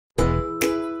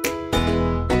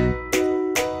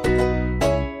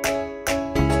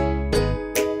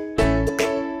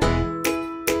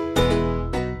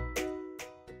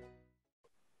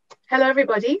Hello,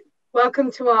 everybody. Welcome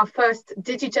to our first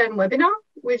DigiGen webinar,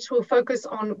 which will focus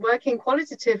on working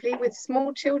qualitatively with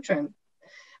small children.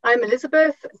 I'm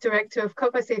Elizabeth, Director of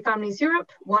COFACE Families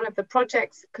Europe, one of the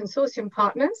project's consortium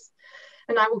partners,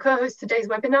 and I will co-host today's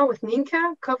webinar with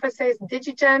Nienke, COFACE's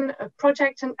DigiGen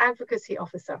Project and Advocacy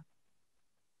Officer.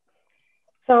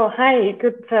 So, hi,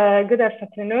 good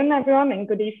afternoon, everyone, and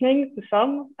good evening to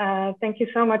some. Thank you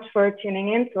so much for tuning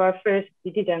in to our first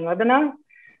DigiGen webinar.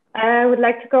 I would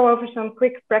like to go over some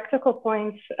quick practical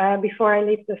points before I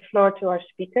leave the floor to our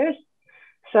speakers.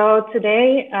 So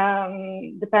today,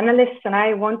 the panelists and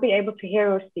I won't be able to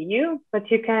hear or see you, but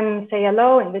you can say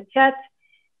hello in the chat.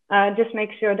 Just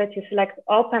make sure that you select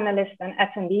all panelists and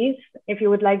attendees if you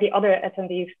would like the other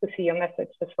attendees to see your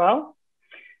message as well.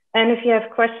 And if you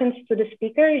have questions to the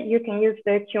speaker, you can use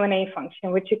the Q&A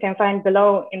function, which you can find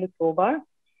below in the toolbar.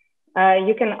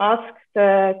 You can ask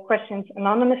the questions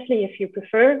anonymously if you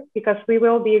prefer, because we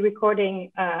are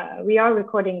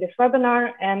recording this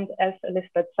webinar, and as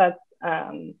Elizabeth said,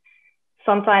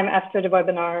 sometime after the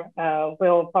webinar,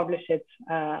 we'll publish it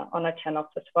on our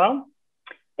channels as well.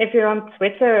 If you're on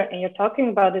Twitter and you're talking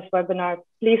about this webinar,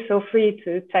 please feel free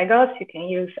to tag us. You can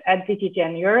use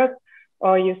 @DigiGenEurope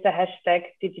or use the hashtag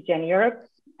DigiGenEurope.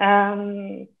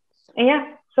 And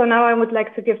yeah. So now I would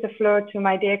like to give the floor to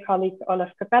my dear colleague,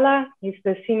 Olaf Kapella. He's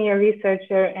the Senior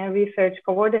Researcher and Research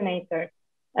Coordinator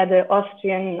at the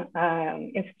Austrian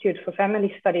Institute for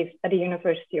Family Studies at the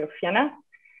University of Vienna.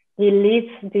 He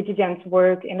leads DigiGen's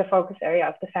work in the focus area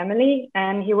of the family,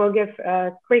 and he will give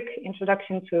a quick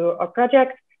introduction to our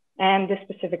project and the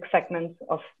specific segments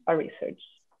of our research.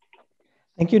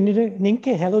 Thank you,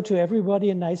 Nienke. Hello to everybody,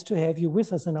 and nice to have you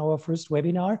with us in our first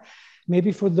webinar.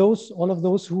 Maybe for all of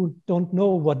those who don't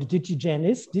know what DigiGen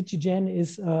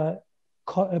is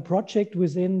a project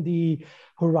within the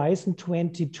Horizon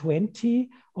 2020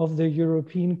 of the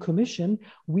European Commission.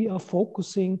 We are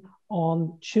focusing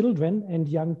on children and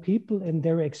young people and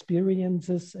their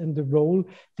experiences and the role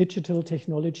digital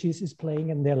technologies is playing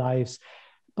in their lives.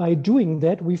 By doing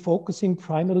that, we're focusing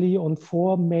primarily on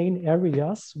four main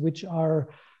areas, which are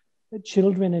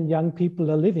children and young people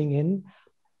are living in.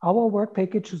 Our work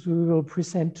package, as we will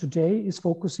present today, is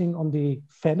focusing on the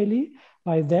family.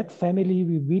 By that family,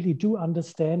 we really do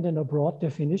understand in a broad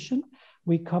definition.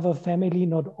 We cover family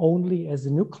not only as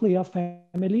a nuclear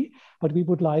family, but we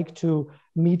would like to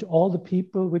meet all the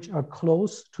people which are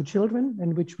close to children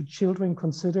and which children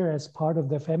consider as part of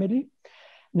their family.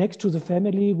 Next to the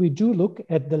family, we do look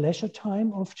at the leisure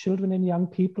time of children and young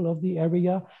people of the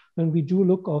area. When we do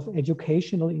look of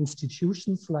educational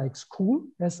institutions like school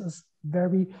as a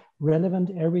very relevant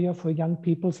area for young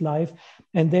people's life.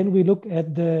 And then we look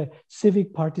at the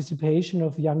civic participation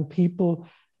of young people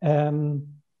and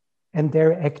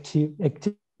their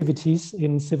activities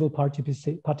in civil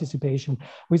participation.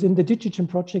 Within the DigiGen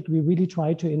project, we really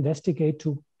try to investigate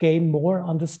to gain more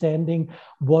understanding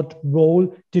what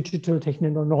role digital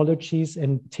technologies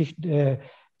and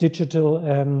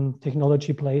digital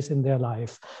technology plays in their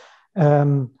life.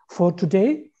 For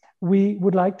today, we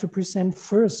would like to present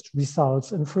first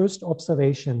results and first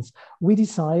observations. We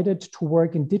decided to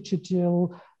work in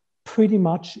digital pretty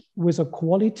much with a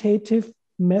qualitative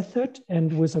method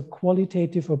and with a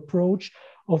qualitative approach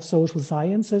of social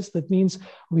sciences. That means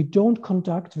we don't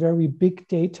conduct very big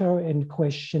data and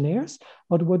questionnaires,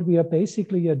 but what we are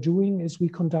basically doing is we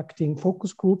conducting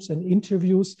focus groups and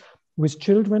interviews with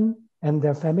children and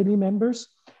their family members.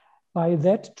 By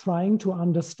that, trying to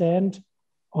understand,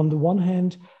 on the one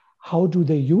hand, how do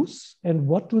they use and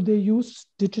what do they use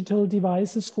digital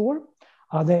devices for?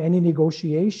 Are there any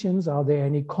negotiations? Are there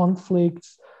any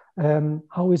conflicts?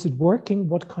 How is it working?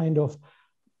 What kind of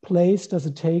place does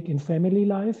it take in family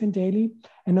life and daily?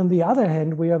 And on the other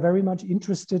hand, we are very much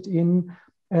interested in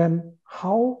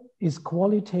how is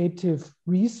qualitative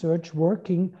research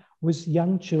working with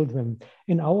young children.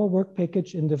 In our work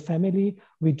package in the family,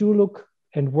 we do look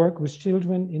and work with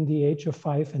children in the age of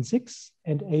 5 and 6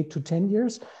 and 8 to 10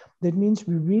 years. That means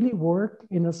we really work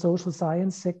in a social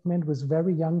science segment with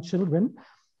very young children.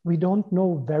 We don't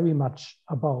know very much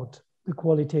about the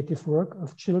qualitative work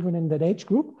of children in that age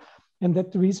group. And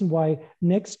that's the reason why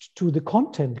next to the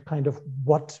content, kind of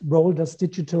what role does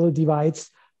digital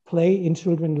devices play in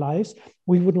children's lives,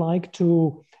 we would like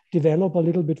to develop a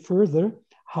little bit further.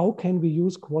 How can we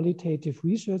use qualitative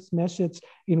research methods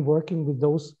in working with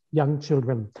those young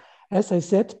children? As I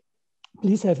said,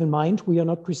 please have in mind, we are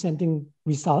not presenting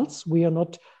results. We are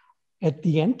not at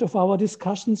the end of our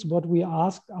discussions. What we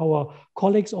ask our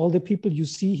colleagues, all the people you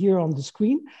see here on the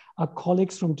screen, are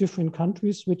colleagues from different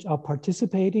countries which are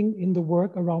participating in the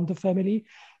work around the family.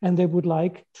 And they would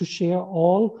like to share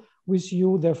all with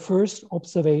you their first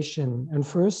observation and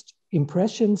first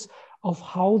impressions of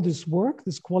how this work,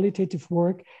 this qualitative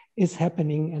work, is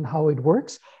happening and how it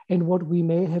works and what we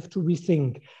may have to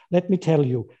rethink. Let me tell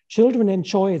you, children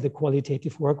enjoy the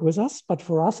qualitative work with us, but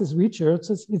for us as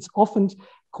researchers, it's often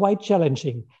quite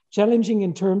challenging. Challenging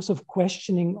in terms of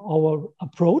questioning our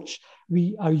approach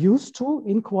we are used to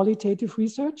in qualitative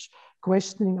research,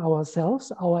 questioning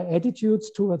ourselves, our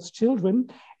attitudes towards children,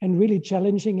 and really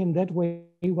challenging in that way,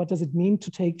 what does it mean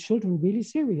to take children really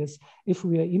serious if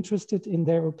we are interested in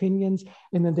their opinions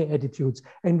and in their attitudes.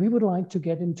 And we would like to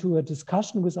get into a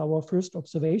discussion with our first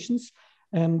observations.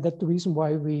 And that's the reason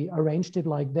why we arranged it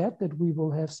like that we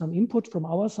will have some input from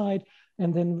our side,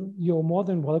 and then you're more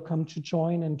than welcome to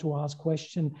join and to ask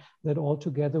questions that all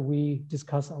together we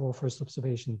discuss our first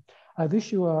observation. I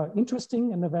wish you an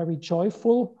interesting and a very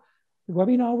joyful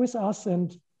webinar with us,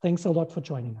 and thanks a lot for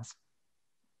joining us.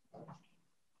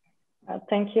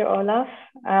 Thank you, Olaf.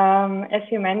 As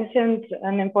you mentioned,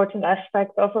 an important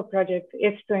aspect of our project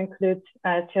is to include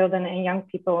children and young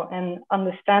people and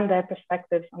understand their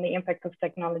perspectives on the impact of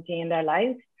technology in their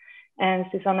lives. And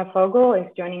Susanne Vogl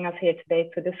is joining us here today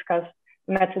to discuss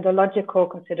methodological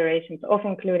considerations of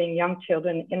including young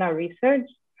children in our research.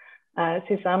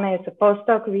 Susanne is a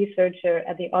postdoc researcher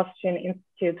at the Austrian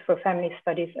Institute for Family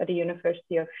Studies at the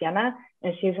University of Vienna,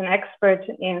 and she's an expert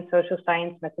in social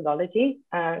science methodology.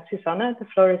 Susanne, the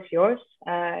floor is yours.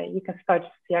 You can start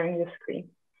sharing your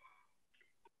screen.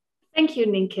 Thank you,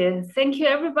 Nienke. Thank you,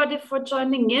 everybody, for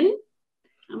joining in.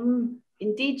 I'm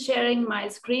indeed sharing my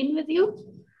screen with you.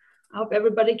 I hope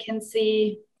everybody can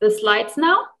see the slides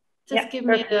now. Just give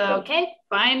me the, okay,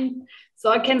 fine. So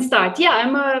I can start. Yeah,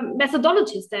 I'm a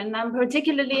methodologist, and I'm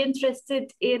particularly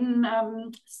interested in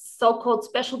so-called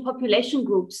special population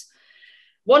groups.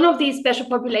 One of these special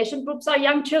population groups are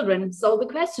young children. So the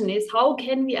question is, how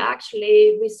can we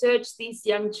actually research these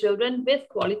young children with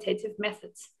qualitative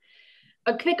methods?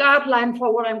 A quick outline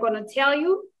for what I'm going to tell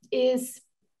you is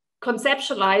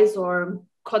conceptualize or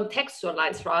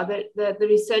contextualize rather the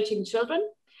research in children.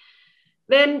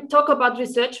 Then talk about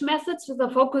research methods with a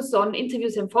focus on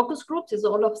interviews and focus groups. As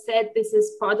Olaf said, this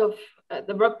is part of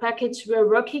the work package we're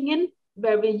working in,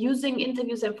 where we're using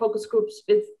interviews and focus groups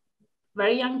with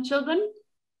very young children.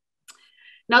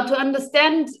 Now, to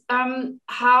understand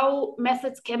how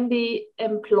methods can be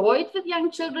employed with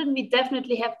young children, we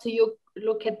definitely have to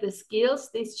look at the skills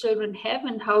these children have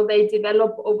and how they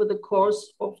develop over the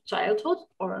course of childhood,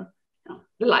 or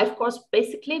the life course,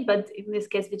 basically. But in this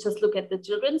case, we just look at the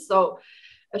children. So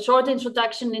a short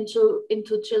introduction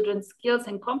into children's skills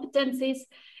and competencies.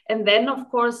 And then, of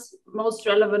course, most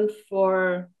relevant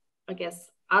for, I guess,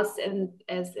 us and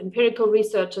as empirical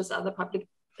researchers are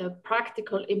the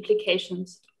practical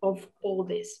implications of all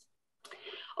this.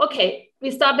 Okay,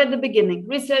 we start at the beginning,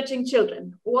 researching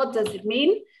children. What does it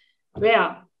mean?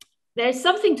 Well, there's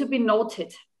something to be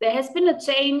noted. There has been a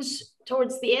change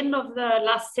towards the end of the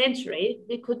last century.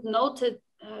 We could note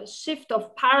a shift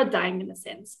of paradigm in a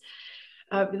sense,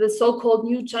 with the so-called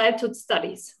new childhood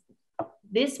studies.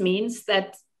 This means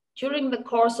that during the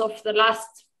course of the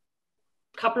last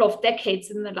couple of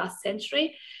decades in the last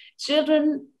century,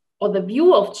 children, or the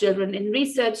view of children in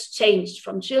research, changed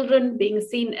from children being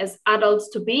seen as adults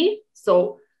to be,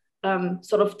 so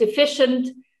sort of deficient,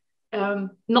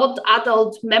 not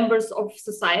adult members of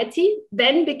society,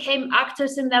 then became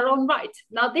actors in their own right.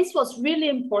 Now, this was really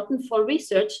important for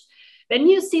research. When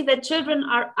you see that children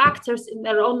are actors in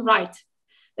their own right,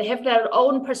 they have their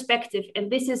own perspective, and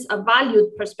this is a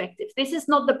valued perspective. This is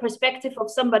not the perspective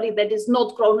of somebody that is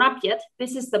not grown up yet.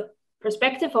 This is the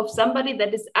perspective of somebody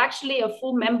that is actually a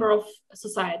full member of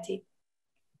society.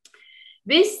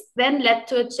 This then led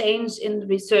to a change in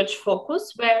research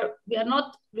focus, where we are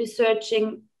not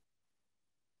researching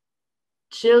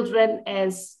children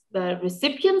as the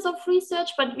recipients of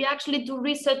research, but we actually do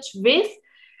research with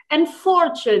and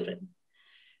for children.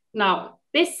 Now,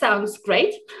 this sounds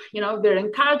great. You know, we're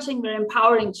encouraging, we're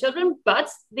empowering children, but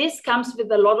this comes with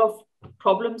a lot of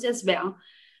problems as well.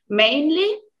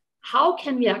 Mainly, how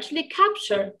can we actually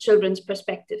capture children's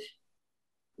perspective?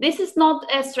 This is not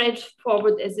as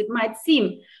straightforward as it might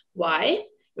seem. Why?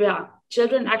 Well,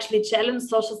 children actually challenge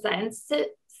social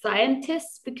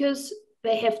scientists because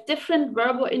they have different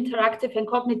verbal, interactive, and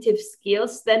cognitive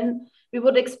skills than we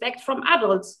would expect from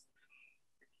adults.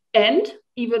 And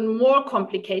even more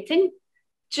complicating,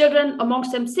 children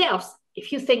amongst themselves.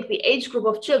 If you think the age group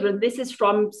of children, this is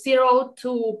from 0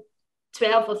 to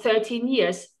 12 or 13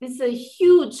 years. This is a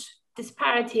huge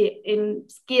disparity in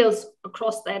skills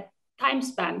across that time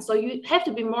span. So you have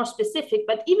to be more specific.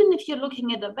 But even if you're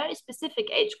looking at a very specific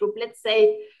age group, let's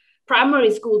say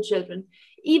primary school children.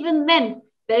 Even then,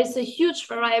 there is a huge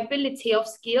variability of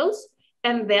skills,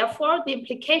 and therefore the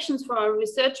implications for our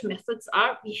research methods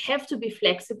are we have to be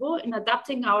flexible in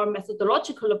adapting our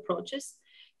methodological approaches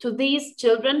to these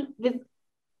children with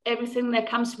everything that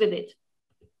comes with it.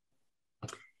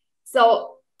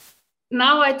 So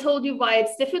now I told you why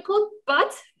it's difficult,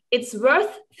 but it's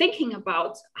worth thinking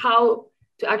about how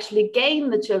to actually gain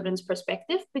the children's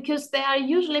perspective, because they are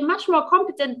usually much more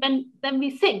competent than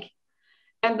we think.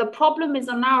 And the problem is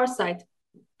on our side.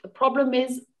 The problem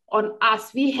is on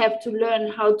us. We have to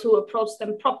learn how to approach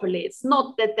them properly. It's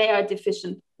not that they are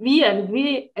deficient.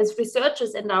 We as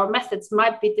researchers and our methods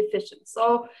might be deficient.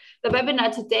 So the webinar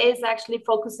today is actually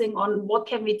focusing on what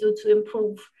can we do to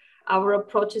improve our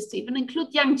approaches to even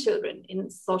include young children in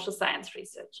social science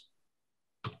research.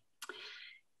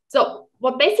 So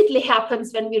what basically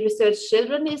happens when we research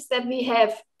children is that we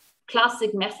have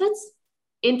classic methods,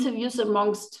 interviews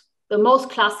amongst the most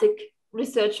classic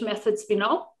research methods we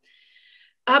know.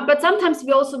 But sometimes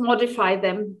we also modify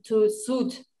them to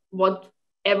suit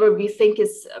whatever we think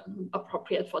is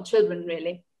appropriate for children,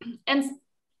 really. And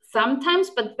sometimes,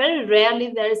 but very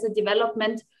rarely, there is a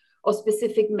development of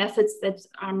specific methods that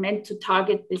are meant to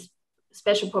target this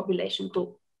special population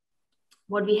group.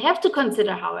 What we have to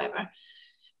consider, however,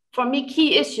 for me,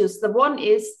 key issues. The one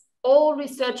is all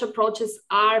research approaches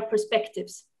are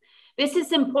perspectives. This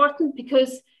is important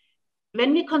because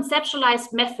when we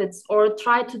conceptualize methods or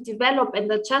try to develop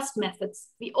and adjust methods,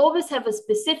 we always have a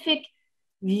specific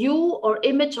view or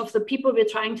image of the people we're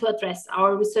trying to address,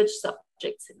 our research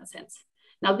subjects in a sense.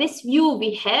 Now, this view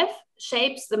we have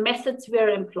shapes the methods we are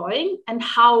employing and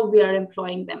how we are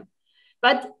employing them.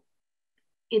 But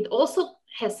it also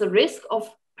has the risk of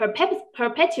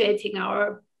perpetuating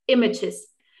our images.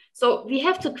 So we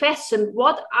have to question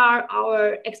what are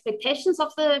our expectations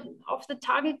of the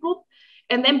target group,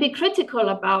 and then be critical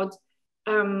about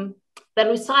the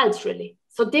results, really.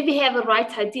 So did we have the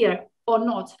right idea or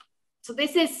not? So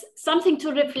this is something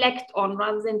to reflect on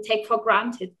rather than take for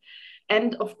granted.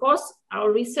 And of course,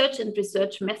 our research and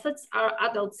research methods are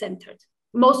adult-centered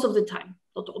most of the time,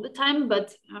 not all the time,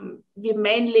 but we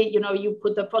mainly, you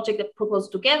put the project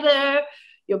proposal together,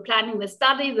 you're planning the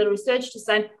study, the research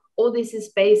design, all this is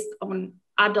based on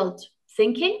adult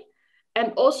thinking,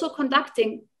 and also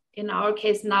conducting, in our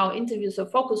case now, interviews or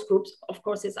focus groups, of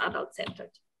course, is adult-centered.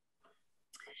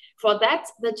 For that,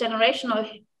 the generational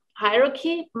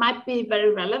hierarchy might be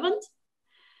very relevant.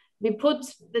 We put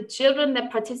the children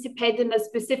that participate in a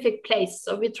specific place.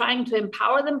 So we're trying to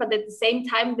empower them, but at the same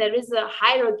time, there is a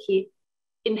hierarchy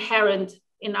inherent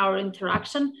in our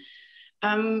interaction,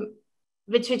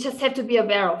 which we just have to be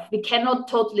aware of. We cannot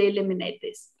totally eliminate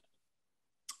this.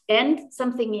 And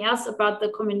something else about the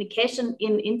communication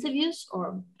in interviews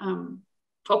or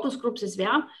focus groups as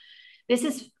well. This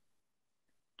is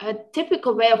a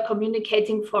typical way of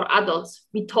communicating for adults.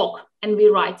 We talk and we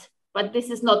write, but this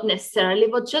is not necessarily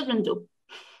what children do.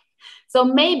 So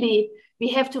maybe we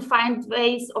have to find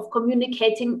ways of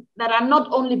communicating that are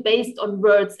not only based on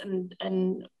words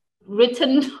and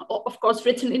written. Of course,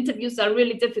 written interviews are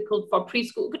really difficult for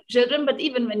preschool children, but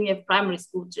even when you have primary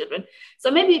school children. So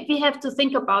maybe we have to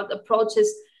think about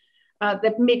approaches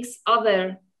that mix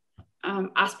other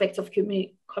aspects of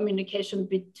communication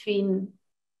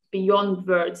beyond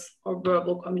words or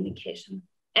verbal communication.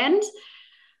 And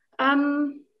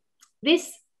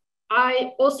this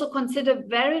I also consider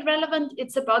very relevant.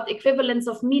 It's about equivalence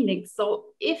of meaning. So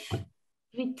if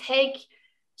we take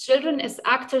children as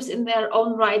actors in their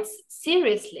own rights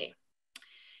seriously,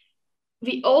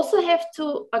 we also have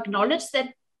to acknowledge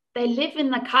that they live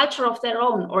in a culture of their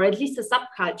own, or at least a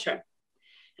subculture.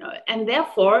 And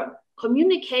therefore,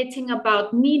 communicating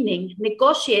about meaning,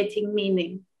 negotiating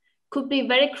meaning, could be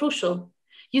very crucial.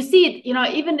 You see it,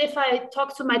 even if I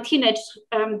talk to my teenage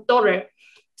daughter,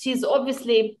 she's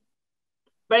obviously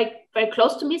very, very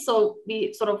close to me, so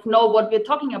we sort of know what we're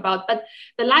talking about. But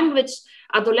the language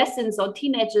adolescents or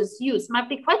teenagers use might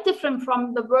be quite different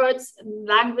from the words and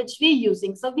language we're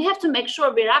using. So we have to make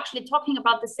sure we're actually talking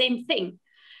about the same thing.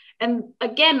 And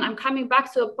again, I'm coming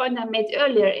back to a point I made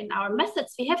earlier. In our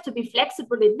methods, we have to be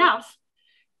flexible enough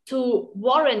to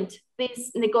warrant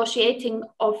this negotiating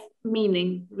of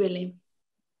meaning, really.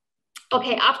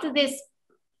 Okay, after this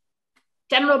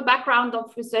general background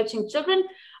of researching children,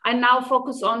 I now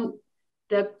focus on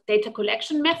the data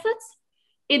collection methods.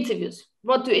 Interviews.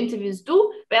 What do interviews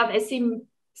do? Well, they seem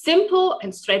simple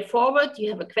and straightforward.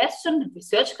 You have a question, a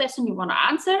research question you want to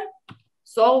answer.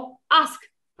 So ask,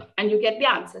 and you get the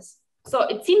answers. So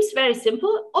it seems very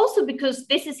simple, also because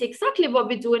this is exactly what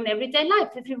we do in everyday life.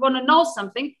 If you want to know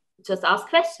something, just ask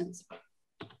questions.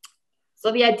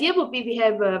 So the idea would be we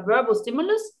have a verbal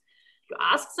stimulus, you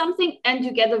ask something and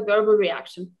you get a verbal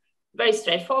reaction. Very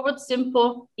straightforward,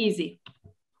 simple, easy.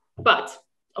 But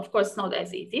of course, not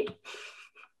as easy.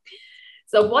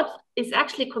 So what is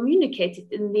actually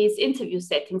communicated in these interview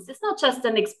settings is not just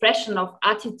an expression of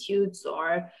attitudes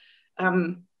or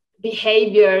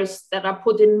behaviors that are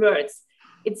put in words.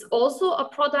 It's also a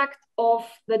product of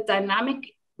the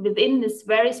dynamic within this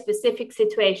very specific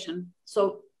situation.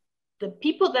 So the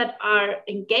people that are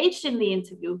engaged in the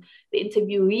interview, the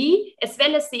interviewee, as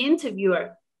well as the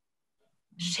interviewer,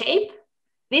 shape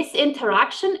this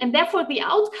interaction and therefore the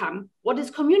outcome, what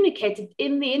is communicated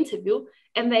in the interview.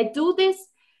 And they do this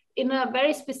in a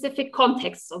very specific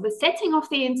context. So the setting of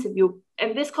the interview,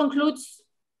 and this concludes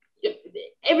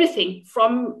everything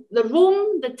from the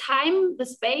room, the time, the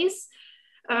space,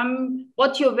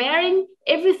 what you're wearing,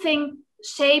 everything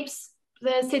shapes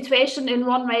the situation in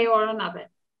one way or another.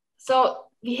 So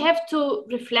we have to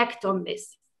reflect on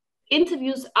this.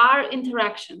 Interviews are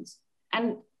interactions,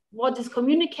 and what is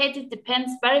communicated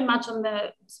depends very much on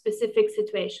the specific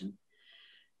situation.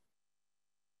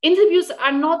 Interviews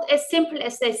are not as simple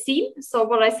as they seem. So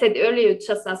what I said earlier,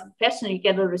 just ask a question, you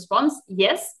get a response.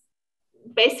 Yes,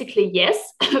 basically yes,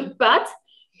 but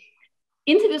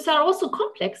interviews are also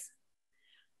complex.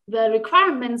 The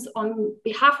requirements on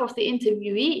behalf of the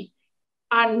interviewee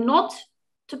are not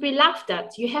to be laughed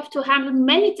at. You have to handle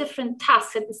many different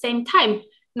tasks at the same time.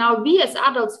 Now, we as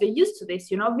adults, we're used to this,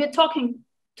 we're talking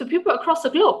to people across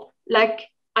the globe, like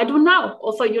I do now.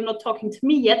 Also, you're not talking to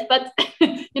me yet, but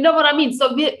you know what I mean?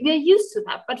 So we're used to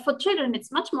that. But for children,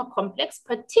 it's much more complex,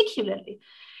 particularly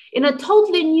in a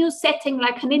totally new setting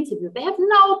like an interview. They have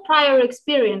no prior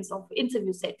experience of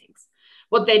interview settings.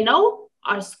 What they know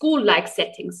are school-like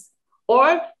settings,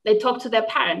 or they talk to their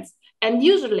parents. And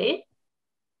usually,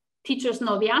 teachers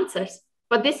know the answers.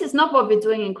 But this is not what we're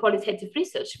doing in qualitative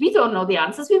research. We don't know the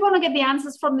answers. We want to get the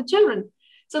answers from the children.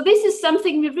 So this is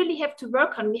something we really have to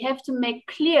work on. We have to make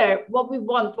clear what we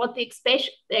want, what the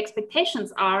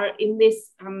expectations are in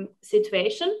this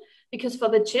situation, because for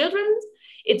the children,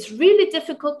 it's really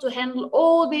difficult to handle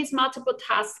all these multiple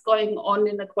tasks going on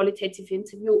in a qualitative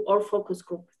interview or focus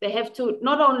group. They have to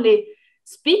not only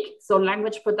speak, so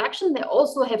language production, they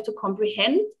also have to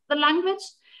comprehend the language,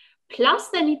 plus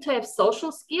they need to have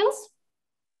social skills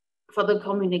for the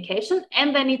communication,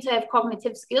 and they need to have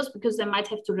cognitive skills because they might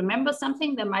have to remember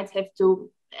something, they might have to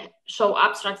show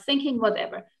abstract thinking,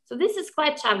 whatever. So this is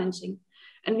quite challenging,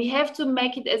 and we have to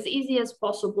make it as easy as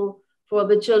possible for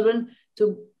the children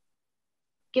to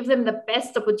give them the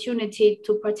best opportunity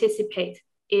to participate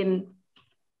in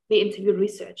the interview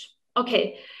research.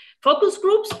 Okay, focus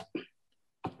groups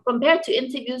compared to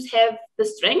interviews have the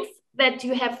strength that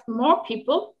you have more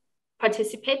people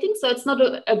participating, so it's not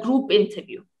a group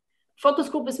interview. Focus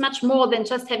group is much more than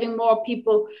just having more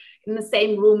people in the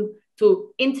same room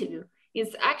to interview.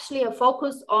 It's actually a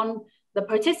focus on the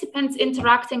participants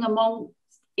interacting among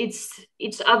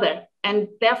each other, and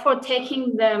therefore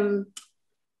taking them,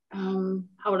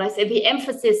 the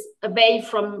emphasis away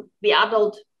from the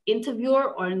adult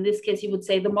interviewer, or in this case, you would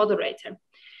say the moderator.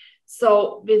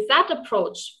 So with that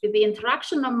approach, with the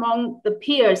interaction among the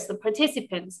peers, the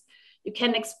participants, you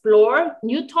can explore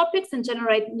new topics and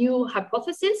generate new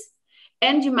hypotheses.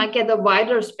 And you might get a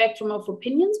wider spectrum of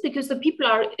opinions because the people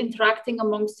are interacting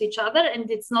amongst each other,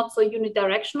 and it's not so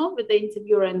unidirectional with the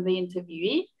interviewer and the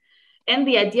interviewee. And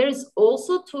the idea is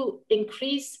also to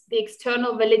increase the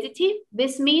external validity.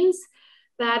 This means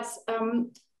that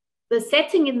the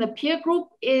setting in the peer group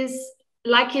is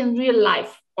like in real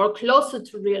life, or closer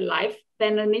to real life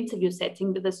than an interview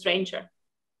setting with a stranger.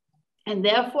 And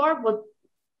therefore, what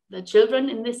the children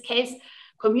in this case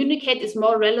communicate is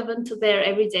more relevant to their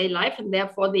everyday life, and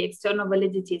therefore the external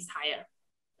validity is higher.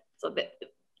 So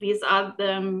these are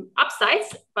the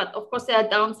upsides, but of course there are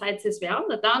downsides as well.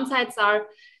 The downsides are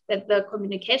that the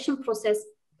communication process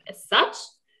as such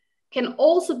can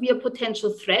also be a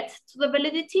potential threat to the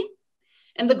validity,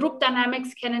 and the group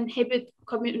dynamics can inhibit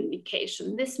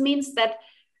communication. This means that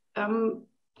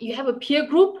you have a peer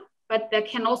group, but there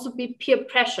can also be peer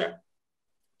pressure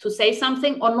to say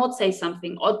something or not say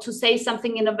something, or to say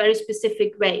something in a very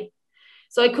specific way.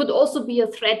 So it could also be a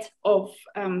threat of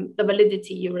the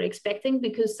validity you were expecting,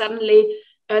 because suddenly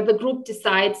the group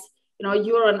decides,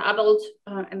 you're an adult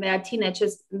and they are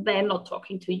teenagers, they're not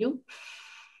talking to you.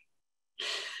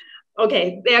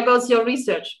 Okay, there goes your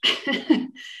research.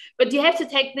 But you have to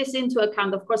take this into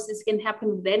account. Of course, this can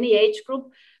happen with any age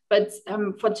group, but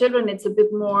for children, it's a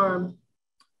bit more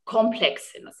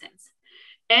complex in a sense.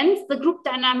 And the group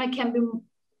dynamic can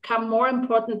become more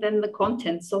important than the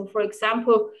content. So for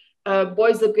example,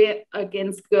 boys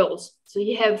against girls. So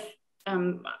you have,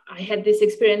 I had this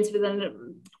experience with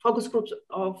a focus group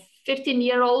of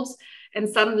 15-year-olds, and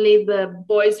suddenly the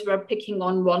boys were picking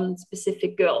on one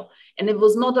specific girl. And it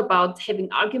was not about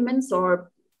having arguments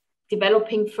or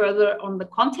developing further on the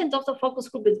content of the focus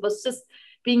group. It was just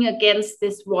being against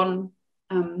this one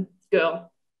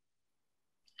girl.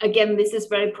 Again, this is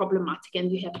very problematic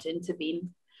and you have to intervene.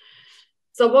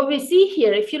 So what we see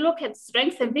here, if you look at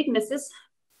strengths and weaknesses,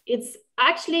 it's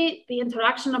actually the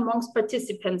interaction amongst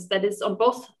participants that is on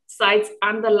both sides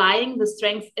underlying the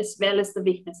strengths as well as the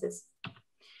weaknesses.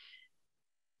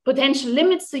 Potential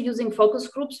limits to using focus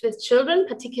groups with children,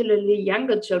 particularly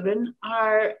younger children,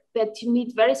 are that you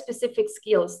need very specific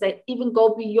skills that even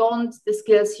go beyond the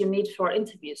skills you need for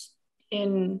interviews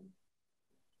in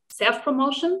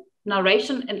self-promotion,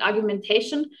 narration, and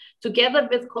argumentation, together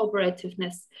with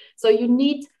cooperativeness. So you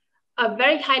need a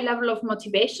very high level of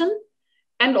motivation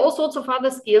and all sorts of other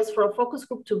skills for a focus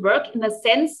group to work. In a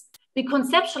sense, we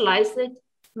conceptualize it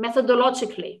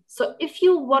methodologically. So if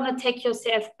you want to take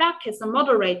yourself back as a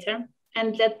moderator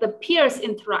and let the peers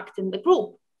interact in the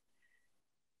group,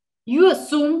 you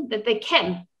assume that they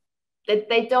can, that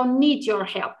they don't need your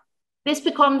help. This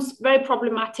becomes very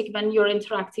problematic when you're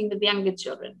interacting with younger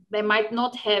children. They might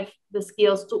not have the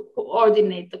skills to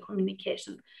coordinate the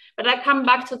communication, but I'll come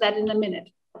back to that in a minute.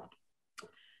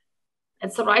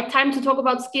 It's the right time to talk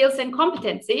about skills and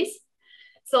competencies.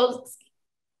 So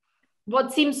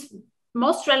what seems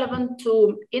most relevant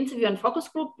to interview and focus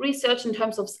group research in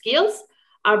terms of skills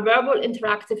are verbal,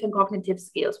 interactive, and cognitive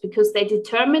skills, because they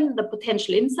determine the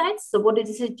potential insights. So what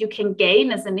is it you can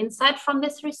gain as an insight from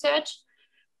this research?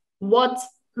 What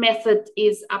method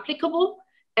is applicable?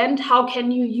 And how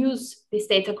can you use these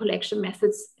data collection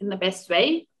methods in the best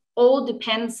way? All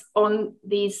depends on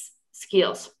these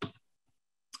skills.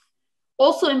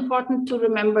 Also important to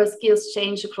remember, skills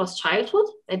change across childhood.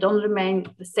 They don't remain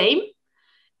the same.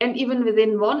 And even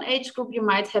within one age group, you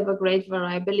might have a great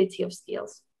variability of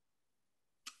skills.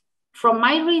 From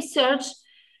my research,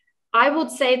 I would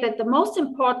say that the most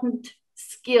important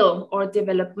skill or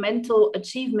developmental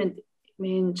achievement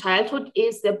in childhood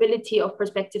is the ability of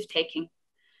perspective taking.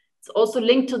 It's also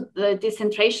linked to the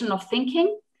decentration of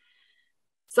thinking.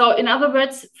 So in other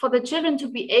words, for the children to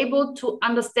be able to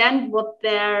understand what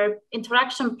their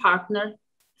interaction partner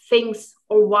thinks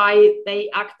or why they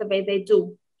act the way they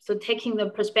do. So taking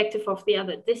the perspective of the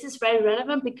other. This is very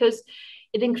relevant because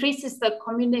it increases the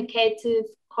communicative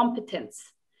competence.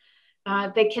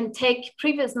 They can take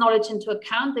previous knowledge into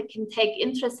account. They can take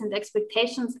interests and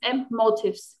expectations and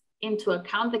motives into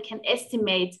account. They can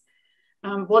estimate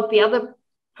what the other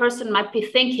person might be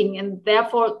thinking, and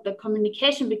therefore the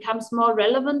communication becomes more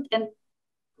relevant and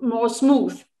more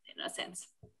smooth in a sense.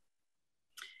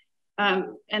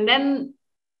 And then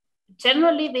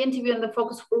generally the interview and the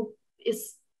focus group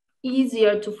is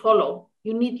easier to follow.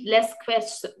 You need less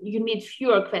questions, you need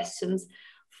fewer questions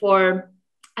for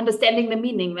understanding the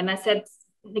meaning. When I said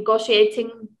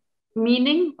negotiating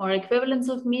meaning or equivalence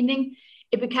of meaning,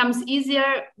 it becomes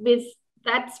easier with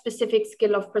that specific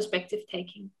skill of perspective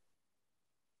taking.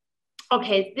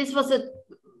 Okay, this was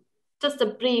just a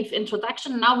brief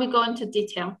introduction. Now we go into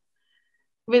detail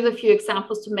with a few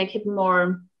examples to make it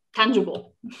more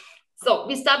tangible. So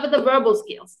we start with the verbal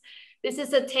skills. This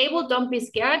is a table, don't be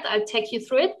scared, I'll take you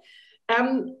through it.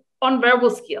 On verbal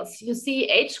skills, you see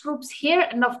age groups here,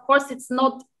 and of course it's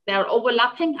not, they're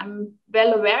overlapping, I'm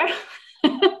well aware.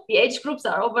 The age groups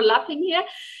are overlapping here.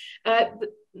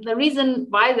 The reason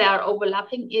why they are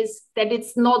overlapping is that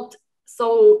it's not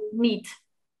so neat.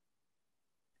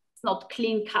 It's not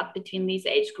clean cut between these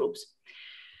age groups.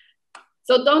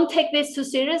 So don't take this too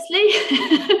seriously.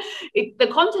 The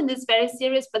content is very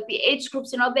serious, but the age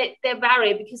groups, you know, they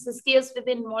vary because the skills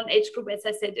within one age group, as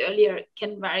I said earlier,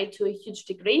 can vary to a huge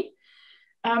degree.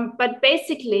 But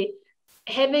basically,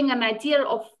 having an idea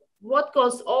of what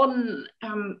goes on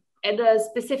at a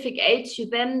specific age, you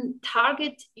then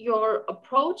target your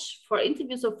approach for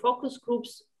interviews or focus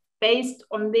groups based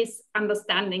on this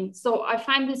understanding. So I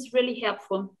find this really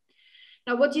helpful.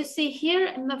 Now, what you see here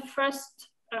in the first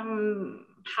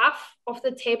half of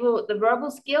the table, the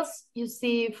verbal skills, you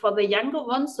see for the younger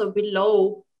ones, so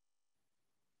below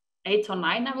 8 or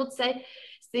 9, I would say,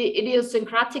 the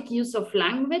idiosyncratic use of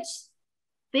language.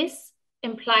 This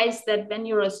implies that when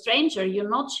you're a stranger, you're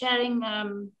not sharing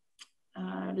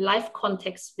life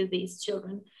context with these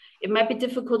children. It might be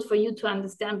difficult for you to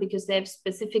understand because they have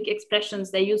specific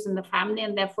expressions they use in the family,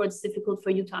 and therefore it's difficult for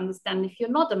you to understand if you're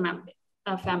not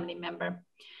a family member.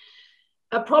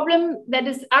 A problem that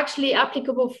is actually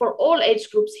applicable for all age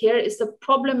groups here is the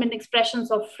problem in expressions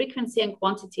of frequency and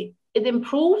quantity. it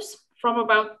improves from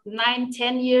about 9,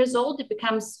 10 years old. It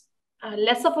becomes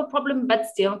less of a problem, but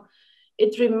still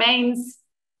it remains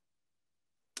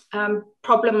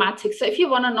problematic. So if you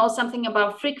want to know something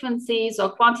about frequencies or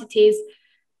quantities,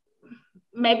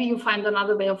 maybe you find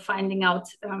another way of finding out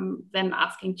than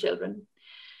asking children.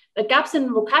 The gaps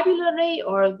in vocabulary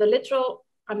or the literal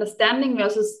understanding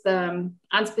versus the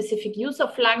unspecific use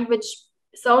of language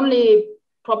is only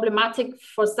problematic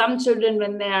for some children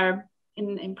when they're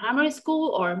in primary school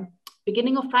or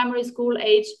beginning of primary school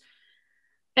age.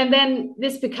 And then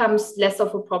this becomes less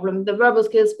of a problem. The verbal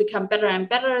skills become better and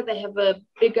better. They have a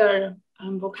bigger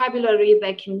vocabulary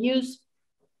they can use.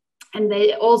 And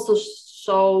they also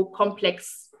show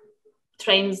complex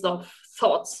trains of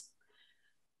thoughts.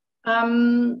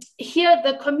 Here,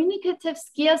 the communicative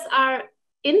skills are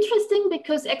interesting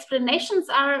because explanations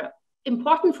are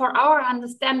important for our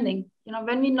understanding. You know,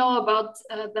 when we know about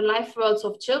the life worlds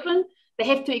of children, they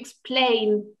have to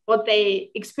explain what they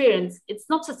experience. It's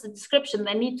not just a description,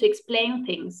 they need to explain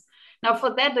things. Now,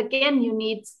 for that, again, you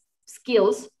need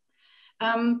skills.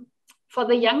 For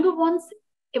the younger ones,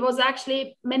 it was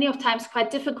actually many of times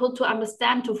quite difficult to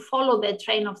understand, to follow their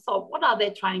train of thought. What are they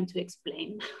trying to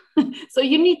explain? So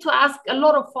you need to ask a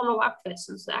lot of follow-up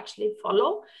questions to actually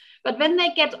follow. But when they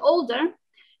get older,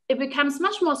 it becomes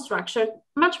much more structured,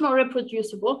 much more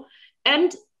reproducible.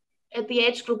 And at the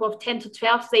age group of 10 to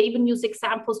 12, they even use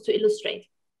examples to illustrate.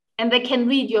 And they can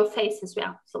read your face as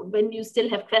well. So when you still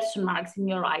have question marks in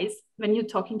your eyes, when you're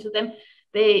talking to them,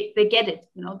 they get it.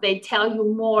 You know, they tell you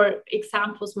more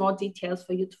examples, more details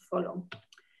for you to follow.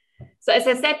 So as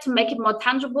I said, to make it more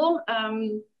tangible,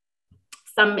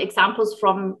 some examples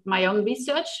from my own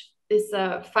research. This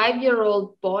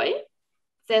 5-year-old boy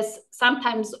says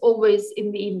sometimes, always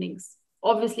in the evenings.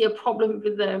 Obviously a problem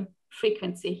with the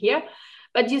frequency here,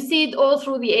 but you see it all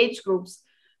through the age groups.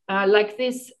 Like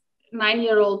this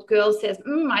 9-year-old girl says,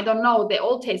 I don't know, they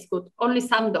all taste good, only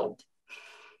some don't.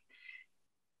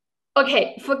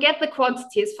 Okay, forget the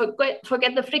quantities,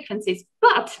 forget the frequencies,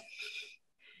 but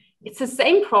it's the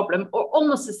same problem or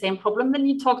almost the same problem when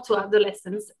you talk to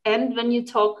adolescents and when you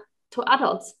talk to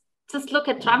adults. Just look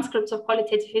at transcripts of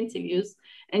qualitative interviews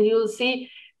and you'll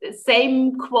see the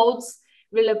same quotes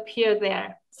will appear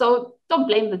there. So don't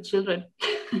blame the children.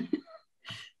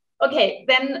 Okay,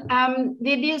 then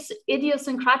the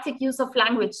idiosyncratic use of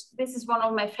language. This is one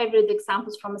of my favorite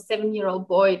examples from a 7-year-old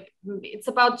boy. It's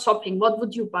about shopping. What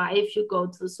would you buy if you go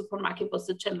to the supermarket? Was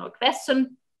the general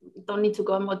question. Don't need to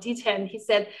go in more detail. And he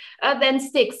said, then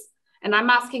sticks. And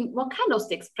I'm asking, what kind of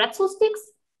sticks? Pretzel sticks?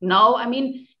 No, I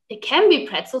mean, it can be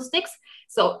pretzel sticks.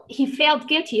 So he felt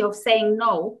guilty of saying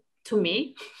no to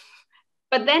me.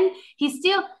 But then he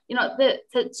still, you know, the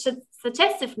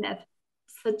suggestiveness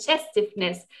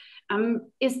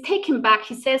is taken back.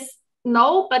 He says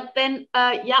no, but then,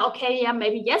 yeah, okay, yeah,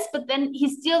 maybe yes. But then he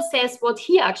still says what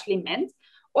he actually meant,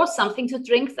 or something to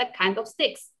drink, that kind of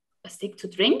sticks. A stick to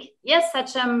drink? Yes,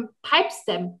 such a pipe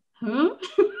stem.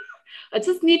 I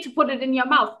just need to put it in your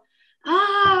mouth.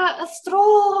 Ah, a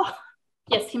straw.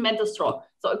 Yes, he meant a straw.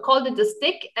 So I called it a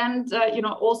stick and, you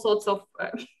know, all sorts of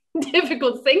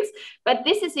difficult things. But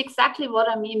this is exactly what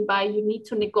I mean by you need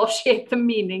to negotiate the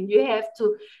meaning. You have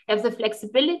to have the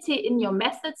flexibility in your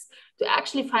methods to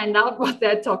actually find out what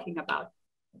they're talking about.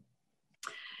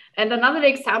 And another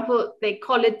example, they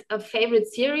call it a favorite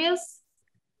series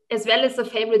as well as a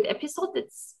favorite episode.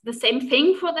 It's the same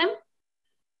thing for them.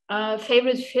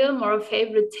 Favorite film or a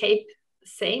favorite tape,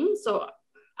 same. So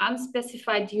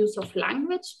unspecified use of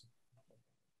language.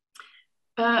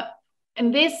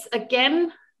 And this,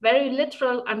 again, very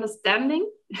literal understanding.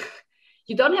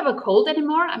 You don't have a cold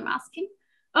anymore, I'm asking.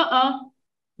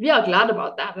 We are glad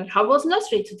about that. And how was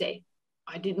nursery today?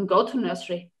 I didn't go to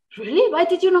nursery. Really? Why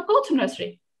did you not go to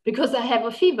nursery? Because I have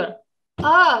a fever.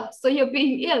 Ah, so you're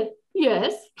being ill.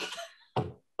 Yes.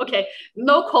 Okay,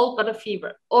 no cold, but a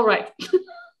fever. All right.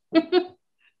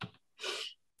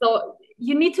 So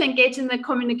you need to engage in the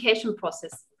communication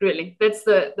process, really. That's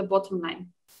the bottom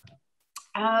line.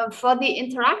 For the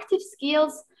interactive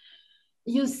skills,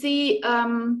 you see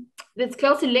that's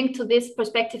closely linked to this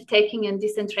perspective taking and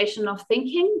decentration of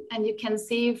thinking. And you can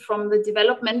see from the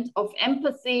development of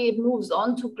empathy, it moves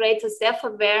on to greater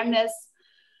self-awareness,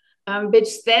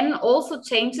 which then also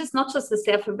changes not just the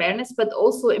self-awareness, but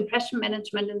also impression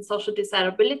management and social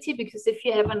desirability. Because if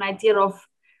you have an idea of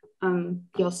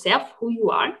yourself, who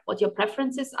you are, what your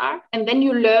preferences are, and then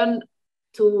you learn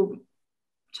to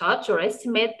judge or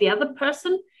estimate the other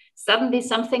person, suddenly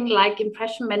something like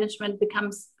impression management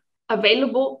becomes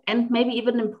available and maybe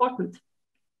even important.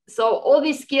 So all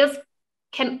these skills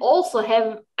can also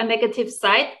have a negative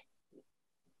side,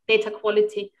 data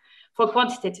quality, for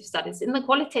quantitative studies. In the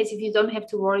qualitative, you don't have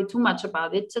to worry too much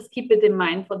about it. Just keep it in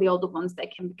mind for the older ones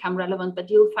that can become relevant, but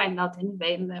you'll find out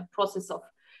anyway in the process of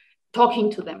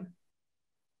talking to them.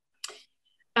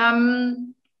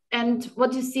 And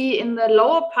what you see in the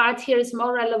lower part here is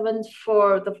more relevant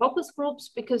for the focus groups,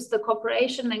 because the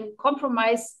cooperation and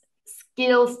compromise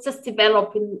skills just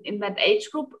develop in that age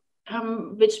group,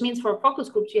 which means for focus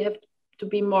groups, you have to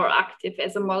be more active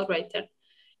as a moderator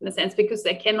in a sense, because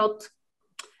they cannot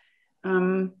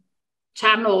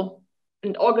channel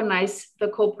and organize the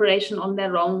cooperation on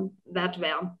their own that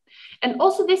well. And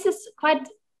also this is quite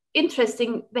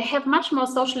interesting. They have much more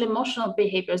social emotional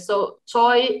behavior. So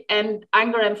joy and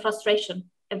anger and frustration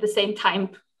at the same time,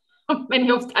 many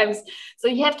of times. So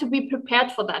you have to be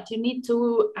prepared for that. You need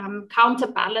to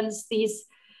counterbalance these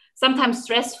sometimes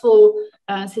stressful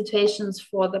situations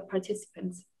for the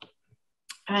participants.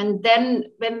 And then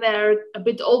when they're a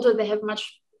bit older, they have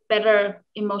much better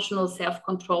emotional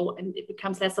self-control, and it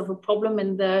becomes less of a problem,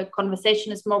 and the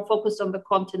conversation is more focused on the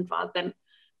content rather than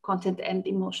content and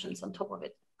emotions on top of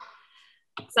it.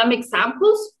 Some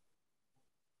examples,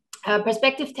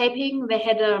 perspective taking, they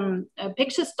had a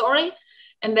picture story,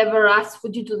 and they were asked,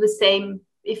 would you do the same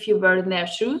if you were in their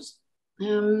shoes?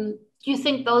 Do you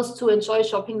think those two enjoy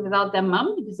shopping without their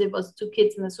mom? Because it was two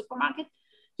kids in the supermarket.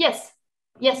 Yes.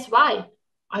 Yes, why?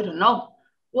 I don't know.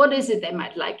 What is it they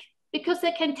might like? Because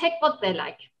they can take what they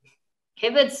like.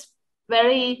 Okay, that's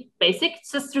very basic,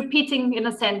 just repeating in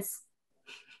a sense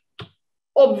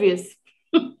obvious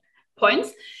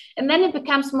points. And then it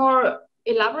becomes more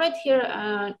elaborate here.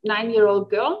 A 9-year-old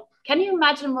girl, can you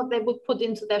imagine what they would put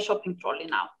into their shopping trolley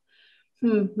now?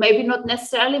 Maybe not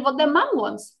necessarily what their mom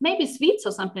wants, maybe sweets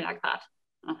or something like that.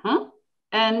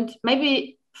 And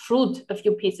maybe fruit, a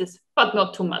few pieces, but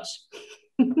not too much.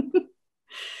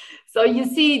 So you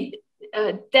see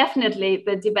definitely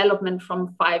the development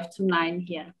from 5 to 9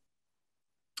 here.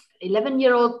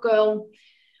 11-year-old girl,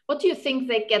 what do you think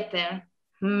they get there?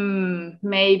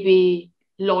 Maybe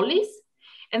lollies.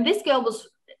 And this girl was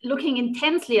looking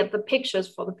intensely at the pictures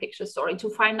for the picture story to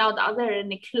find out, are there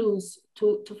any clues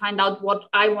to find out what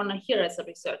I want to hear as a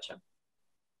researcher?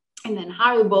 And then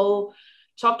Haribo,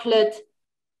 chocolate,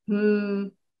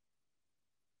 maybe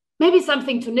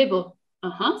something to nibble.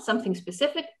 Something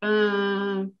specific.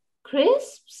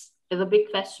 Crisps with a big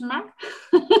question mark.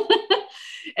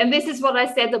 And this is what I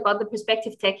said about the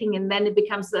perspective taking, and then it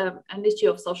becomes an issue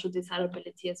of social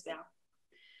desirability as well.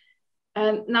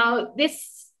 And now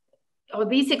these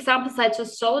examples I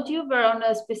just showed you were on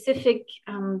a specific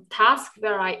task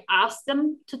where I asked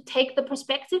them to take the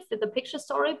perspective with the picture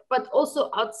story, but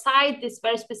also outside this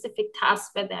very specific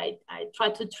task where I try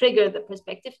to trigger the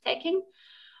perspective taking,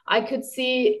 I could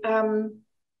see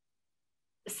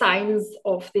signs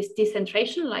of this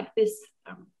decentration, like this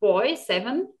boy,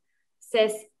 7,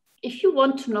 says, if you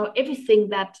want to know everything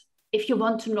if you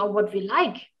want to know what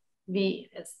we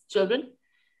as children,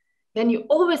 then you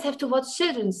always have to watch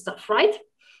children's stuff, right?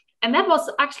 And that was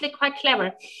actually quite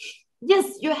clever.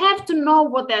 Yes, you have to know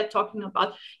what they're talking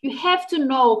about. You have to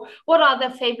know what are their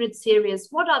favorite series,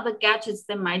 what are the gadgets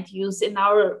they might use in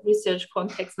our research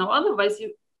context. Now, otherwise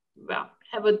you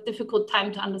have a difficult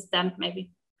time to understand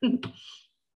maybe.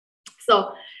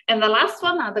 So, and the last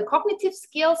one are the cognitive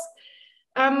skills.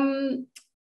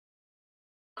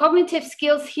 Cognitive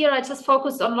skills here, I just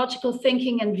focused on logical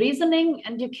thinking and reasoning,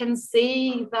 and you can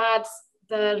see that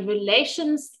the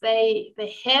relations they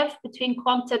have between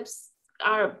concepts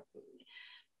are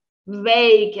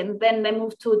vague, and then they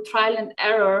move to trial and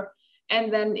error,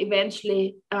 and then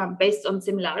eventually based on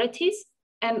similarities.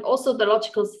 And also the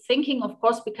logical thinking, of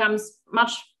course, becomes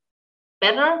much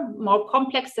better, more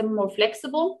complex and more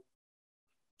flexible.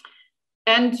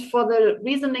 And for the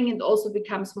reasoning, it also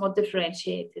becomes more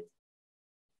differentiated.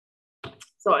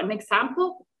 So an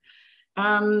example,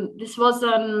 this was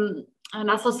an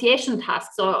association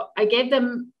task. So I gave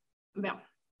them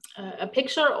a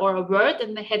picture or a word,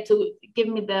 and they had to give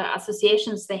me the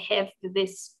associations they have to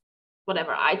this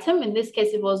whatever item. In this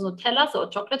case, it was Nutella, so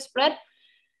chocolate spread.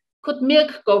 Could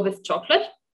milk go with chocolate?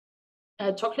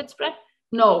 Chocolate spread?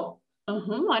 No.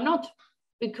 Why not?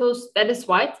 Because that is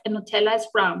white and Nutella is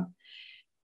brown.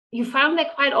 You found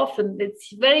that quite often.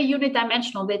 It's very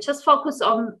unidimensional. They just focus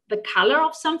on the color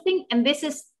of something, and this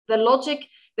is the logic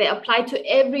they apply to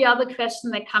every other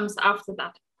question that comes after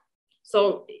that.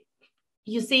 So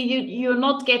you see, you're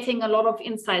not getting a lot of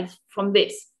insights from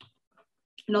this,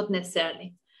 not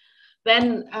necessarily.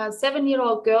 Then a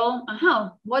 7-year-old girl,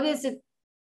 what is it?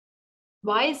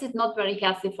 Why is it not very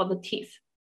healthy for the teeth?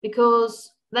 Because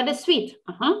that is sweet.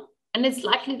 And it's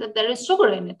likely that there is sugar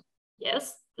in it.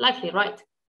 Yes, likely, right.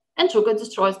 And sugar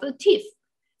destroys the teeth.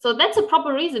 So that's a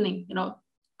proper reasoning, you know,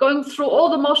 going through all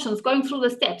the motions, going through the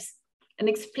steps and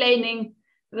explaining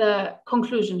the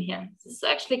conclusion here. This is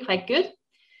actually quite good.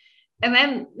 And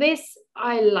then this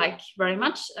I like very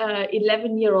much,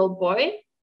 11-year-old boy.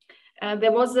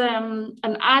 There was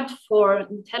an ad for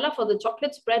Nutella, for the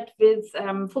chocolate spread with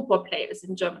football players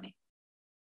in Germany.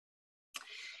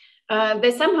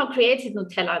 They somehow created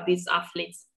Nutella, these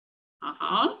athletes.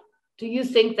 Do you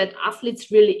think that athletes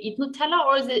really eat Nutella,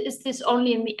 or is this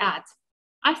only in the ad?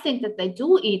 I think that they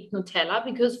do eat Nutella,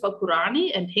 because for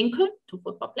Kurani and Hinkel, 2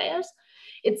 football players,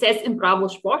 it says in Bravo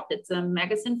Sport, it's a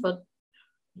magazine for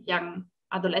young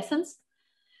adolescents,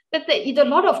 that they eat a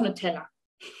lot of Nutella.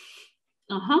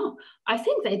 I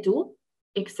think they do,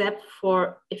 except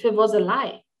for if it was a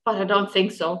lie, but I don't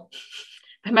think so.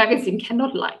 A magazine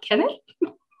cannot lie, can it?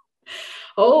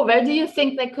 Oh, where do you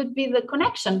think there could be the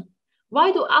connection?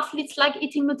 Why do athletes like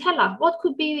eating Nutella? What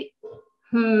could be?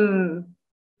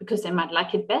 Because they might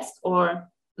like it best, or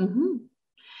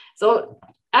So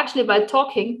actually, by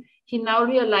talking, he now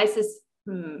realizes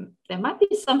there might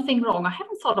be something wrong. I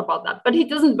haven't thought about that, but he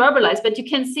doesn't verbalize. But you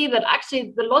can see that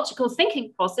actually the logical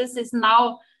thinking process is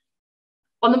now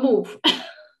on the move.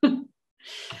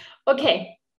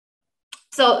 Okay,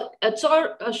 so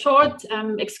a short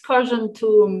excursion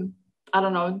to, I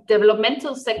don't know,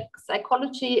 developmental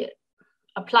psychology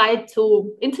applied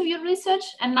to interview research,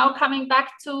 and now coming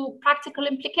back to practical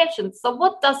implications. So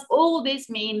what does all this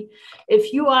mean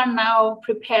if you are now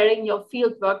preparing your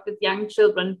fieldwork with young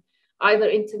children, either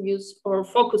interviews or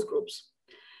focus groups?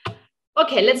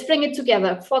 Okay, let's bring it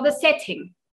together. For the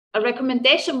setting, a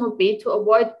recommendation would be to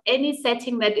avoid any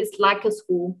setting that is like a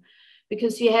school,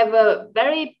 because you have a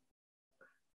very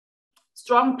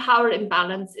strong power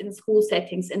imbalance in school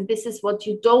settings. And this is what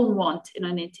you don't want in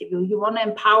an interview. You want to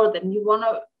empower them. You want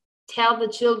to tell the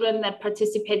children that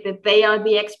participate that they are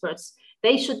the experts.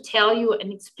 They should tell you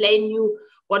and explain you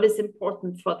what is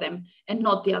important for them, and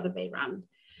not the other way around.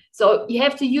 So you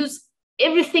have to use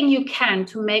everything you can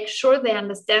to make sure they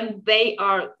understand they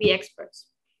are the experts.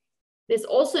 This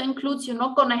also includes, you're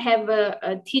not going to have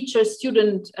a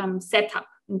teacher-student setup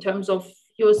in terms of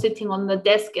you're sitting on the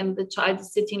desk and the child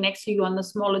is sitting next to you on a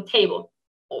smaller table,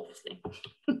 obviously.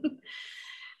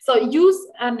 So use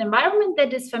an environment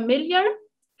that is familiar,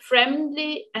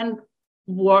 friendly, and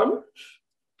warm.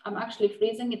 I'm actually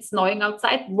freezing, it's snowing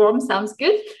outside. Warm sounds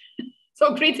good.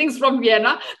 So greetings from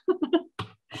Vienna.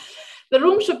 The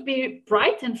room should be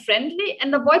bright and friendly,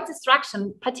 and avoid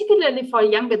distraction, particularly for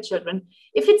younger children.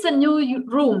 If it's a new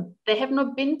room they have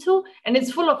not been to and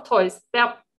it's full of toys,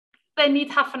 they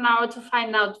need half an hour to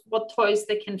find out what toys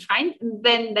they can find, and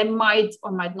then they might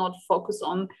or might not focus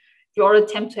on your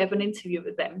attempt to have an interview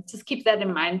with them. Just keep that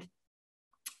in mind.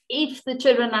 If the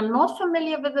children are not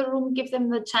familiar with the room, give them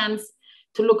the chance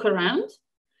to look around,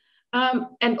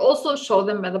 and also show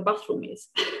them where the bathroom is.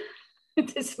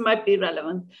 This might be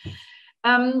relevant.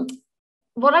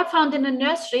 What I found in a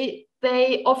nursery,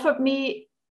 they offered me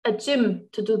a gym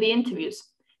to do the interviews.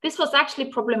 This was actually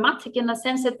problematic in a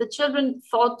sense that the children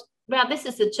thought, well, this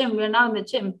is a gym, we're now in the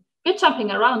gym. We're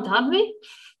jumping around, aren't we?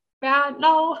 Yeah,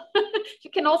 no,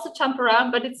 you can also jump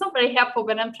around, but it's not very helpful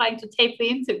when I'm trying to tape the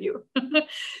interview.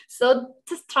 So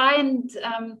just try and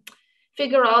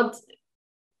figure out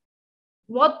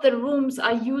what the rooms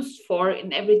are used for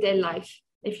in everyday life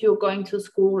if you're going to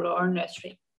school or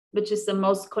nursery, which is the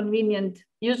most convenient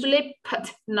usually,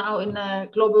 but now in a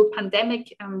global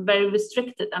pandemic, very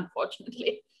restricted,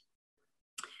 unfortunately.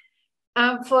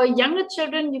 For younger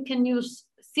children, you can use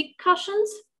seat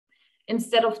cushions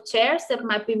instead of chairs. That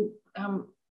might be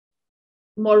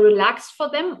more relaxed for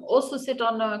them. Also sit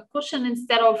on a cushion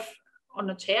instead of on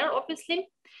a chair, obviously.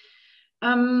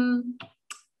 And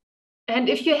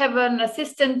if you have an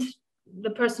assistant,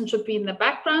 the person should be in the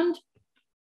background.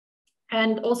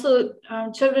 And also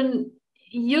children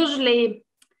usually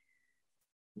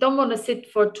don't want to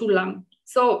sit for too long.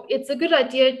 So it's a good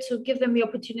idea to give them the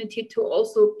opportunity to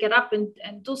also get up and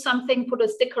do something, put a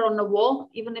sticker on the wall,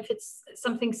 even if it's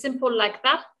something simple like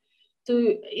that,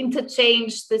 to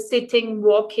interchange the sitting,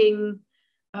 walking,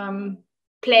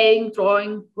 playing,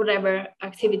 drawing, whatever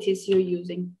activities you're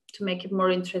using to make it more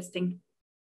interesting.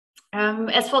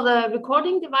 As for the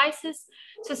recording devices,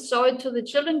 just show it to the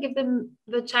children, give them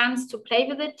the chance to play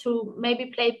with it, to maybe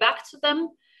play back to them.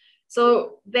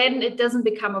 So then it doesn't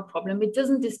become a problem. It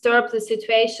doesn't disturb the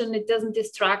situation. It doesn't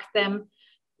distract them.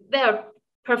 They're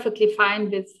perfectly fine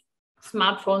with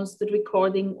smartphones, the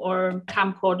recording, or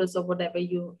camcorders, or whatever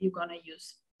you're going to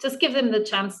use. Just give them the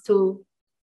chance to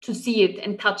see it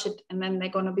and touch it, and then they're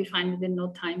going to be fine within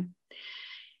no time.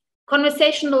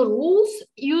 Conversational rules: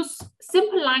 use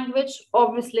simple language,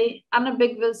 obviously.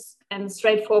 Unambiguous and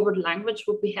straightforward language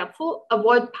would be helpful.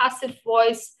 Avoid passive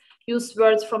voice. Use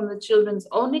words from the children's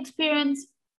own experience.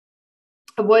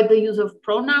 Avoid the use of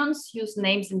pronouns. Use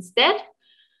names instead.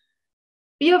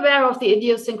 Be aware of the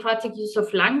idiosyncratic use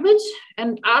of language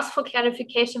and ask for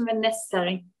clarification when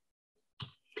necessary.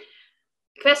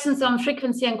 Questions on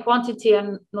frequency and quantity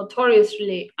are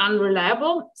notoriously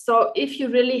unreliable. So if you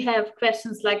really have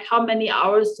questions like how many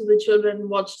hours do the children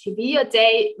watch TV a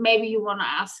day, maybe you want to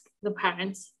ask the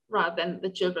parents rather than the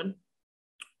children.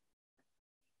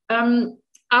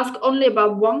 Ask only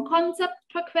about one concept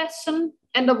per question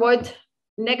and avoid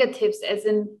negatives, as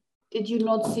in, did you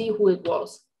not see who it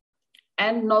was?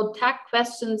 And no tag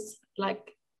questions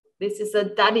like, this is a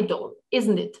daddy doll,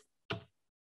 isn't it?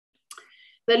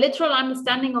 The literal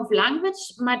understanding of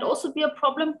language might also be a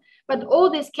problem, but all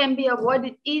this can be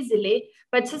avoided easily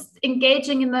by just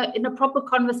engaging in a proper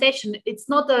conversation. It's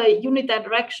not a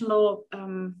unidirectional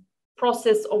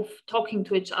process of talking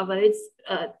to each other. It's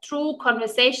a true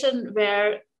conversation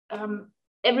where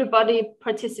everybody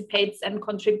participates and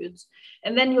contributes,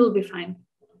 and then you'll be fine.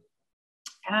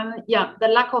 Yeah, the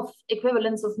lack of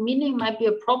equivalence of meaning might be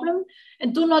a problem,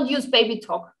 and do not use baby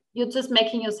talk. You're just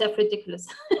making yourself ridiculous.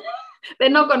 They're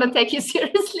not going to take you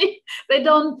seriously. They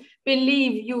don't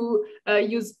believe you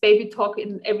use baby talk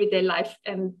in everyday life.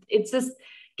 And it just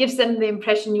gives them the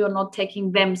impression you're not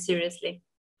taking them seriously.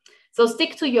 So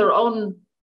stick to your own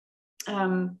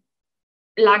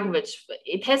language.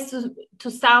 It has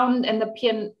to sound and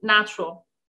appear natural.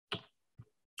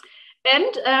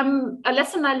 And a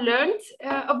lesson I learned,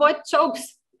 avoid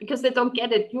jokes because they don't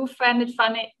get it. You find it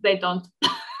funny, they don't.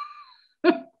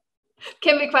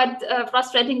 Can be quite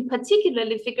frustrating,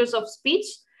 particularly figures of speech.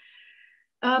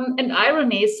 And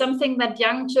irony is something that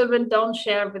young children don't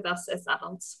share with us as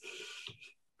adults.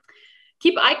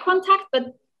 Keep eye contact,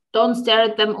 but don't stare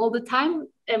at them all the time.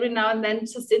 Every now and then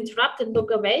just interrupt and look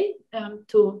away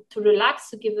to relax,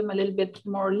 to give them a little bit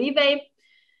more leeway.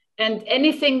 And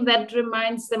anything that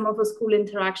reminds them of a school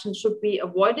interaction should be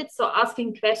avoided. So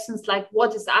asking questions like,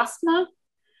 what is asthma?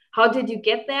 How did you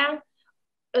get there?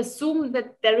 Assume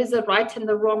that there is a right and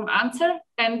a wrong answer.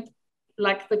 And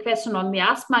like the question on the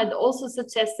asthma, it also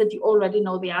suggests that you already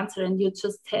know the answer and you're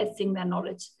just testing their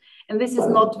knowledge. And this is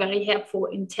not very helpful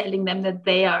in telling them that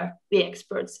they are the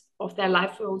experts of their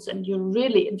life roles and you're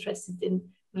really interested in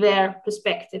their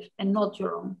perspective and not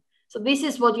your own. So this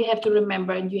is what you have to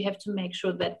remember, and you have to make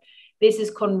sure that this is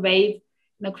conveyed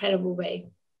in a credible way.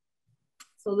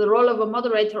 So the role of a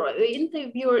moderator or the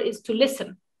interviewer is to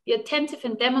listen. Be attentive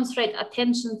and demonstrate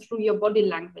attention through your body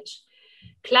language.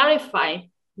 Clarify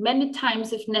many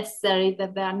times if necessary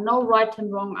that there are no right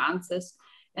and wrong answers,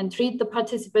 and treat the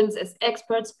participants as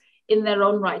experts in their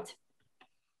own right.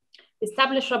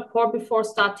 Establish rapport before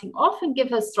starting off and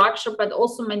give a structure, but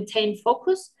also maintain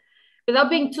focus without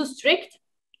being too strict.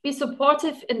 Be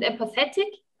supportive and empathetic.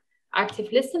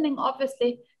 Active listening,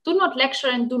 obviously. Do not lecture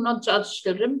and do not judge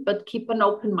children, but keep an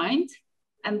open mind,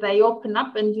 and they open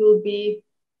up and you'll be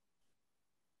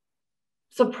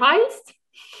surprised.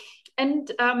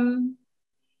 And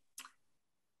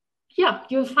yeah,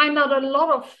 you'll find out a lot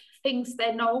of things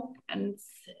they know, and it's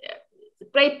a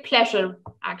great pleasure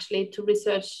actually to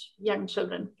research young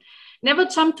children. Never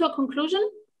jump to a conclusion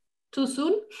too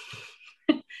soon.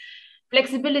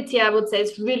 Flexibility, I would say,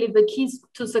 is really the key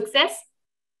to success,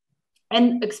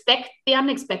 and expect the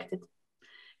unexpected.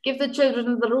 Give the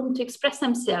children the room to express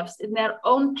themselves in their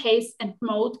own pace and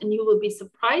mode, and you will be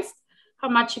surprised how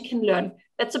much you can learn.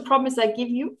 That's a promise I give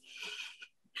you.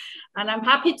 And I'm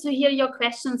happy to hear your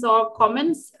questions or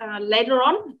comments later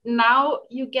on. Now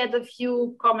you get a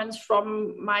few comments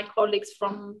from my colleagues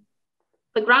from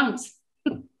the grounds.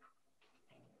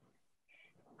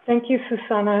 Thank you,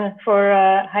 Susanne, for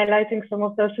highlighting some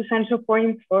of those essential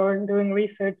points for doing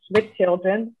research with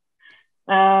children.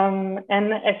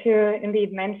 And as you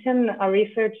indeed mentioned, our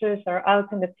researchers are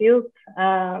out in the field,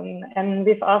 and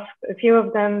we've asked a few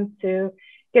of them to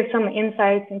give some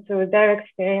insights into their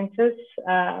experiences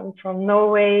from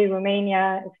Norway,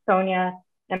 Romania, Estonia,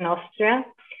 and Austria.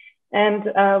 And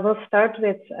we'll start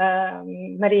with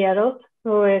Maria Roth,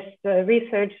 who is the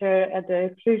researcher at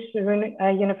the Cluj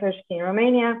University in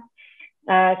Romania.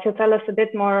 She'll tell us a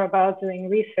bit more about doing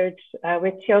research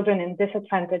with children in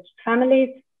disadvantaged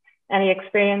families and the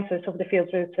experiences of the field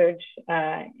research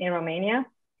in Romania.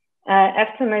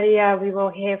 After Maria, we will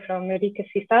hear from Merike,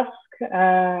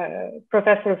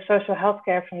 Professor of Social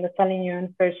Healthcare from the Tallinn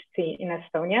University in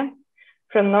Estonia.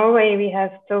 From Norway, we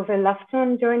have Tove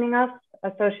Lafton joining us,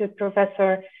 Associate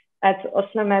Professor at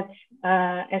Oslomet,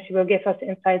 and she will give us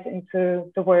insights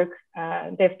into the work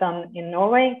they've done in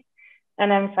Norway. And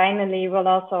then finally, we'll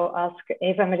also ask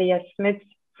Eva-Maria Schmidt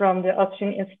from the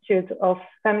Austrian Institute of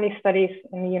Family Studies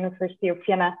in the University of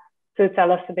Vienna to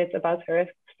tell us a bit about her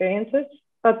experiences.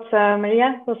 But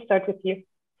Maria, we'll start with you.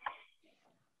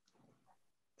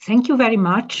 Thank you very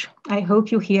much. I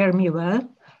hope you hear me well.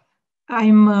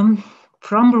 I'm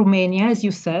from Romania, as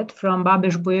you said, from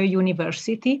Babeș-Bolyai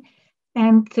University.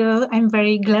 And I'm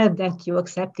very glad that you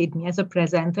accepted me as a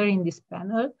presenter in this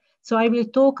panel. So I will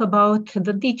talk about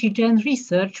the DigiGen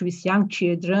research with young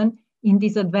children in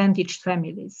disadvantaged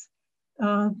families.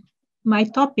 My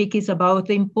topic is about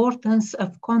the importance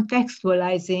of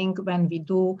contextualizing when we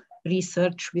do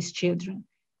research with children.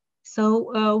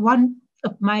 So one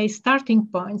of my starting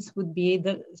points would be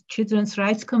the Children's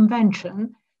Rights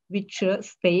Convention, which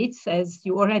states, as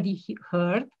you already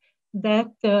heard,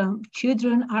 that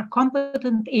children are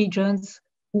competent agents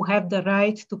who have the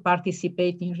right to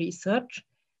participate in research.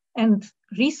 And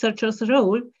researchers'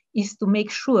 role is to make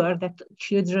sure that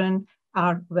children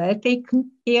are well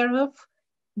taken care of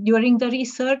during the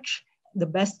research. The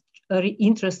best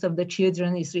interest of the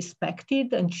children is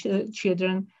respected, and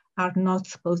children are not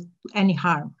supposed to any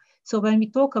harm. So when we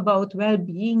talk about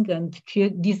well-being and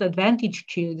disadvantaged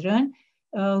children,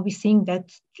 we think that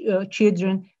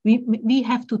children, we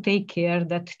have to take care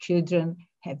that children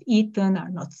have eaten, are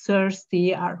not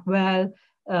thirsty, are well,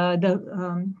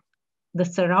 the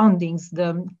surroundings,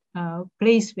 the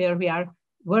place where we are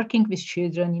working with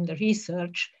children in the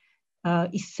research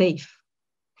is safe.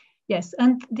 Yes,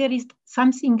 and there is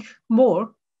something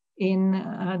more in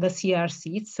the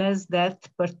CRC. It says that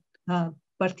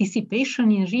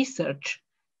participation in research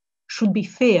should be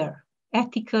fair,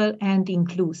 ethical, and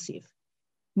inclusive,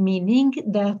 meaning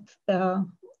that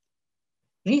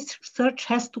research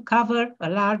has to cover a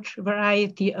large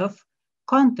variety of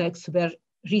contexts where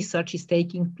research is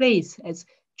taking place, as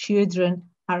children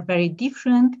are very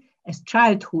different, as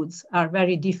childhoods are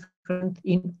very different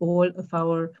in all of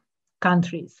our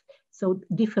countries. So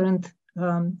different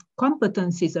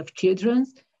competencies of children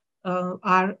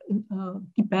are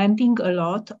depending a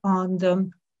lot on the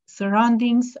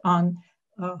surroundings, on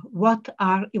what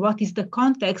is the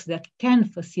context that can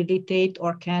facilitate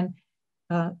or can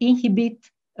inhibit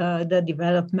the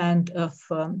development of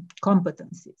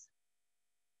competencies.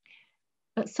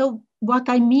 So what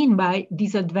I mean by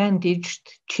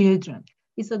disadvantaged children?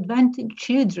 Disadvantaged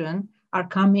children are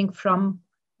coming from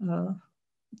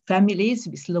families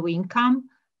with low income,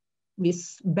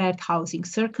 with bad housing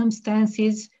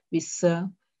circumstances, with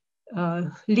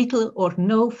little or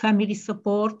no family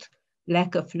support,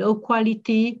 lack of low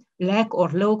quality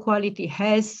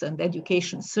health and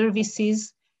education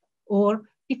services, or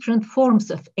different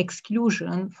forms of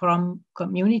exclusion from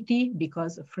community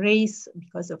because of race,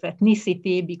 because of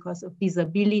ethnicity, because of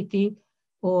disability,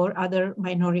 or other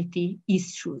minority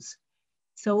issues.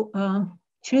 So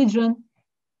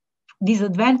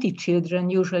disadvantaged children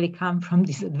usually come from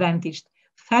disadvantaged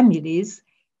families,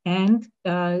 and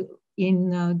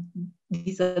in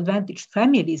disadvantaged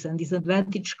families and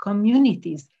disadvantaged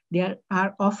communities, there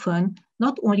are often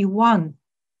not only one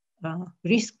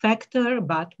risk factor,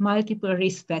 but multiple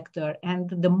risk factors. And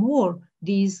the more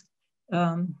these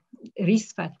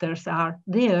risk factors are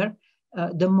there,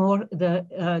 the more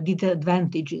the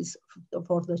disadvantages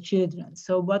for the children.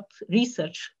 So what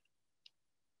research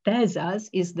tells us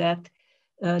is that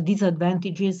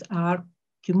disadvantages are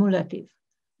cumulative.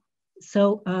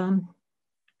 So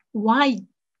why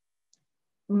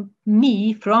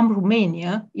me from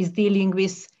Romania is dealing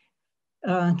with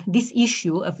this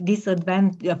issue of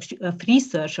disadvantage of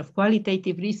research, of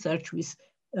qualitative research with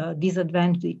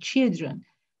disadvantaged children?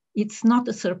 It's not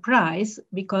a surprise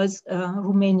because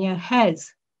Romania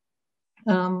has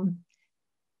to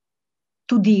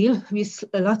deal with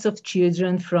lots of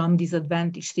children from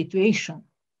disadvantaged situation.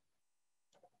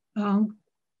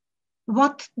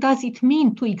 What does it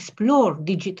mean to explore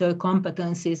digital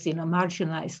competencies in a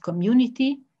marginalized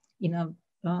community, in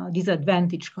a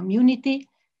disadvantaged community?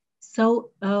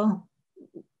 So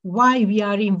why we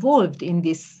are involved in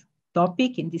this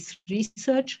topic, in this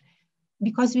research?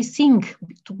 Because we think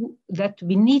that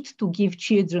we need to give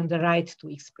children the right to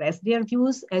express their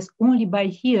views, as only by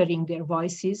hearing their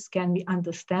voices can we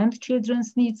understand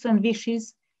children's needs and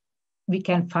wishes. We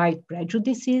can fight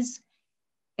prejudices,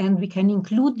 and we can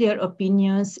include their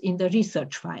opinions in the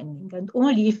research finding. And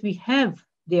only if we have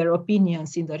their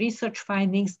opinions in the research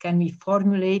findings can we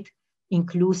formulate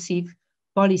inclusive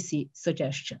policy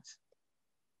suggestions.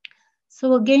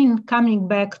 So again, coming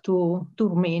back to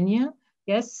Romania,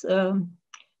 yes,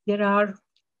 there are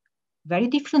very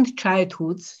different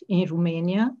childhoods in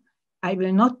Romania. I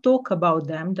will not talk about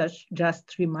them,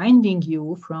 just reminding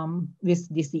you from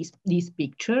these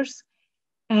pictures.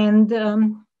 And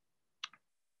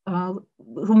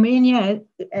Romania,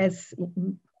 as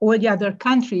all the other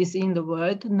countries in the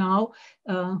world now,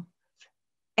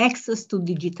 access to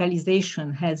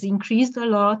digitalization has increased a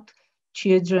lot.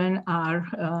 Children are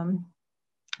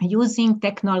using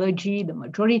technology. The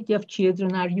majority of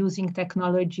children are using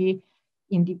technology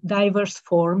in the diverse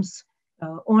forms.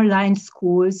 Online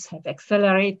schools have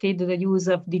accelerated the use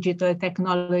of digital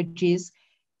technologies.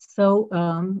 So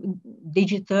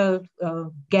digital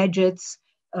gadgets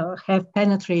have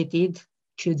penetrated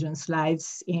children's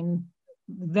lives in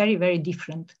very, very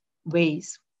different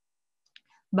ways.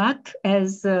 But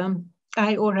as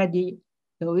I already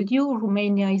told you,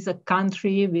 Romania is a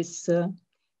country with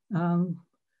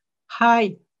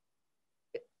high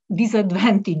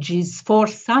disadvantages for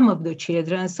some of the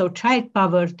children. So child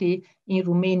poverty in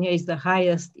Romania is the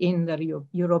highest in the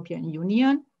European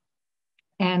Union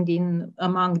and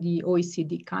among the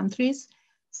OECD countries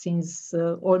since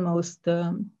almost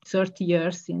 30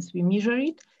 years since we measure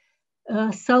it.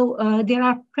 So there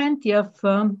are plenty of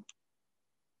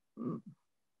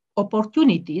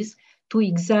opportunities to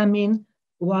examine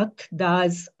what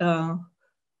does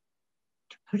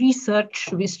research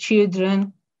with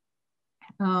children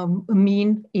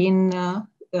mean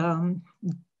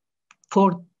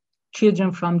for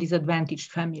children from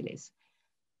disadvantaged families.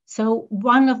 So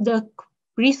one of the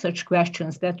research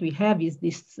questions that we have is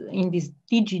in this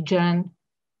DigiGen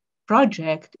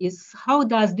project is how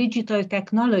does digital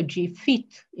technology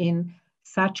fit in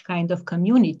such kind of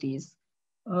communities?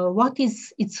 What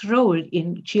is its role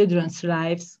in children's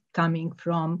lives coming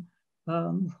from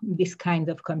this kind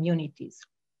of communities?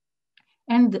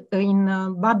 And in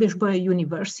Babes-Bolyai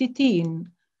University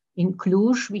in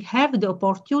Cluj, we have the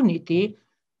opportunity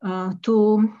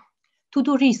to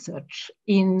do research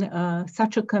in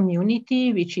such a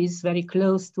community, which is very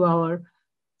close to our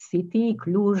city.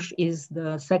 Cluj is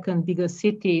the second biggest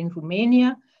city in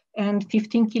Romania. And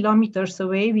 15 kilometers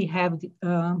away, we have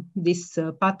this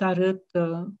Patarăt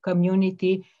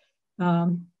community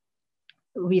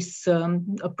with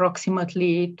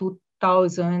approximately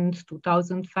 2,000,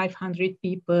 2,500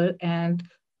 people, and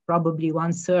probably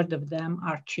 1/3 of them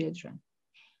are children.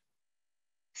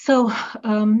 So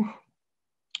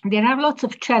there are lots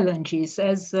of challenges,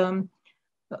 as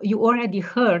you already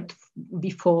heard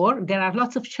before. There are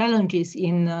lots of challenges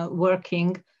in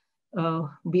working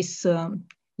with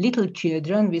little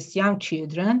children, with young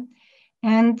children,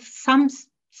 and some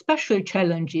special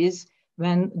challenges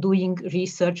when doing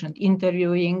research and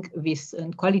interviewing with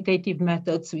qualitative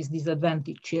methods with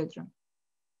disadvantaged children.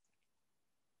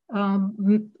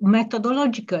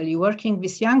 Methodologically, working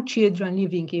with young children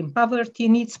living in poverty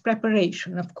needs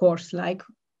preparation, of course, like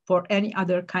for any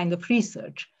other kind of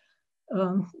research.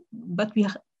 But we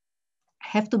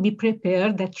have to be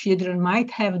prepared that children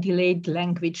might have delayed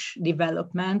language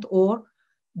development, or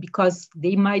because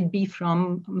they might be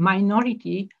from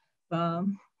minority,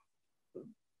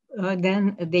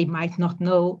 then they might not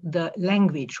know the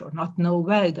language or not know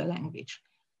well the language.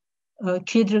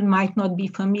 Children might not be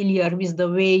familiar with the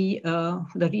way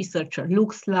the researcher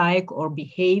looks like or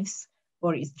behaves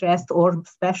or is dressed, or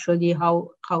especially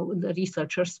how the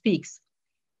researcher speaks.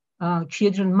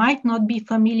 Children might not be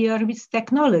familiar with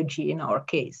technology in our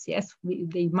case. Yes,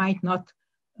 they might not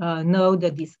know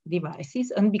these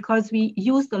devices. And because we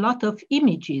used a lot of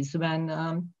images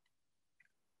when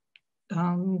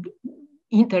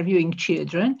interviewing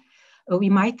children, we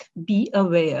might be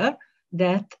aware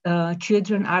that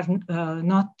children are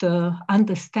not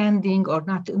understanding or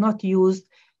not used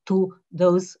to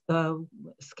those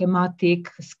schematic,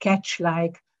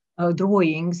 sketch-like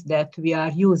drawings that we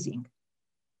are using.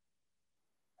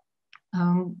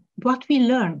 What we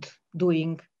learned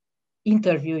doing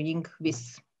interviewing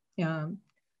with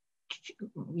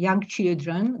young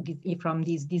children from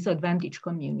these disadvantaged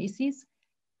communities,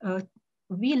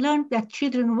 we learned that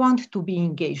children want to be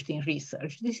engaged in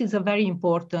research. This is a very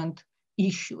important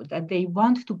issue, that they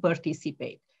want to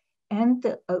participate.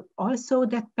 And also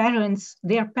that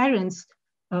their parents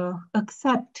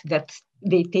accept that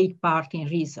they take part in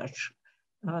research.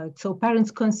 So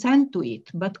parents consent to it,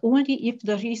 but only if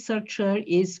the researcher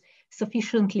is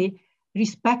sufficiently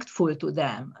respectful to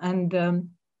them and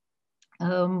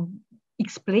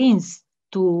explains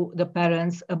to the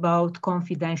parents about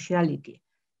confidentiality,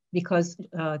 because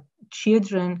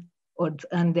children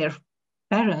and their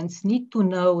parents need to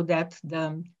know that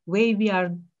the way we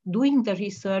are doing the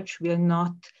research will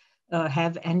not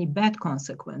have any bad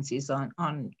consequences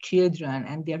on children,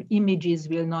 and their images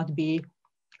will not be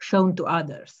shown to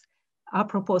others.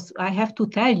 Apropos, I have to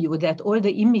tell you that all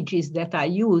the images that I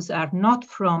use are not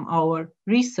from our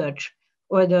research,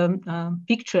 or the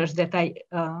pictures that I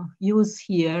use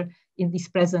here in this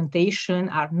presentation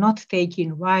are not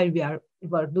taken while we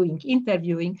were doing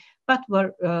interviewing, but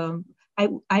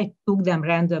I took them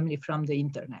randomly from the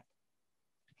internet.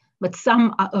 But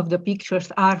some of the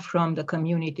pictures are from the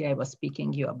community I was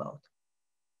speaking to you about.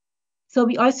 So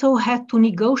we also had to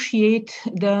negotiate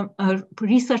the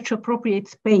research appropriate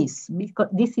space, because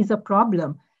this is a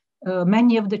problem.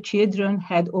 Many of the children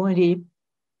had only,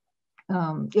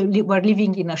 were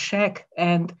living in a shack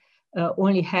and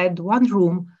only had one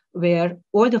room where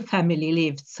all the family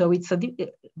lived. So it's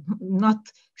not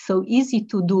so easy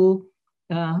to do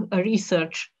a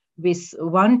research with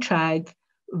one child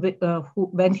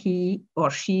when he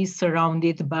or she is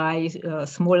surrounded by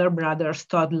smaller brothers,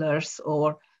 toddlers,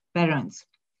 or parents.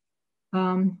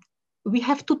 We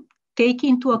have to take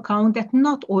into account that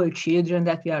not all children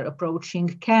that we are approaching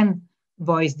can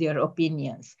voice their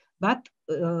opinions, but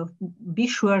be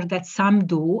sure that some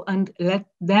do and let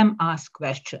them ask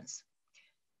questions.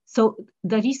 So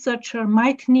the researcher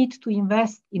might need to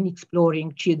invest in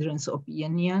exploring children's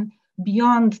opinion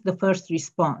beyond the first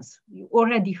response. You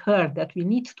already heard that we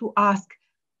need to ask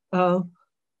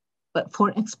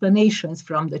for explanations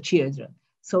from the children.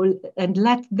 So, and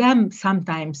let them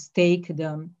sometimes take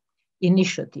the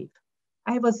initiative.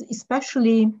 I was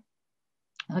especially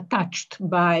touched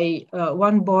by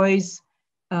one boy's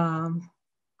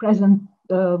present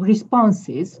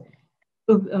responses,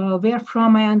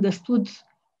 wherefrom I understood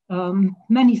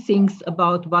many things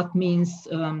about what means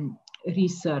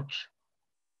research,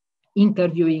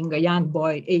 interviewing a young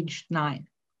boy aged 9.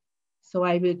 So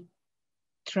I will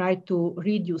try to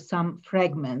read you some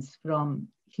fragments from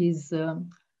his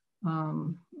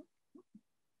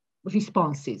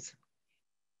responses.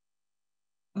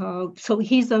 So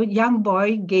he's a young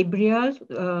boy, Gabriel,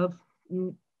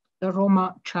 a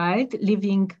Roma child,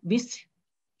 living with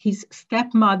his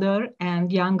stepmother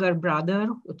and younger brother,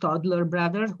 a toddler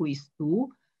brother who is 2.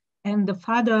 And the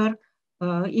father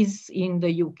is in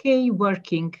the UK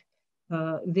working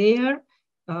there.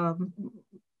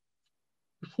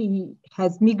 He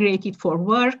has migrated for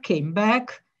work, came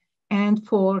back, and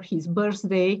for his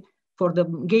birthday, for the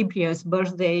Gabriel's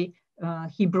birthday,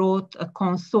 he brought a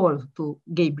console to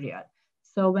Gabriel.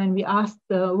 So when we asked,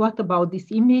 what about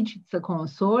this image? It's a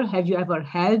console. Have you ever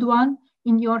held one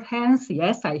in your hands?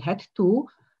 Yes, I had 2.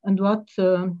 And what?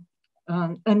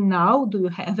 And now, do you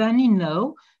have any?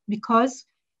 No, because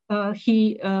so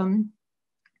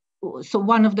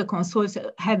one of the consoles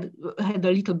had a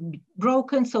little bit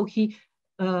broken, so he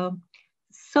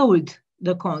sold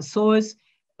the consoles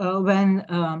when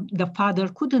the father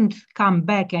couldn't come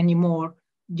back anymore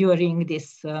during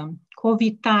this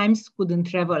COVID times, couldn't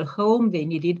travel home, they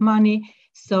needed money.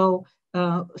 So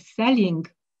selling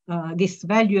this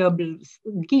valuable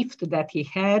gift that he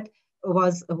had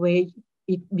was a way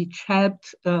which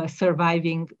helped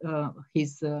surviving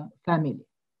his family.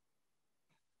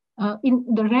 In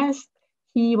the rest,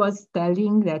 he was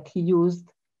telling that he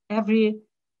used every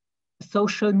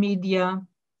social media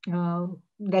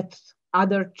that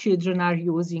other children are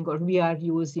using or we are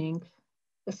using.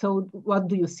 So what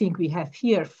do you think we have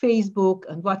here? Facebook,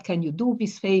 and what can you do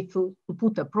with Facebook? To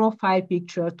put a profile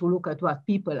picture, to look at what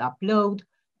people upload.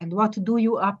 And what do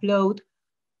you upload?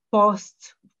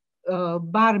 Posts,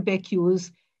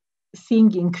 barbecues,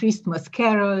 singing Christmas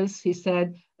carols, he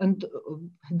said. And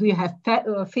do you have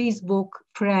Facebook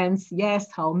friends?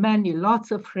 Yes, how many?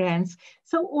 Lots of friends.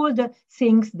 So all the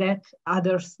things that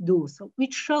others do. So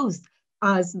which shows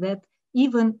us that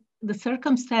even the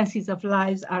circumstances of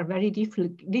lives are very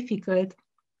difficult.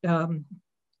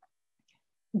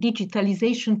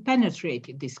 Digitalization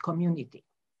penetrated this community.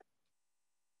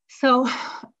 So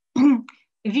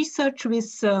research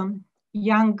with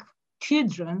young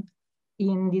children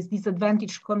in this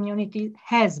disadvantaged community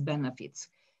has benefits.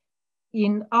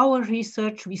 In our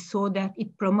research, we saw that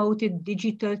it promoted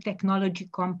digital technology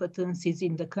competencies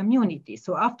in the community.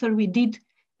 So after we did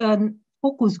a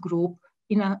focus group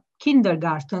in a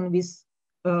kindergarten with,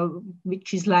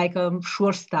 which is like a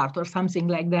sure start or something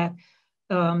like that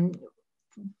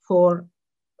for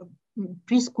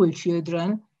preschool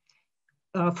children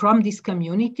from this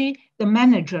community, the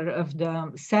manager of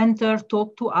the center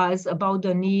talked to us about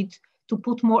the need to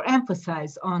put more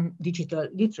emphasis on digital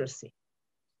literacy.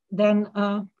 Then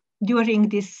during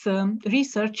this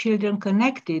research, children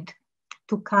connected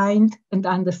to kind and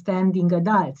understanding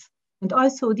adults. And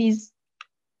also these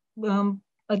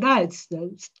adults,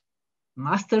 the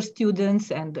master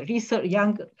students and the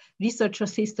young research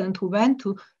assistant who went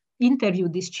to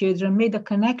interviewed these children, made a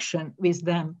connection with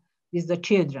them, with the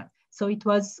children. So it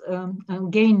was a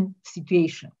gain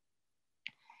situation.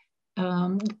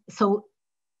 So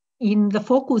in the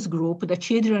focus group, the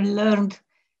children learned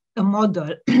a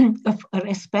model of a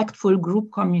respectful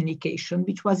group communication,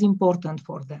 which was important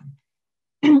for them.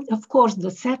 Of course,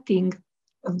 the setting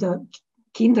of the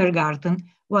kindergarten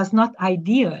was not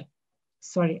ideal.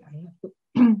 Sorry, I have to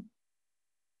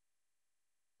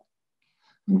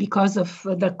because of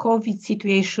the COVID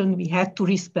situation, we had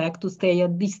to stay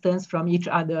at distance from each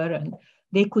other, and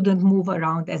they couldn't move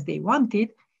around as they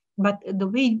wanted. But the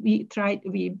way we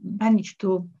managed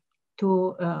to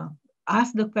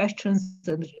ask the questions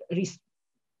and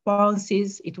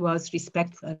responses, it was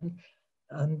respectful,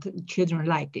 and children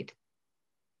liked it.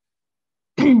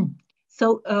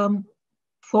 So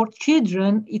for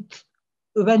children,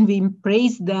 when we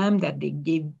praised them that they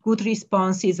gave good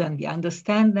responses and we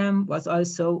understand them, was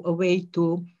also a way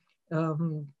to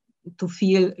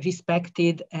feel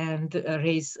respected and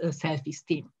raise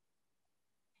self-esteem.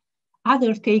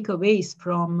 Other takeaways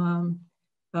from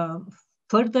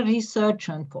further research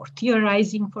and for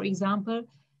theorizing, for example,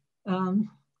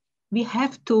 we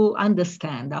have to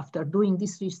understand after doing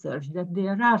this research that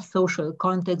there are social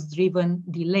context-driven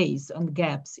delays and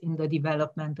gaps in the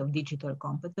development of digital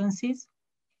competencies.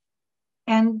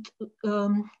 And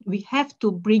we have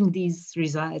to bring these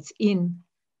results in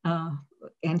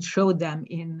and show them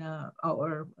in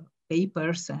our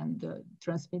papers and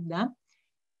transmit them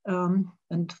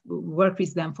and work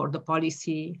with them for the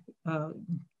policy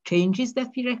changes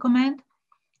that we recommend.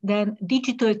 Then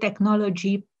digital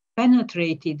technology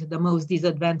penetrated the most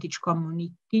disadvantaged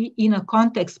community in a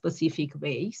context-specific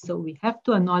way. So we have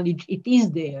to acknowledge it is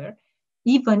there,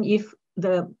 even if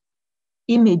the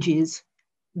images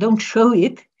don't show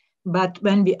it. But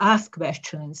when we ask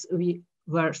questions, we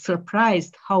were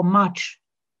surprised how much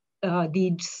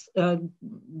these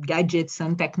gadgets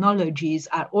and technologies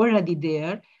are already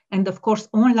there. And of course,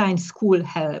 online school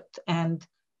helped, and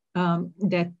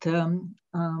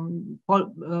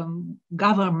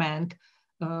government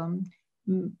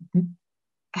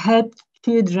helped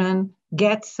children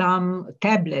get some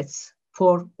tablets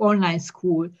for online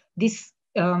school. This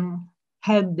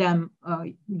helped them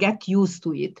get used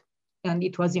to it, and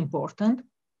it was important.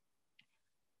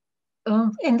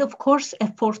 And of course,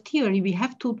 for theory, we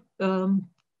have to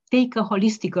take a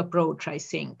holistic approach, I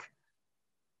think,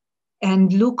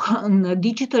 and look on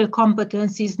digital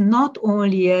competencies not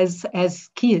only as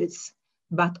skills,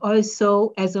 but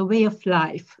also as a way of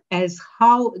life, as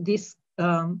how these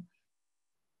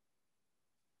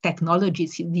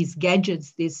technologies, these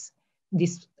gadgets, these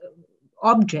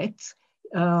objects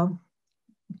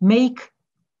make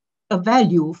a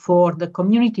value for the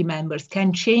community members,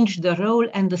 can change the role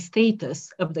and the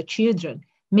status of the children,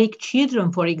 make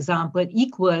children, for example,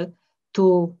 equal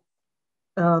to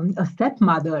a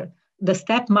stepmother, the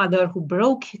stepmother who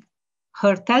broke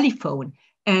her telephone,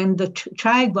 and the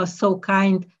child was so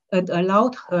kind and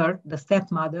allowed her, the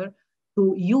stepmother,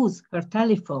 to use her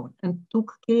telephone and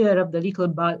took care of the little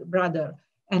brother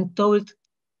and told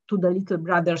to the little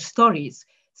brother stories.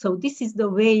 So this is the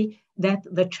way that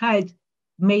the child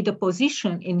made a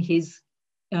position in his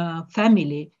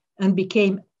family and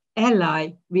became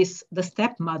ally with the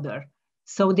stepmother,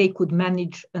 so they could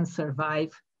manage and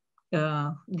survive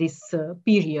this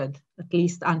period, at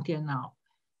least until now.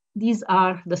 These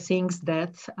are the things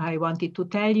that I wanted to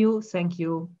tell you. Thank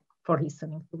you for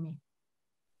listening to me.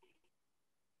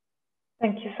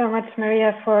 Thank you so much,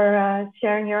 Maria, for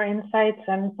sharing your insights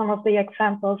and some of the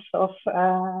examples of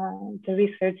the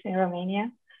research in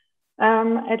Romania.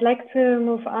 I'd like to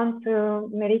move on to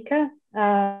Merike.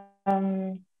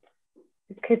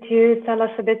 Could you tell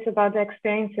us a bit about the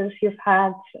experiences you've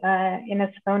had in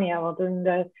Estonia while doing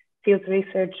the field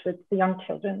research with the young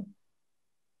children?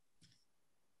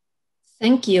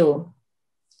 Thank you.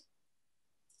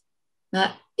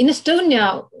 In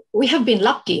Estonia, we have been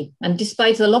lucky, and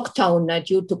despite the lockdown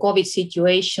due to COVID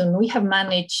situation, we have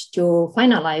managed to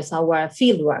finalize our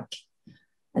fieldwork.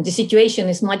 And the situation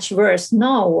is much worse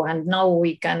now, and now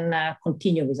we can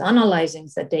continue with analyzing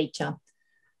the data.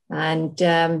 And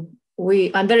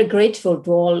I'm very grateful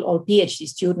to all PhD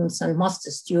students and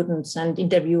master students and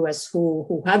interviewers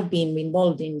who have been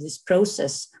involved in this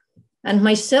process. And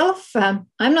myself, I'm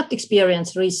not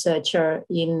experienced researcher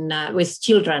with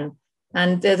children.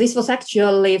 And this was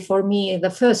actually for me the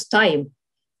first time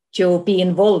to be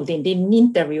involved in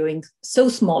interviewing so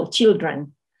small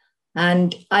children.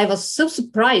 And I was so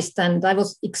surprised and I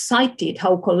was excited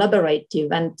how collaborative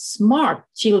and smart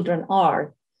children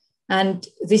are. And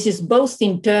this is both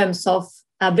in terms of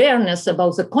awareness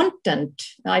about the content,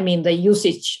 I mean the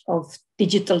usage of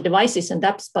digital devices and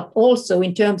apps, but also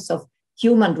in terms of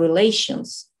human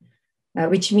relations,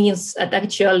 which means that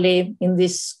actually in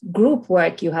this group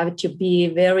work, you have to be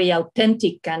very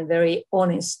authentic and very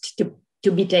honest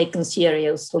to be taken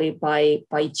seriously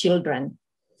by children.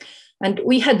 And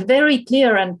we had very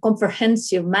clear and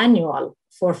comprehensive manual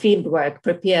for fieldwork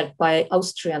prepared by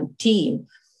Austrian team.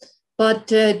 But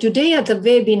today at the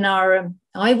webinar,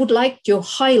 I would like to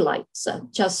highlight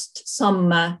just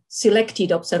some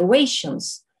selected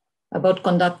observations about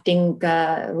conducting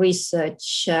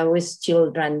research with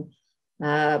children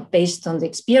based on the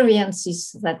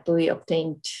experiences that we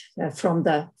obtained from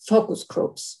the focus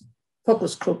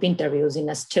group interviews in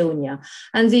Estonia.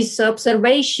 And these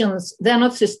observations, they're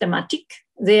not systematic,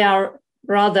 they are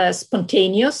rather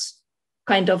spontaneous,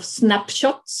 kind of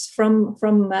snapshots from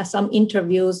some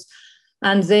interviews,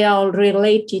 and they are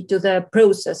related to the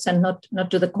process and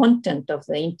not to the content of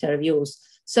the interviews.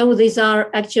 So these are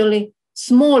actually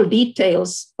small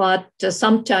details, but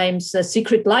sometimes the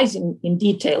secret lies in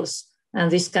details, and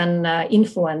this can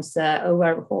influence the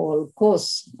overall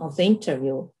course of the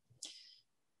interview.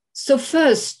 So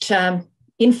first,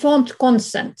 informed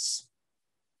consents.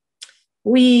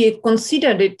 We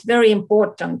considered it very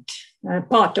important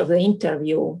part of the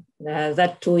interview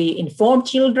that we inform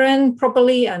children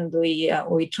properly, and we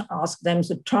ask them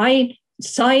to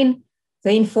sign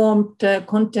the informed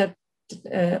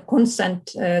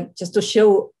consent just to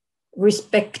show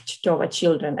respect to our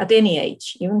children at any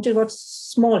age, even to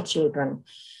small children.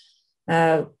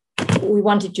 We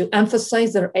wanted to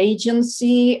emphasize their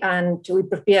agency, and we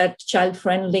prepared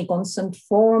child-friendly consent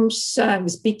forms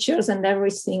with pictures and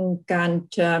everything. And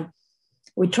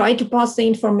we tried to pass the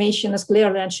information as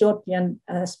clearly and shortly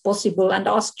as possible and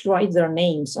asked to write their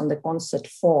names on the consent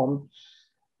form.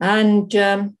 And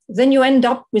then you end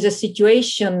up with a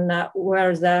situation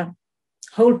where the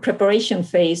whole preparation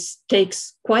phase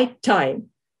takes quite time.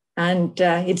 And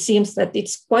it seems that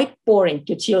it's quite boring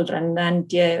to children. And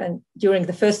during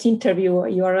the first interview,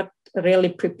 you are not really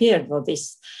prepared for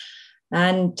this.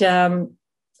 And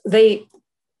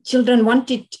children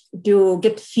wanted to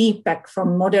get feedback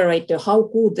from moderator, how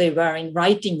good they were in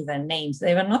writing their names.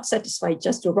 They were not satisfied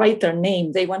just to write their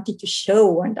name. They wanted to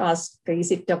show and ask,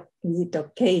 is it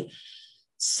okay?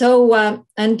 So,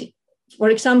 and for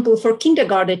example, for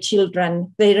kindergarten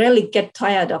children, they really get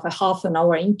tired of a half an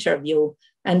hour interview.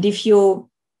 And if you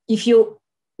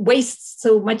waste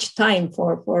so much time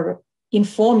for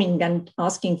informing and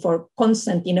asking for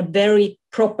consent in a very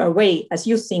proper way, as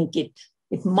you think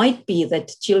it might be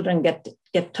that children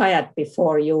get tired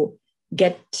before you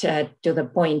get to the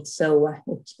point. So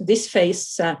this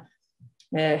phase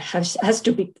has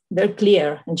to be very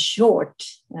clear and short,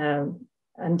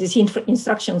 and these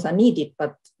instructions are needed,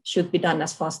 but should be done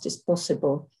as fast as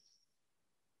possible.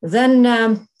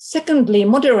 Then secondly,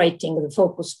 moderating the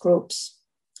focus groups.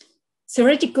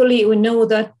 Theoretically, we know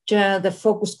that the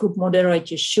focus group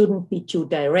moderators shouldn't be too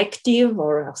directive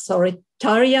or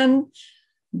authoritarian,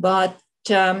 but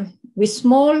with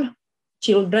small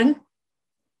children,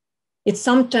 it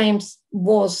sometimes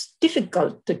was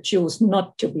difficult to choose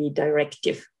not to be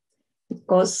directive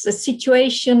because the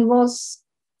situation was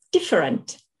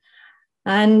different.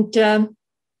 And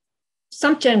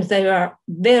sometimes they were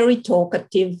very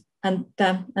talkative, and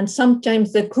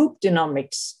sometimes the group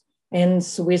dynamics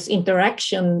ends with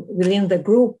interaction within the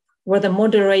group where the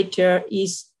moderator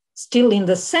is still in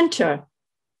the center.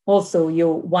 Also, you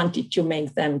wanted to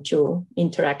make them to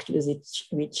interact with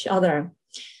each other.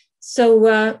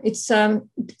 So it's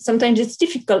sometimes it's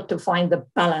difficult to find the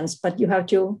balance, but you have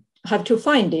to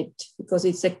find it because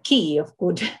it's a key of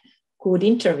good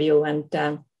interview.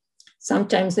 And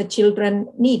sometimes the children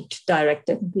need direct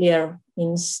and clear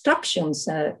instructions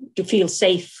to feel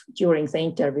safe during the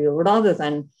interview rather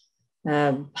than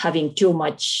having too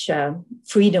much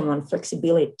freedom and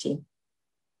flexibility.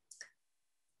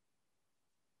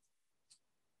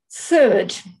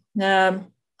 Third,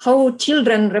 how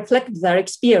children reflect their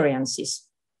experiences.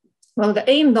 Well, the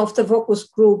aim of the focus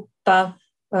group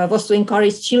was to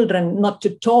encourage children not to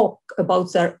talk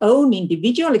about their own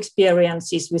individual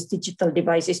experiences with digital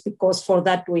devices, because for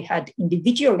that we had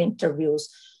individual interviews.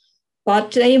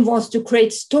 But the aim was to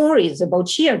create stories about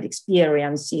shared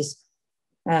experiences,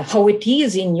 how it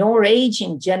is in your age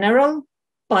in general,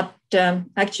 but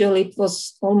actually it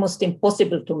was almost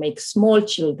impossible to make small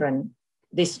children,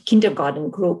 these kindergarten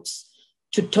groups,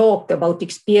 to talk about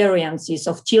experiences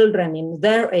of children in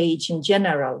their age in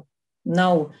general.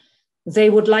 No, they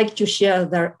would like to share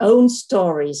their own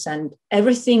stories, and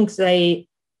everything they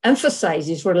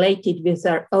emphasizes related with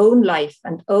their own life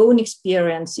and own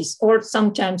experiences, or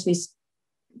sometimes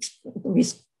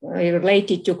with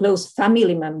related to close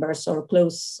family members or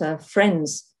close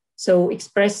friends. So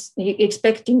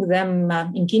expecting them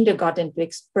in kindergarten to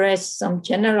express some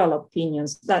general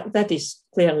opinions, that is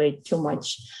clearly too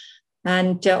much.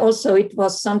 And also it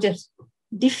was sometimes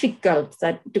difficult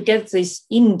to get these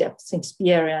in-depth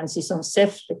experiences on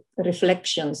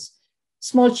self-reflections.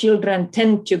 Small children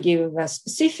tend to give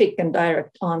specific and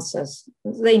direct answers.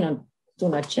 They do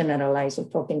not generalize or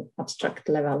talk in abstract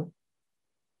level.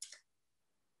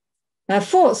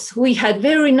 Fourth, we had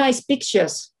very nice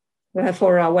pictures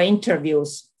for our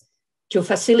interviews to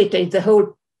facilitate the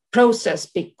whole process,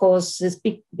 because these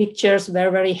pictures were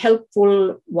very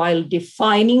helpful while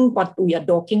defining what we are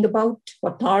talking about,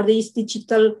 what are these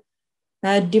digital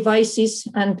devices,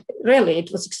 and really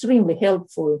it was extremely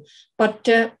helpful. But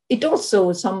it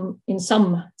also in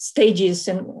some stages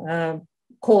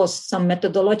caused some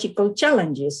methodological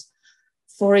challenges.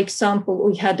 For example,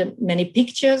 we had many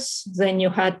pictures, then you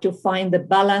had to find the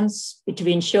balance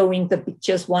between showing the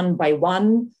pictures one by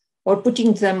one or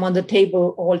putting them on the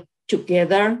table all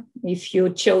together. If you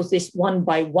chose this one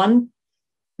by one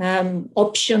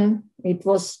option, it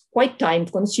was quite time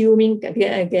consuming.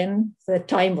 Again, the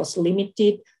time was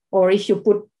limited. Or if you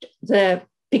put the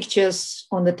pictures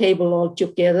on the table all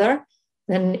together,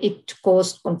 then it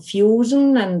caused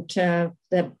confusion, and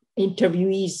the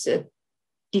interviewees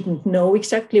didn't know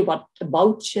exactly what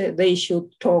about they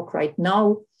should talk right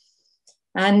now.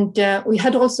 And we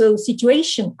had also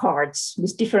situation cards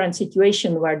with different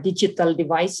situations where digital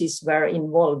devices were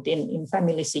involved in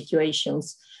family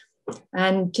situations.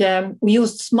 And we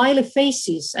used smiley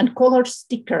faces and colored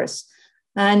stickers.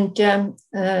 And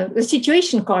the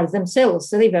situation cards themselves,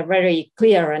 they were very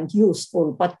clear and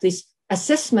useful, but this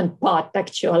assessment part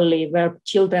actually, where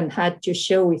children had to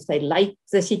show if they like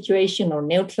the situation or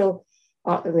neutral,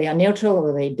 they are neutral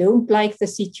or they don't like the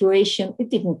situation, it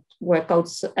didn't work out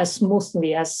as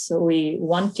smoothly as we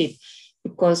wanted,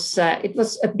 because it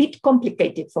was a bit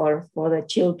complicated for the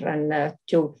children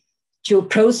to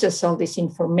process all this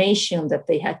information, that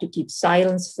they had to keep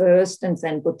silence first and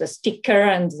then put a sticker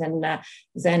and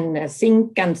then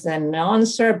think and then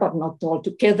answer, but not all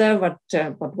together,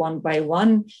 but one by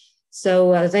one.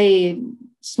 So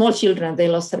small children, they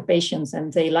lost their patience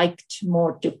and they liked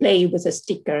more to play with the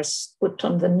stickers put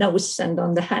on the nose and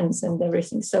on the hands and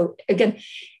everything. So again,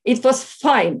 it was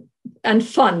fine and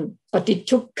fun, but it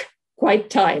took quite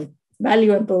time,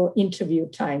 valuable interview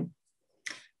time.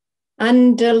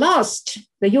 And last,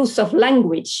 the use of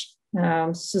language.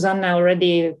 Susanne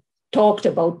already talked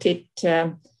about it,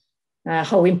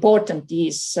 how important it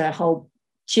is, how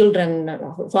children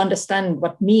understand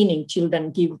what meaning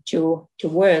children give to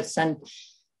words. And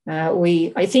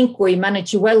I think we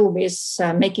manage well with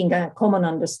making a common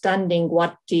understanding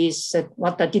what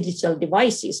are digital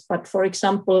devices. But for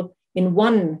example, in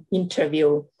one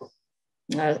interview,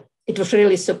 it was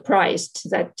really surprised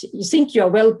that you think you are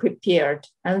well prepared.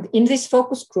 And in this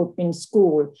focus group in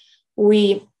school,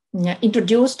 we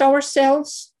introduced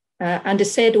ourselves and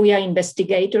said we are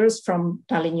investigators from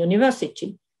Tallinn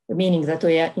University, meaning that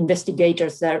we are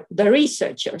investigators, the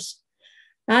researchers.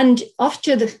 And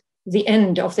after the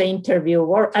end of the interview,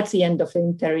 or at the end of the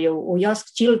interview, we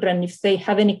asked children if they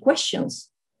have any questions.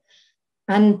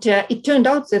 And it turned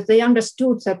out that they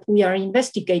understood that we are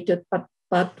investigators, but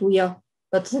that we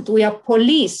are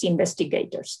police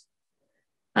investigators.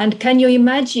 And can you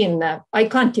imagine? I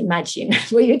can't imagine.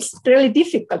 It's really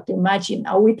difficult to imagine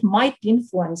how it might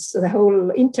influence the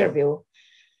whole interview.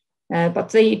 But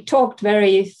they talked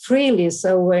very freely,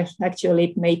 so actually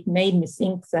it made me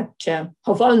think that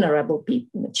how vulnerable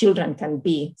children can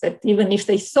be, that even if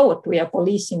they thought we are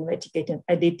police investigators,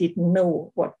 they didn't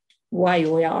know why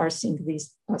we are asking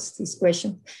these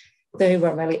questions. They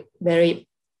were very, very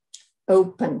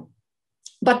open.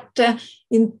 But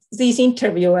in this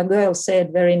interview, a girl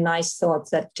said very nice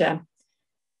thoughts that,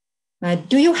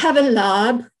 do you have a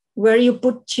lab where you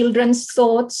put children's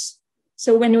thoughts?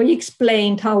 So when we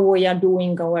explained how we are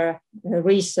doing our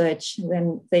research,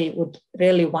 then they would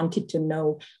really wanted to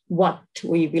know what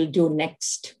we will do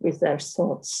next with their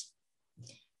thoughts.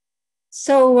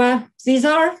 So these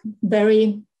are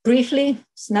very briefly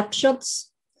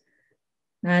snapshots.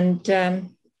 And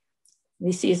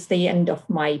this is the end of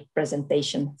my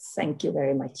presentation. Thank you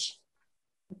very much.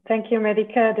 Thank you,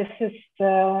 Merike. This is,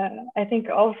 I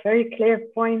think, all very clear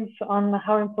points on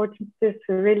how important it is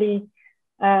to really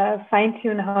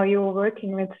fine-tune how you're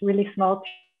working with really small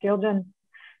children.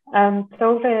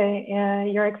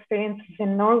 Tove, your experiences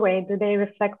in Norway, do they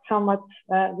reflect somewhat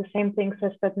the same things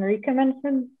as that Merike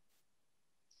mentioned?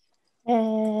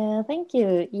 Thank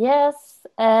you. Yes,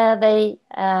 they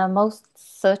most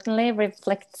certainly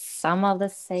reflect some of the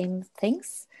same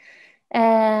things,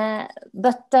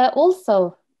 but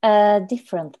also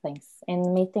different things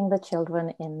in meeting the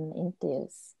children in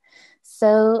interviews.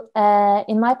 So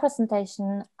in my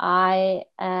presentation, I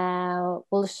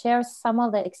will share some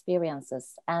of the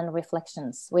experiences and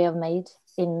reflections we have made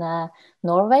in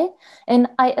Norway. And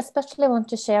I especially want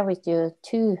to share with you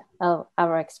two of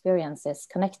our experiences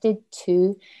connected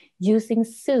to using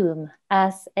Zoom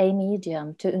as a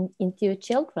medium to interview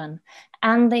children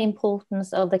and the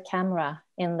importance of the camera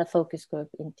in the focus group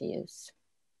interviews.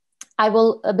 I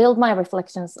will build my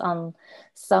reflections on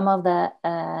some of the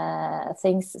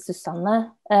things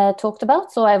Susanne talked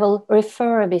about. So I will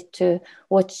refer a bit to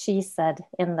what she said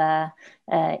in the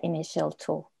initial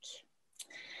talk.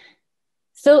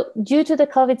 So due to the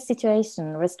COVID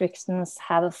situation, restrictions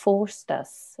have forced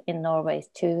us in Norway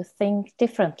to think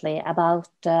differently about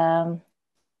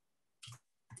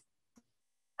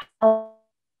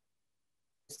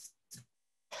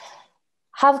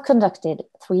have conducted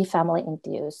 3 family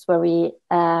interviews where we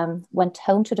went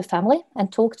home to the family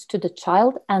and talked to the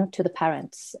child and to the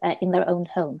parents in their own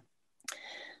home.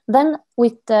 Then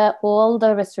with all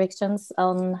the restrictions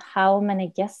on how many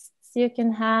guests you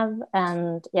can have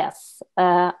and yes,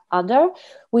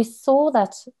 we saw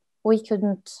that we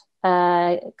couldn't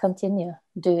continue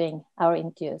doing our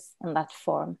interviews in that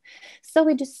form. So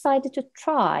we decided to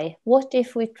try, what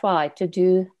if we try to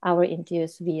do our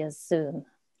interviews via Zoom?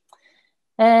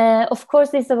 Of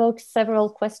course, this evokes several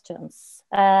questions.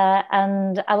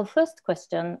 And our first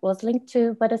question was linked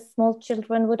to whether small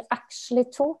children would actually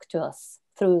talk to us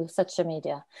through such a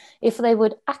media, if they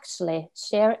would actually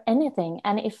share anything,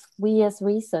 and if we as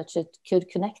researchers could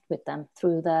connect with them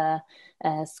through the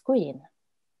screen.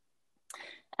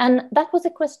 And that was a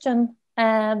question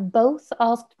both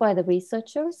asked by the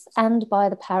researchers and by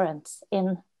the parents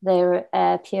in their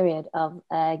period of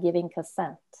giving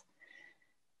consent.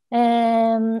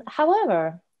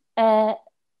 However,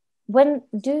 when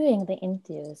doing the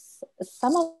interviews,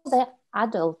 some of the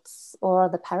adults or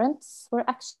the parents were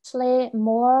actually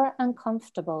more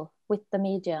uncomfortable with the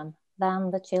medium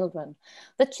than the children.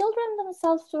 The children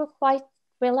themselves were quite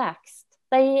relaxed.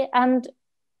 And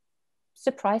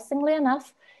surprisingly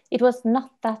enough, it was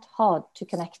not that hard to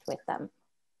connect with them.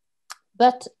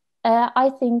 But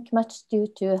I think much due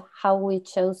to how we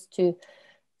chose to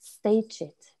stage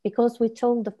it, because we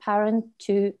told the parent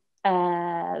to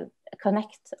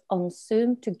connect on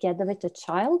Zoom together with the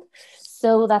child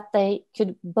so that they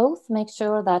could both make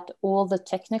sure that all the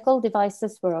technical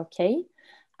devices were okay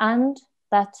and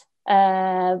that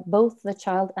both the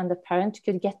child and the parent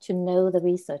could get to know the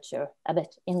researcher a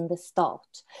bit in the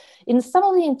start. In some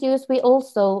of the interviews, we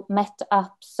also met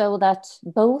up so that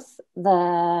both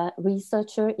the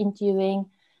researcher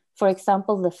interviewing, for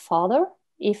example, the father,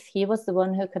 if he was the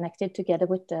one who connected together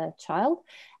with the child,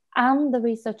 and the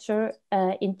researcher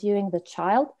interviewing the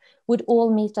child would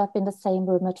all meet up in the same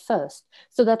room at first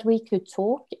so that we could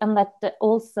talk, and that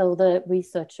also the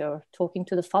researcher talking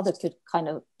to the father could kind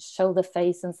of show the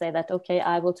face and say that, okay,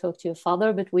 I will talk to your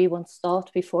father, but we won't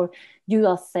start before you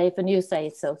are safe and you say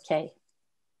it's okay.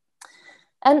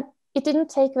 And it didn't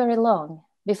take very long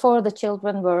before the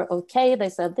children were okay. They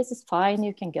said, this is fine,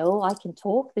 you can go, I can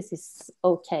talk, this is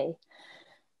okay.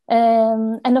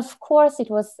 And of course, it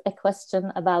was a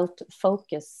question about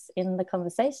focus in the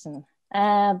conversation.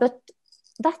 But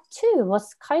that too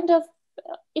was kind of,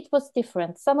 it was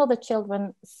different. Some of the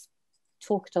children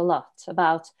talked a lot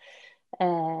about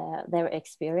their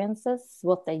experiences,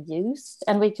 what they used.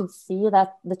 And we could see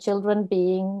that the children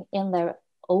being in their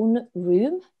own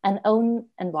room and own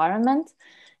environment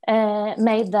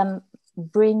made them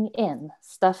bring in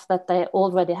stuff that they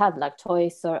already had, like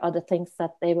toys or other things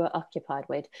that they were occupied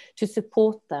with, to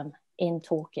support them in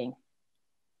talking.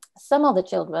 Some of the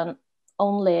children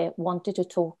only wanted to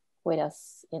talk with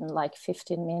us in like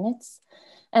 15 minutes,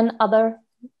 and others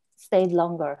stayed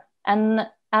longer. And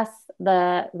as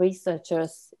the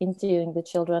researchers interviewing the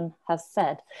children have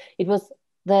said, it was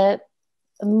the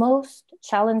most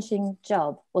challenging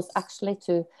job was actually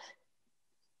to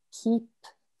keep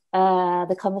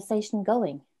the conversation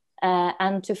going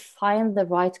and to find the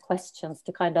right questions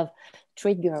to kind of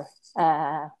trigger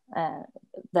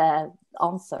the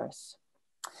answers.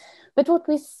 But what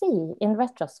we see in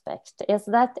retrospect is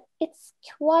that it's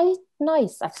quite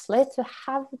nice actually to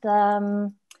have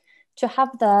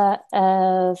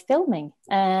the filming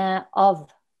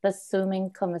of the Zooming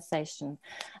conversation.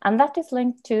 And that is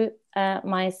linked to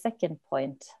my second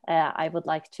point I would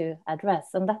like to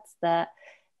address, and that's the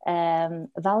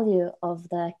value of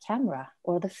the camera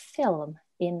or the film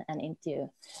in an interview,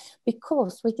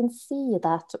 because we can see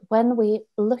that when we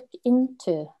look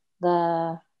into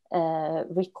the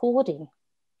recording,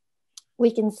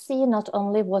 we can see not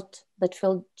only what the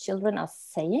children are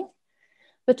saying,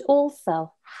 but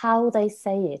also how they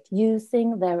say it,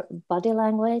 using their body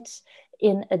language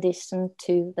in addition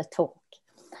to the talk.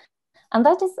 And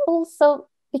that is also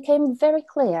became very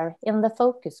clear in the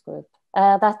focus group,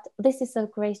 that this is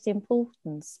of great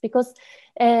importance, because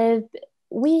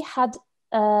we had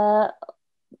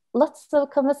lots of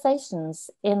conversations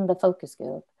in the focus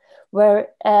group where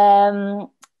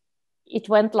it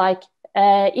went like,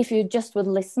 if you just would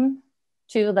listen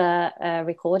to the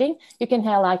recording, you can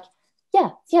hear like,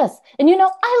 yeah, yes, and you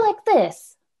know, I like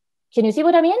this. Can you see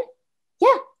what I mean?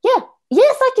 Yeah, yeah,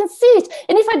 yes, I can see it.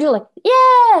 And if I do like,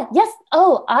 yeah, yes,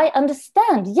 oh, I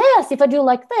understand. Yes, if I do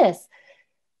like this.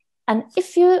 And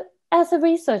if you, as a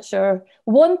researcher,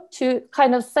 want to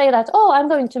kind of say that, oh, I'm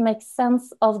going to make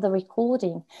sense of the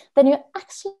recording, then you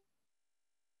actually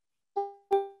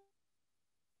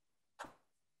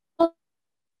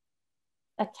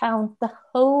account the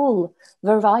whole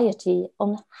variety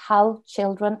on how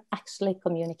children actually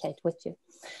communicate with you.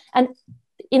 And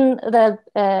in the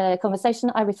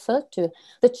conversation I referred to,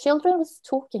 the children was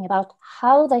talking about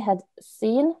how they had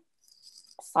seen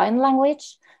sign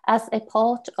language as a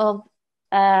part of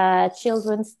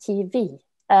children's TV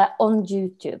on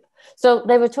YouTube. So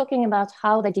they were talking about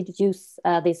how they did use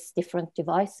these different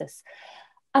devices.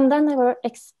 And then they were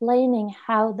explaining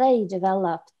how they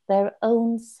developed their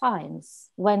own signs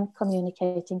when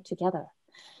communicating together.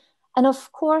 And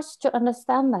of course, to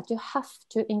understand that, you have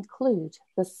to include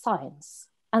the signs.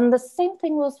 And the same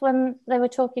thing was when they were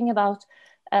talking about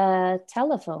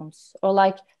telephones,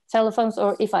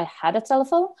 or if I had a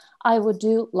telephone, I would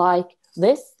do like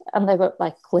this, and they were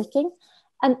like clicking.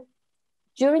 And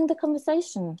during the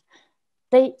conversation,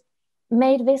 they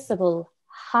made visible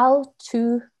how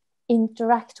to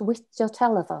interact with your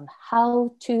telephone,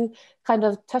 how to kind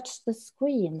of touch the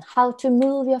screen, how to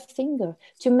move your finger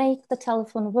to make the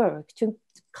telephone work, to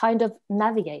kind of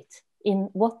navigate in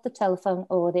what the telephone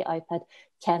or the iPad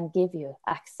can give you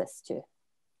access to.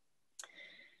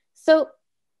 So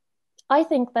I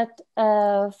think that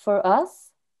for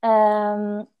us,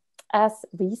 as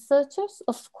researchers,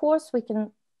 of course, we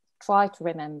can try to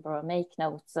remember or make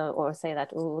notes or say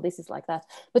that, oh, this is like that.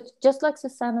 But just like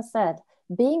Susanne said,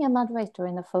 being a moderator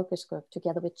in a focus group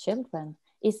together with children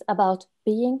is about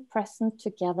being present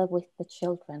together with the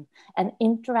children and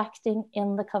interacting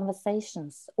in the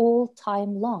conversations all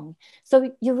time long.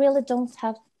 So you really don't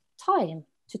have time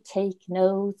to take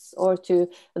notes or to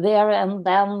there and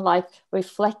then like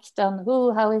reflect on,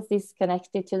 oh, how is this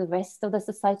connected to the rest of the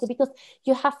society? Because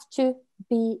you have to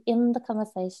be in the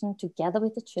conversation together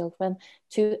with the children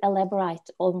to elaborate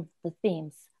on the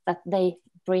themes that they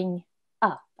bring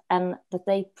up and that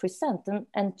they present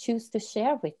and choose to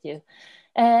share with you.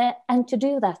 And to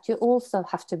do that, you also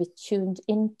have to be tuned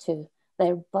into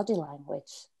their body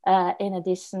language in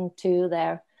addition to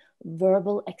their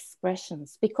verbal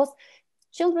expressions, because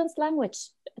children's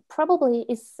language probably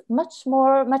is much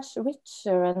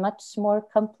richer and much more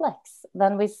complex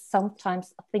than we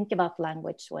sometimes think about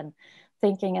language when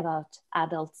thinking about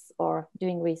adults or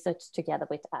doing research together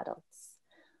with adults.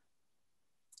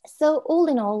 So all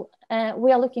in all,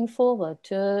 we are looking forward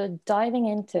to diving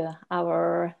into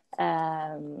our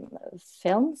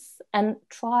films and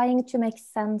trying to make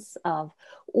sense of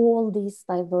all these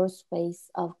diverse ways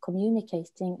of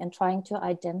communicating and trying to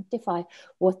identify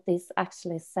what this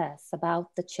actually says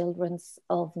about the children's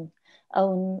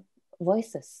own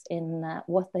voices in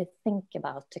what they think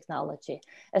about technology,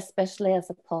 especially as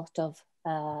a part of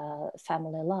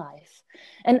family life.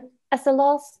 And as a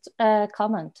last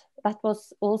comment, that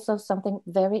was also something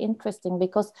very interesting,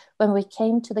 because when we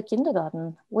came to the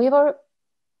kindergarten, we were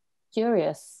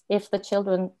curious if the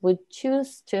children would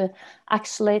choose to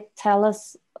actually tell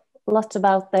us a lot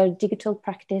about their digital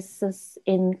practices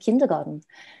in kindergarten.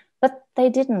 But they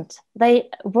didn't. They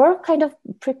were kind of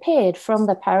prepared from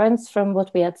the parents, from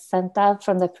what we had sent out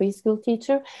from the preschool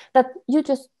teacher, that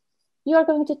you are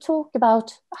going to talk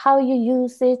about how you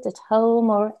use it at home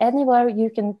or anywhere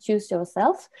you can choose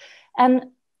yourself. And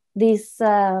these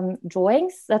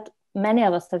drawings that many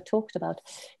of us have talked about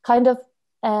kind of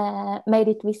made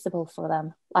it visible for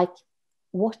them, like,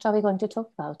 what are we going to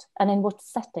talk about and in what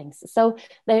settings? So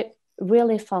they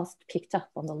really fast picked up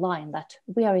on the line that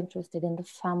we are interested in the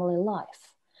family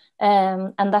life.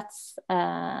 And that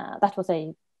was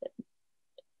a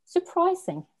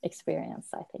surprising experience,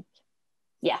 I think.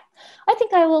 Yeah, I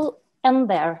think I will end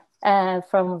there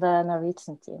from the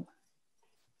Norwegian team.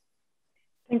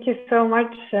 Thank you so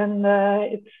much, and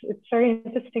it's very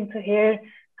interesting to hear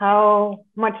how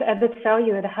much added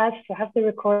value it has to have the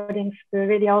recordings to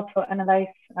really also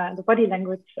analyze the body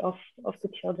language of the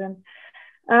children.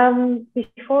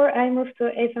 Before I move to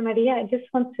Eva-Maria, I just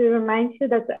want to remind you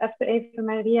that after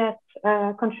Eva-Maria's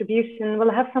contribution,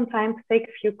 we'll have some time to take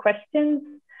a few questions.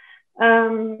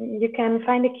 You can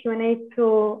find the Q&A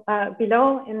tool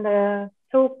below in the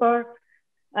toolbar.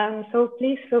 So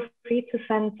please feel free to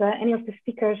send any of the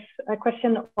speakers a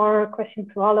question or a question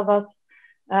to all of us,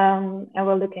 and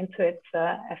we'll look into it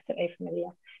after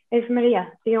Eva-Maria. Eva-Maria,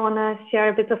 do you want to share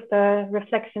a bit of the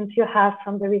reflections you have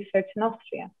from the research in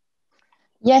Austria?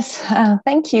 Yes,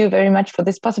 thank you very much for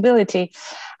this possibility.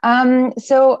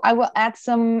 So I will add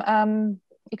some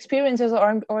experiences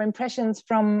or impressions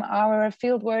from our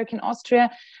fieldwork in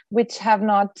Austria, which have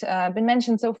not been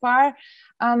mentioned so far.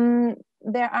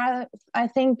 There are, I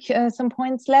think, some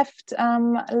points left.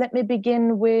 Let me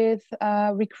begin with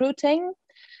recruiting.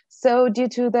 So due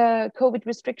to the COVID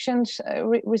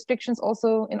restrictions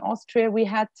also in Austria, we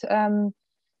had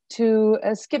to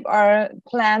skip our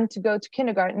plan to go to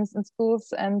kindergartens and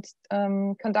schools and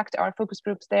conduct our focus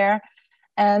groups there,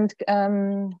 and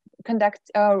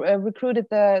recruited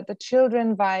the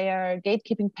children via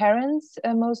gatekeeping parents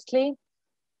mostly,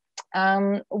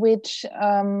 which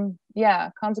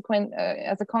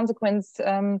as a consequence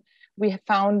we have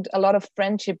found a lot of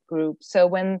friendship groups. So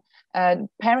when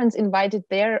parents invited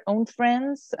their own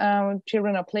friends,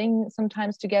 children are playing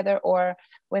sometimes together, or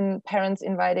when parents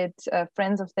invited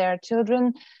friends of their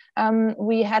children,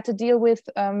 we had to deal with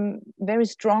very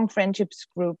strong friendships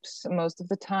groups most of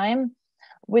the time,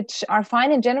 which are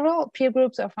fine in general. Peer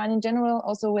groups are fine in general,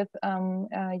 also with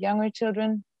younger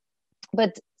children.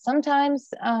 But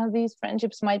sometimes these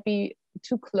friendships might be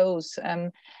too close,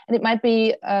 and it might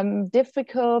be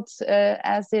difficult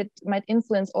as it might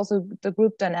influence also the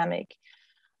group dynamic.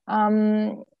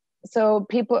 So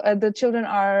the children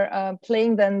are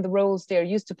playing then the roles they're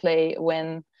used to play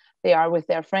when they are with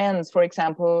their friends, for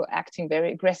example, acting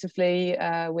very aggressively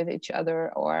with each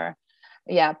other, or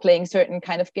playing certain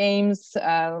kind of games.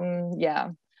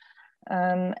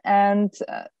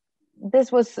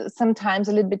 This was sometimes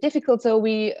a little bit difficult, so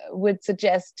we would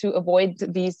suggest to avoid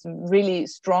these really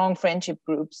strong friendship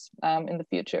groups in the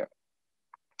future,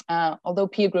 although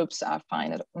peer groups are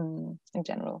fine in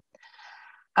general.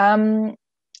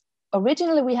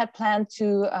 Originally, we had planned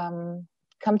to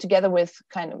come together with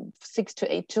kind of 6 to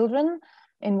 8 children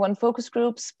in one focus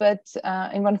group,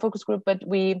 but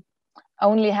we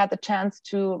only had the chance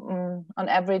to, on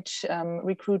average,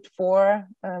 recruit 4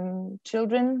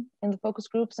 children in the focus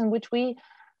groups, in which we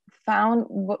found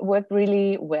worked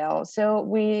really well. So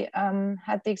we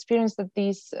had the experience that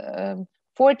these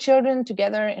 4 children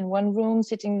together in one room,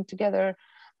 sitting together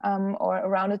or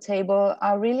around a table,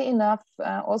 are really enough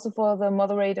also for the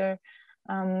moderator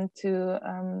to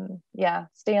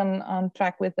stay on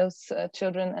track with those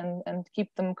children and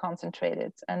keep them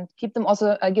concentrated, and keep them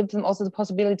also give them also the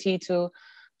possibility to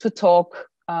talk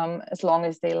as long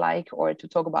as they like, or to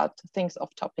talk about things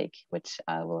off topic, which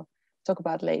I will talk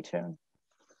about later.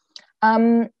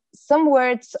 Some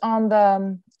words on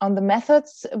the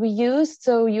methods we used.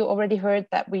 So you already heard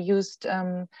that we used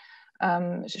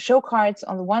show cards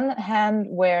on the one hand,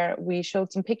 where we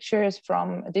showed some pictures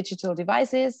from digital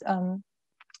devices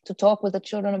to talk with the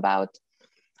children about.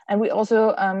 And we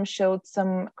also showed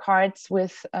some cards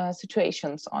with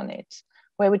situations on it,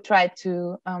 where we tried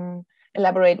to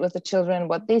elaborate with the children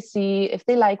what they see, if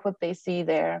they like what they see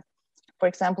there. For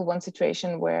example, one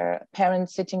situation where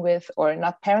parents sitting with, or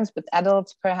not parents, but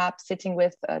adults perhaps sitting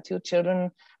with 2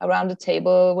 children around a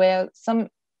table, where some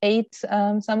ate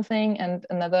something and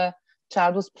another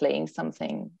child was playing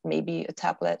something, maybe a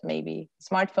tablet, maybe a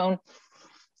smartphone.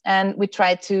 And we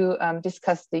tried to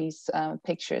discuss these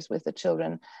pictures with the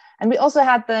children. And we also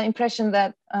had the impression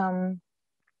that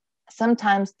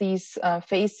sometimes these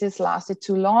phases lasted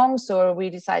too long, so we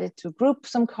decided to group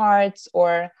some cards,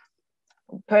 or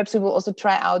perhaps we will also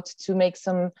try out to make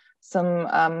some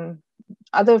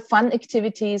other fun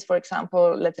activities. For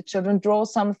example, let the children draw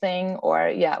something,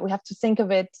 or we have to think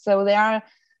of it. So there are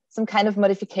some kind of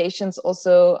modifications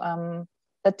also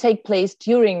that take place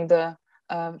during the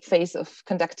phase of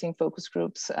conducting focus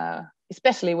groups,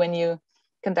 especially when you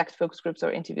conduct focus groups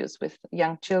or interviews with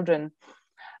young children.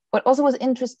 What also was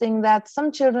interesting, that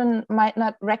some children might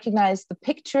not recognize the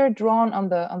picture drawn on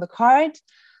the card,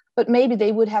 but maybe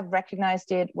they would have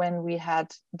recognized it when we had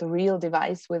the real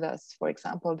device with us. For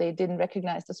example, they didn't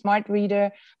recognize the smart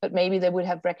reader, but maybe they would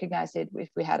have recognized it if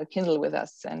we had a Kindle with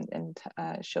us and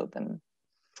showed them.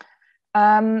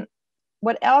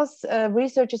 what else?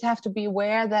 Researchers have to be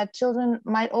aware that children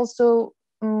might also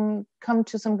come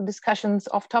to some discussions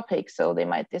off topic. So they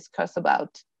might discuss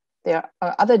about their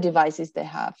other devices they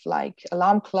have, like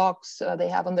alarm clocks they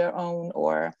have on their own,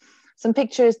 or some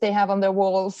pictures they have on their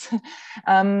walls.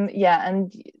 Yeah,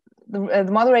 and the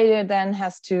moderator then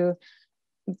has to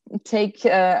take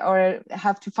or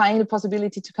have to find a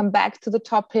possibility to come back to the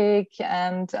topic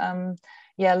and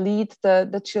yeah, lead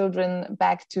the children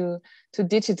back to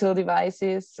digital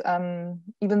devices,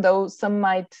 even though some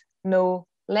might know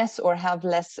less or have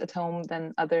less at home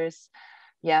than others.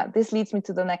 Yeah, this leads me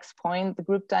to the next point, the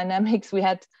group dynamics. We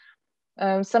had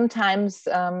sometimes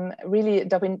really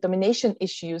domination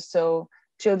issues. So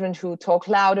children who talk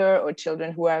louder, or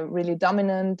children who are really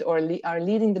dominant, or are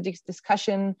leading the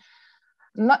discussion,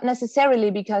 not necessarily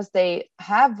because they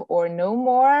have or know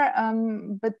more,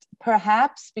 but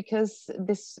perhaps because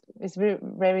this is very,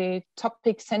 very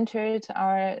topic centered,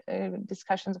 our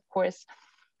discussions, of course,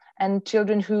 and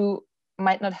children who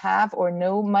might not have or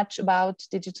know much about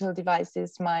digital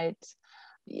devices might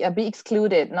be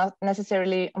excluded, not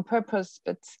necessarily on purpose,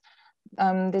 but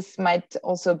this might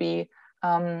also be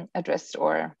addressed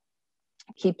or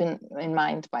keep in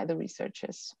mind by the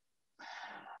researchers.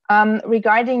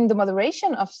 Regarding the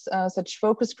moderation of such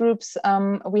focus groups,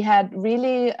 we had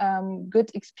really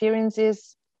good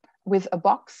experiences with a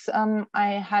box I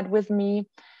had with me,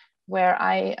 where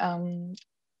I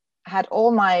had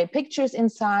all my pictures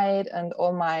inside and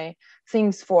all my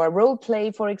things for role play,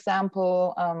 for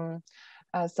example,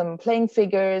 some playing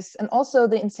figures, and also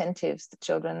the incentives the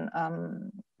children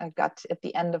got at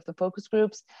the end of the focus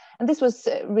groups. And this was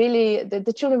really,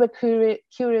 the children were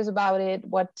curious about it,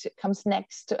 what comes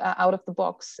next out of the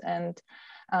box. And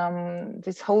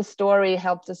this whole story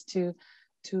helped us to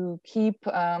keep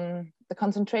the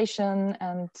concentration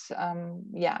and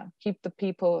yeah, keep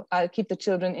the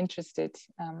children interested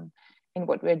in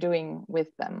what we're doing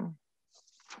with them.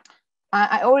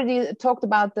 I already talked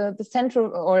about the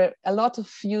central, or a lot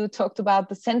of you talked about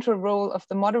the central role of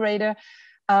the moderator.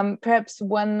 Perhaps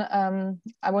one,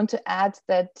 I want to add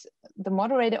that the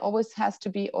moderator always has to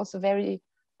be also very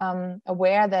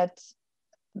aware that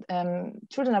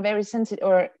children are very sensitive,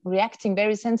 or reacting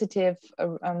very sensitive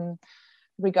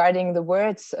regarding the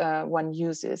words one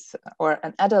uses or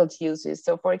an adult uses.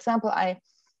 So for example,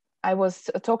 I was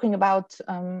talking about,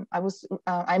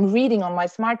 I'm reading on my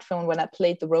smartphone when I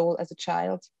played the role as a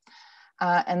child.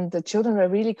 And the children were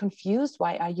really confused.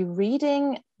 Why are you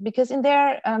reading? Because in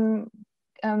their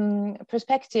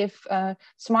perspective,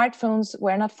 smartphones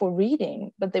were not for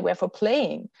reading, but they were for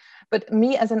playing. But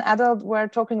me as an adult were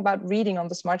talking about reading on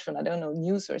the smartphone, I don't know,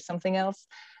 news or something else.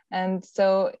 And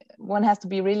so one has to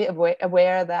be really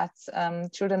aware that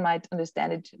children might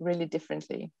understand it really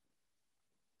differently.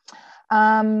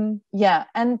 Yeah,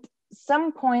 and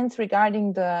some points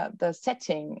regarding the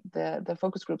setting, the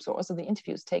focus groups, or also the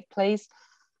interviews take place.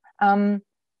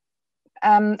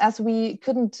 As we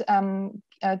couldn't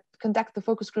conduct the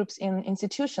focus groups in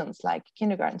institutions like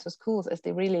kindergartens or schools, as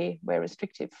they really were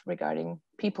restrictive regarding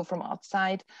people from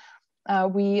outside,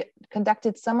 we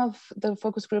conducted some of the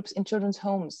focus groups in children's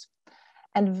homes.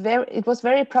 And it was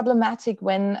very problematic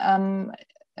when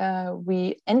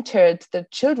we entered the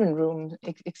children's room,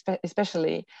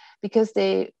 especially because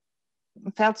they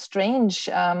felt strange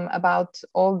about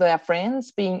all their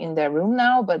friends being in their room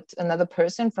now, but another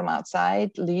person from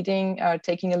outside taking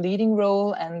a leading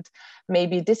role and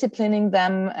maybe disciplining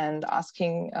them and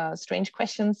asking strange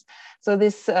questions. So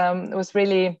this was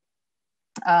really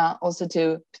also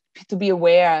to be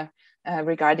aware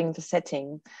regarding the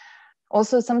setting.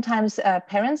 Also, sometimes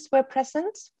parents were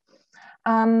present.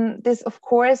 This, of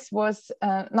course, was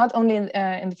not only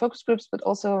in the focus groups, but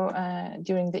also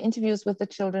during the interviews with the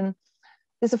children.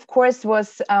 This, of course,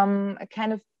 was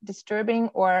kind of disturbing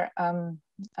or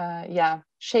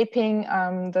shaping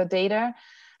the data.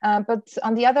 But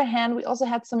on the other hand, we also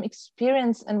had some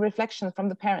experience and reflection from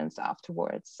the parents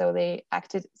afterwards. So they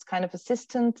acted as kind of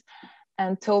assistant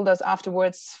and told us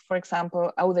afterwards, for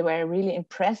example, oh, they were really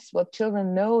impressed what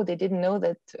children know. They didn't know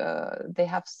that they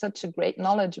have such a great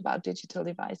knowledge about digital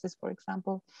devices, for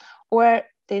example. Or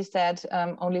they said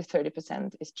only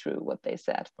 30% is true what they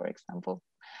said, for example.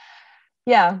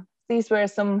 Yeah, these were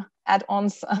some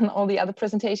add-ons on all the other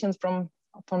presentations from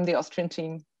the Austrian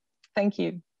team. Thank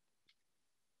you.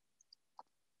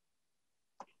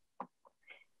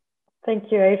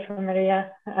 Thank you,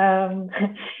 Eva-Maria.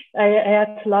 I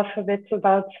had to laugh a bit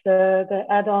about the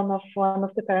add-on of one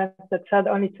of the parents that said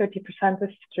only 30%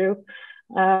 is true.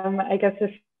 I guess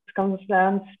this comes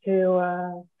down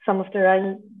to some of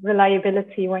the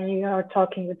reliability when you are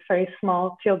talking with very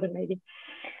small children, maybe.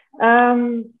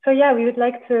 So yeah, we would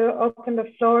like to open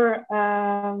the floor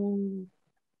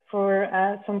for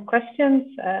some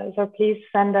questions. So please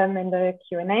send them in the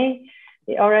Q&A.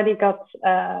 We already got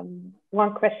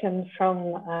one question from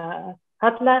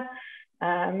Hadla.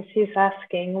 She's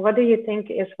asking, what do you think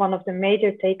is one of the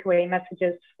major takeaway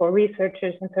messages for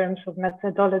researchers in terms of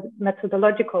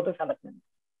methodological development?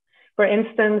 For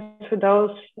instance, for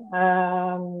those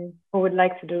who would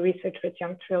like to do research with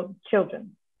young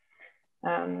children.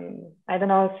 I don't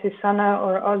know, Susanne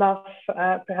or Olaf,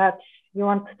 perhaps you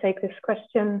want to take this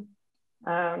question,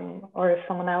 or if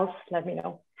someone else, let me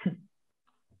know.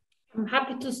 I'm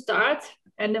happy to start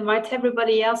and invite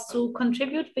everybody else to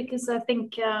contribute, because I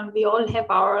think we all have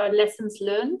our lessons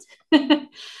learned.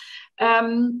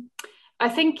 I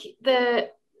think the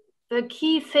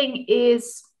key thing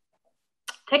is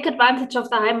take advantage of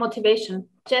the high motivation.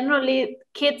 Generally,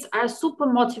 kids are super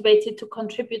motivated to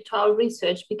contribute to our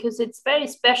research because it's very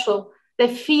special. They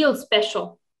feel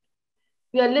special.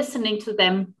 We are listening to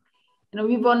them. You know,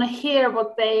 we want to hear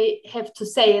what they have to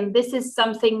say, and this is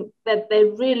something that they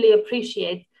really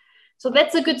appreciate. So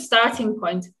that's a good starting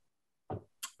point.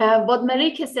 What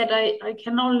Merike said, I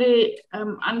can only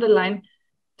underline,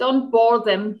 don't bore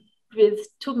them with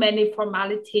too many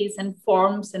formalities and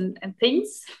forms and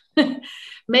things.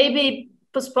 Maybe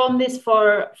postpone this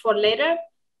for later.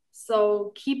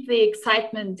 So keep the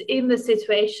excitement in the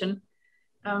situation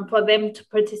for them to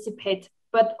participate.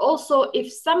 But also,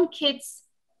 if some kids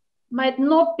might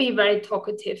not be very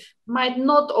talkative, might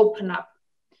not open up,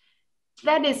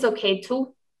 that is okay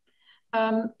too.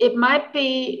 It might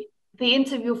be the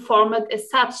interview format as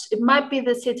such. It might be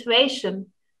the situation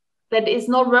that is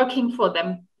not working for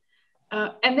them.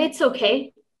 And it's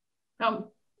okay.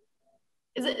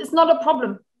 It's not a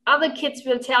problem. Other kids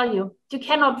will tell you. You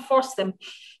cannot force them.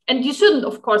 And you shouldn't,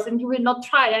 of course, and you will not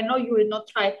try. I know you will not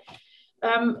try.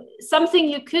 Something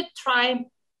you could try,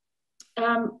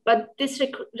 but this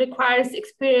requires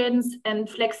experience and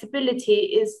flexibility,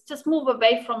 is just move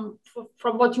away from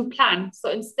what you plan. So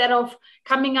instead of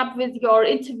coming up with your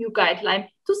interview guideline,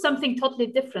 do something totally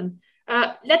different.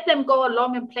 Let them go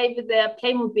along and play with their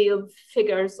Playmobil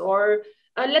figures, or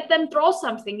let them draw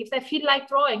something if they feel like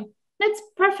drawing. That's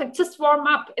perfect. Just warm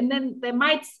up, and then they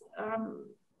might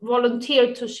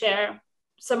volunteer to share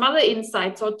some other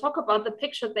insights or talk about the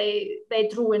picture they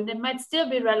drew, and it might still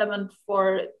be relevant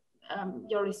for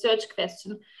your research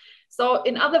question. So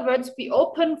in other words, be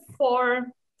open for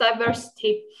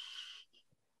diversity.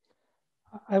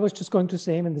 I was just going to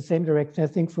say in the same direction. I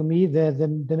think for me, the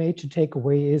major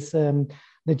takeaway is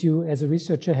that you as a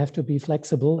researcher have to be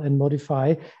flexible and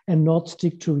modify and not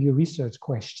stick to your research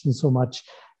questions so much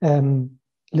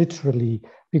literally,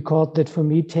 because that for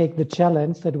me take the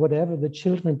challenge that whatever the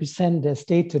children present as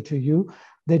data to you,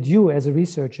 that you as a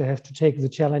researcher have to take the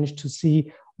challenge to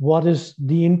see what is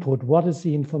the input, what is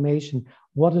the information,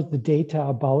 what is the data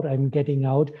about I'm getting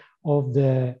out of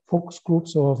the focus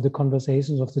groups or of the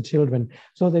conversations of the children.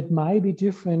 So that might be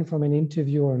different from an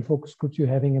interview or a focus group you're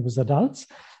having with adults,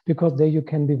 because there you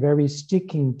can be very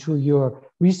sticking to your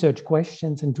research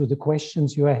questions and to the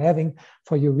questions you are having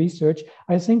for your research.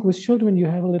 I think with children, you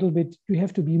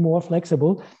have to be more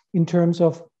flexible in terms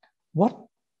of what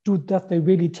does they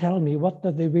really tell me? What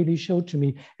do they really show to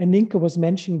me? And Ninke was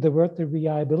mentioning the word, the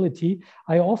reliability.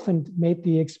 I often made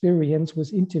the experience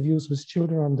with interviews with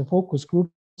children on the focus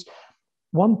groups.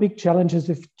 One big challenge is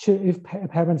if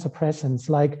parents are present,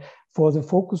 like for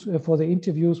the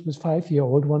interviews with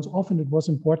 5-year-old ones, often it was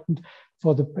important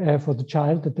for the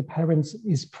child that the parents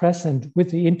is present with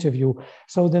the interview.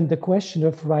 So then the question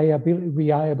of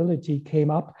reliability came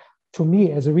up to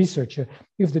me as a researcher.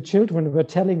 If the children were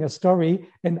telling a story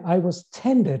and I was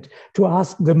tended to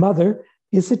ask the mother,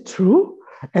 is it true?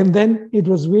 And then it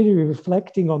was really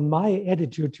reflecting on my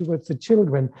attitude towards the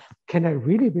children. Can I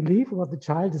really believe what the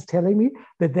child is telling me,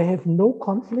 that they have no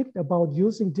conflict about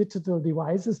using digital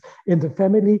devices in the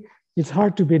family? It's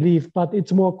hard to believe, but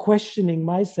it's more questioning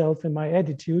myself and my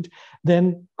attitude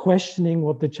than questioning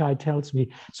what the child tells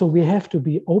me. So we have to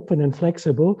be open and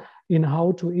flexible in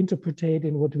how to interpret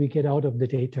and what we get out of the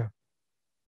data.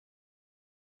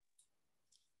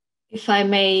 If I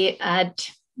may add,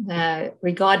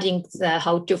 regarding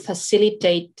how to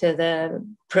facilitate the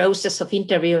process of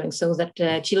interviewing so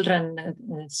that children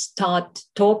start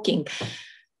talking.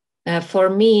 For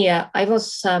me, I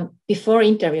was before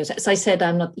interviews, as I said,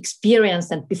 I'm not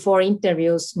experienced, and before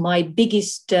interviews, my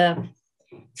biggest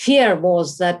fear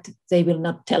was that they will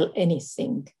not tell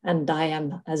anything. And I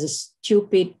am as a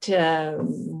stupid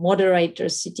moderator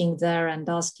sitting there and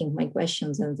asking my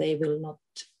questions, and they will not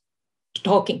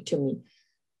talking to me.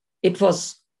 It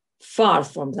was far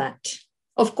from that.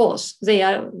 of course,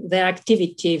 their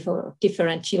activity for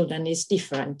different children is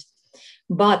different.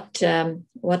 But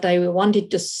what I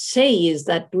wanted to say is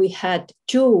that we had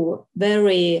two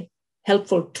very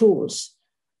helpful tools.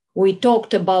 We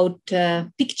talked about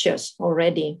pictures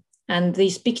already, and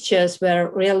these pictures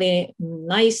were really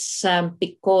nice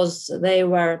because they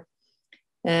were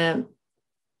they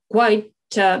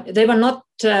were not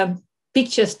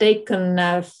pictures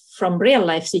taken from real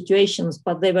life situations,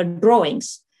 but they were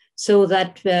drawings, so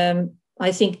that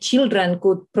I think children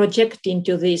could project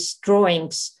into these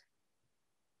drawings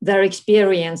their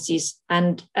experiences.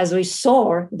 And as we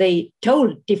saw, they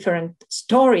told different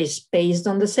stories based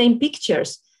on the same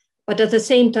pictures. But at the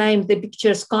same time, the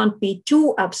pictures can't be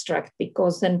too abstract,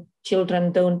 because then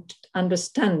children don't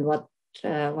understand what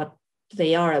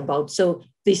they are about. So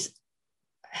this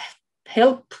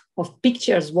help of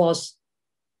pictures was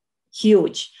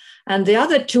huge. And the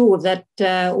other tool that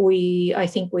I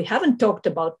think we haven't talked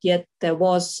about yet, there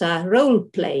was role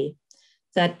play,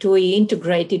 that we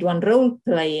integrated one role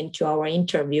play into our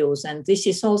interviews. And this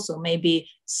is also maybe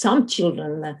some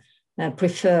children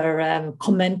prefer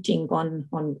commenting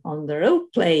on the role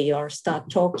play, or start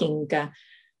talking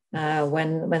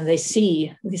when they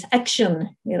see this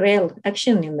action, real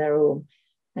action in the room.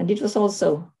 And it was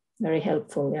also very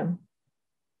helpful, yeah.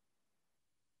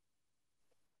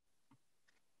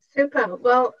 Super.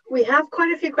 Well, we have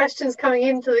quite a few questions coming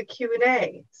into the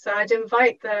Q&A, so I'd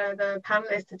invite the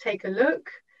panelists to take a look.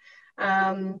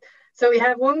 So we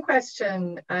have one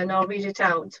question, and I'll read it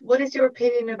out. What is your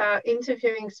opinion about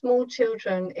interviewing small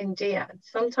children in DIAD?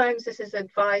 Sometimes this is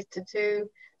advised to do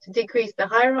to decrease the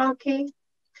hierarchy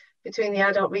between the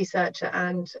adult researcher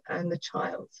and the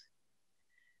child.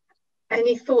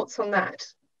 Any thoughts on that?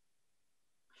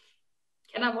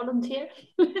 Can I volunteer?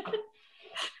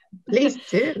 Please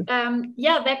do.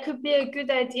 Yeah, that could be a good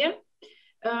idea.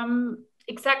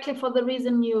 Exactly for the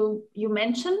reason you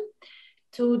mentioned,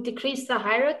 to decrease the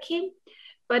hierarchy.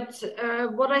 But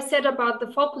what I said about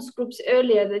the focus groups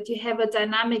earlier, that you have a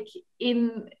dynamic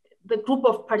in the group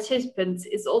of participants,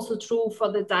 is also true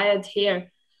for the DIAD here.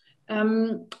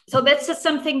 So that's just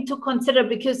something to consider,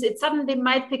 because it suddenly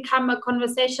might become a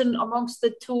conversation amongst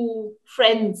the two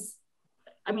friends.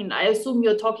 I mean, I assume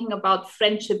you're talking about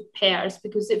friendship pairs,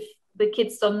 because if the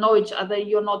kids don't know each other,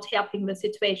 you're not helping the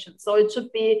situation. So it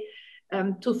should be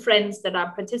two friends that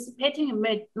are participating, and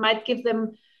might give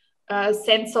them a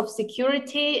sense of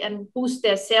security and boost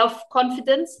their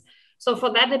self-confidence. So for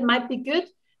that, it might be good.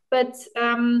 But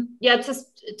yeah,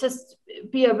 just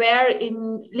be aware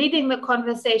in leading the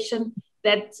conversation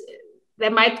that they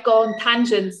might go on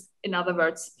tangents, in other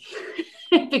words,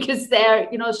 because they're,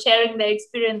 sharing their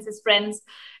experience as friends.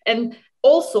 And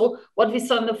also what we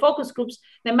saw in the focus groups,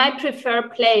 they might prefer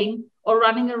playing or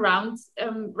running around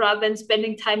rather than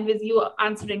spending time with you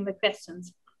answering the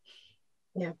questions.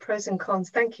 Yeah, pros and cons.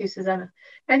 Thank you, Susanne.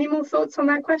 Any more thoughts on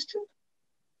that question?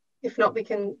 If not, we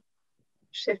can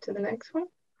shift to the next one.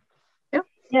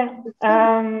 Yeah,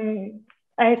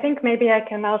 I think maybe I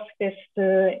can ask this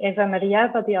to Eva-Maria,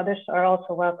 but the others are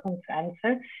also welcome to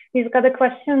answer. We've got a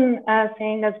question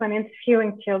saying that when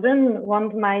interviewing children,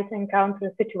 one might encounter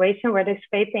a situation where they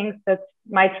say things that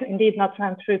might indeed not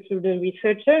sound true to the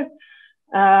researcher.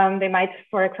 They might,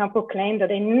 for example, claim that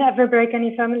they never break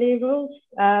any family rules,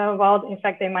 while in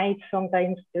fact they might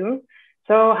sometimes do.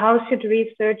 So how should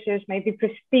researchers maybe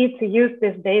proceed to use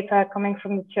this data coming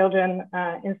from the children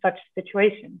in such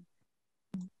situations?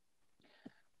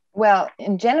 Well,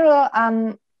 in general,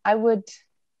 I would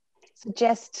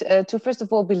suggest to first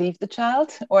of all believe the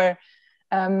child, or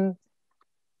to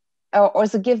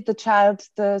give the child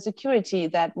the security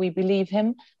that we believe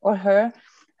him or her.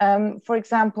 For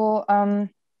example,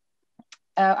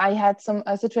 I had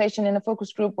a situation in a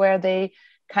focus group where they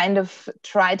kind of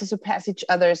try to surpass each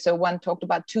other. So one talked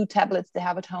about 2 tablets they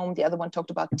have at home, the other one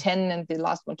talked about 10, and the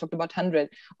last one talked about 100.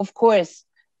 Of course,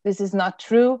 this is not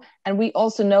true. And we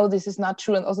also know this is not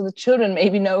true. And also the children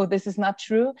maybe know this is not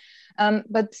true.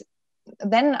 But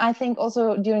then I think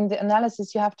also during the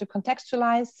analysis, you have to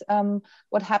contextualize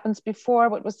what happens before,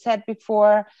 what was said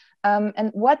before, and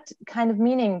what kind of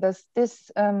meaning does this,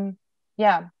 how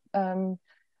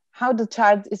the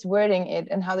child is wording it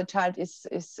and how the child is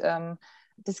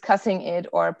discussing it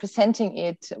or presenting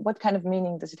it, what kind of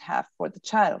meaning does it have for the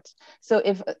child? So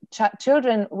if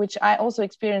children, which I also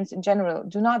experience in general,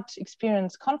 do not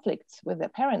experience conflicts with their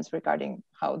parents regarding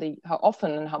how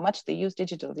often and how much they use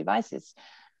digital devices,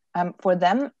 for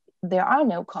them, there are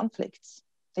no conflicts.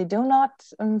 They do not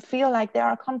feel like there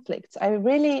are conflicts. I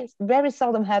really very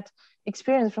seldom had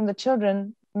experience from the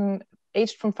children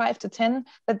aged from 5 to 10,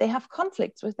 that they have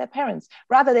conflicts with their parents.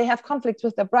 Rather, they have conflicts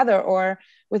with their brother or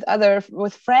with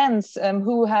friends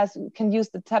who can use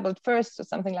the tablet first or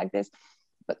something like this,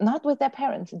 but not with their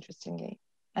parents, interestingly.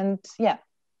 And yeah,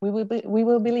 we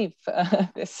will believe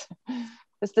this.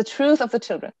 It's the truth of the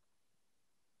children.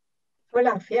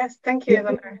 Olaf, yes, thank you,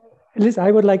 Eva-Maria. Liz,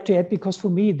 I would like to add, because for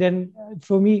me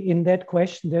in that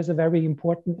question, there's a very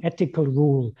important ethical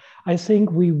rule. I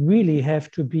think we really have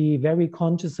to be very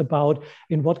conscious about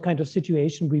in what kind of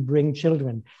situation we bring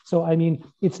children. So, I mean,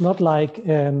 it's not like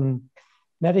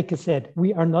Merike said,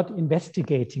 we are not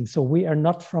investigating, so we are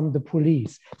not from the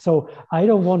police. So I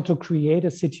don't want to create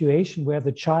a situation where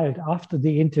the child, after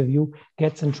the interview,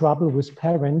 gets in trouble with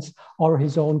parents or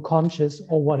his own conscience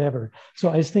or whatever. So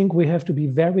I think we have to be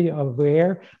very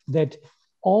aware that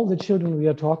all the children we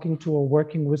are talking to or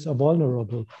working with are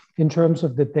vulnerable in terms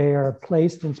of that they are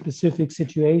placed in specific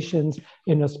situations,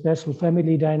 in a special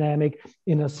family dynamic,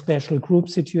 in a special group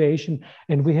situation.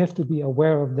 And we have to be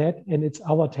aware of that. And it's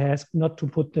our task not to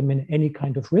put them in any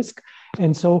kind of risk.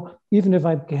 And so even if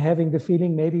I'm having the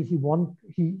feeling maybe he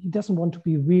doesn't want to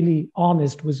be really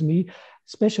honest with me,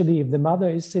 especially if the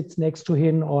mother sits next to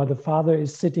him or the father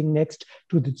is sitting next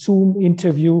to the Zoom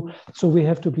interview. So we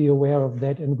have to be aware of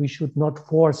that, and we should not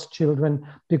force children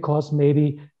because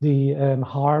maybe the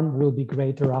harm will be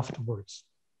greater afterwards.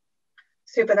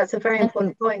 Super, that's a very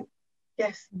important point.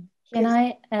 Yes. Can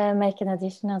I make an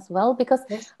addition as well? Because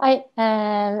yes.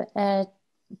 I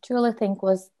truly think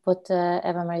what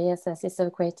Eva-Maria says is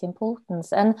of great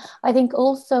importance. And I think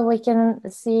also we can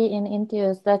see in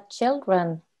interviews that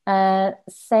children,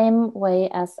 same way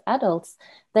as adults,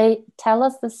 they tell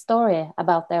us the story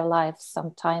about their lives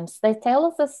sometimes. They tell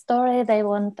us a story they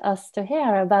want us to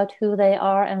hear about who they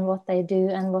are and what they do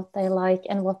and what they like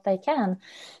and what they can.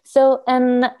 So,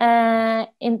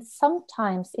 in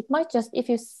sometimes it might just, if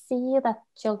you see that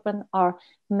children are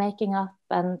making up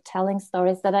and telling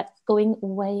stories that are going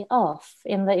way off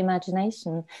in the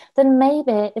imagination, then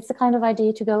maybe it's a kind of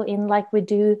idea to go in like we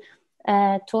do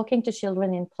talking to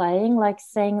children in playing, like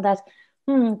saying that,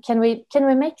 can we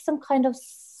make some kind of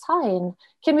sign?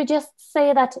 Can we just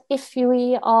say that if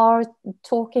we are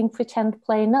talking pretend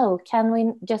play no, can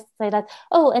we just say that,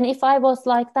 oh, and if I was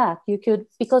like that, you could,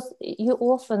 because you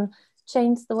often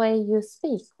change the way you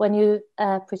speak when you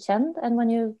pretend and when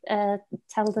you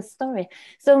tell the story.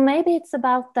 So maybe it's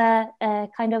about the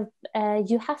kind of,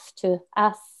 you have to,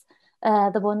 as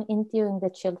the one interviewing the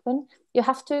children, you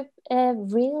have to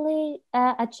really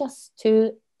adjust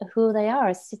to who they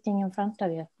are sitting in front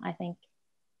of you, I think.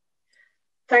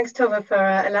 Thanks, Tove, for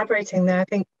elaborating there. I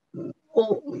think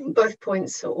both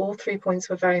points, or all 3 points,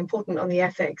 were very important on the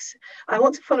ethics. I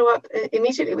want to follow up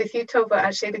immediately with you, Tove,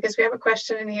 actually, because we have a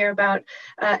question in here about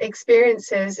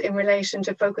experiences in relation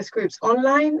to focus groups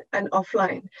online and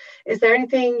offline. Is there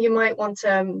anything you might want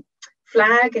to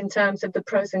flag in terms of the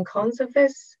pros and cons of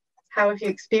this? How have you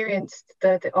experienced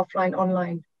the offline,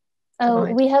 online? Oh,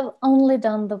 we have only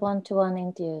done the one-to-one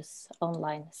interviews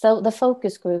online. So the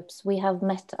focus groups, we have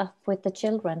met up with the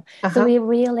children. So we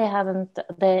really haven't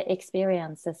the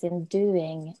experiences in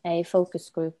doing a focus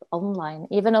group online,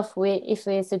 even if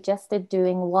we suggested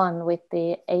doing one with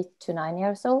the 8 to 9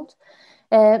 years old.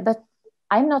 But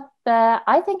I'm not,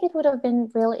 I think it would have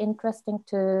been really interesting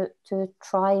to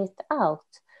try it out.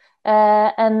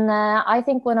 And I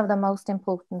think one of the most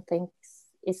important things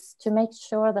is to make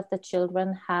sure that the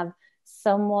children have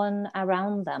someone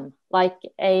around them, like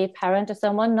a parent or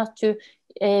someone, not to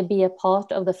be a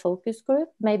part of the focus group,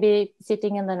 maybe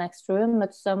sitting in the next room,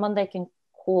 but someone they can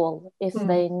call if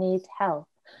they need help.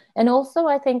 And also,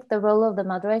 I think the role of the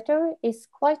moderator is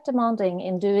quite demanding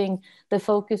in doing the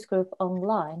focus group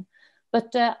online.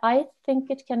 But I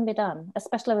think it can be done,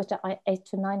 especially with the 8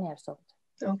 to 9 years old.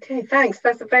 Okay, thanks.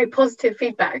 That's a very positive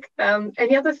feedback.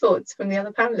 Any other thoughts from the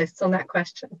other panelists on that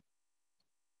question?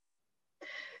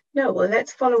 No, well,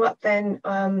 let's follow up then.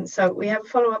 So we have a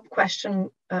follow-up question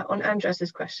on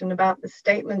Andres's question about the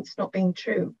statements not being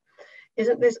true.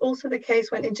 Isn't this also the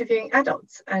case when interviewing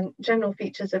adults and general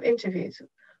features of interviews?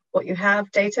 What you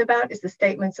have data about is the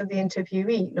statements of the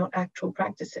interviewee, not actual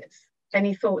practices.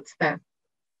 Any thoughts there?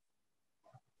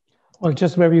 Well,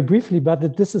 just very briefly,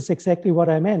 but this is exactly what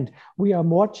I meant. We are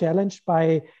more challenged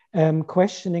by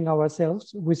questioning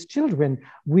ourselves with children.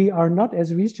 We are not,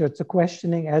 as researchers,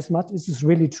 questioning as much, is this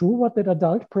really true what that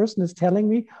adult person is telling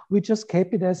me? We just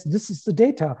keep it as this is the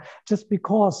data, just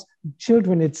because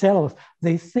children itself,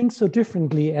 they think so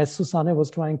differently, as Susanne was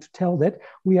trying to tell that,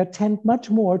 we attend much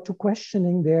more to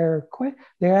questioning their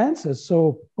answers.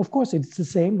 So, of course, it's the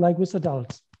same like with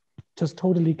adults. Just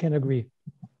totally can agree.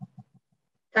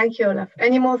 Thank you, Olaf.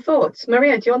 Any more thoughts?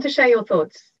 Maria, do you want to share your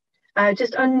thoughts?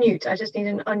 Just unmute. I just need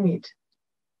an unmute.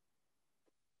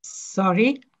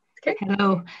 Sorry. Okay.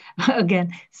 Hello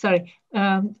again. Sorry.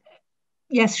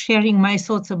 Yes, sharing my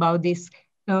thoughts about this.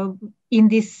 In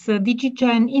this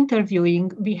DigiGen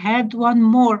interviewing, we had one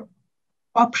more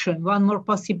option, one more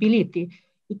possibility.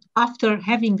 After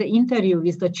having the interview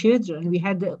with the children, we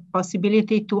had the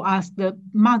possibility to ask the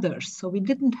mothers. So we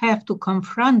didn't have to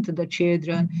confront the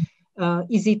children.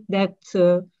 Is it that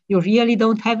you really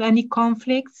don't have any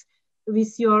conflicts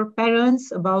with your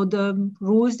parents about the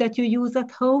rules that you use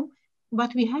at home?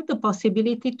 But we had the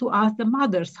possibility to ask the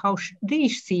mothers how they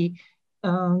see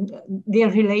their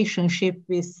relationship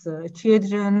with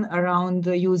children around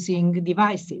using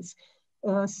devices.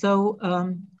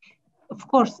 Of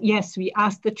course, yes, we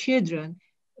asked the children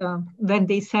when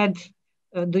they said,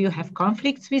 do you have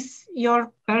conflicts with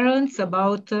your parents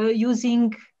about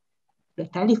using the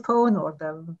telephone or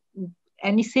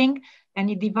anything,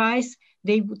 any device?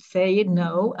 They would say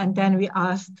no. And then we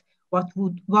asked, what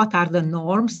are the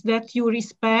norms that you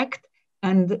respect?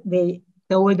 And they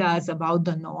told us about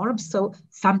the norms. So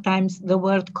sometimes the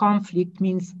word conflict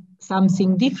means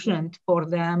something different for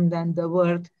them than the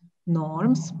word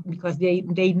norms, because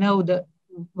they know the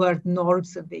word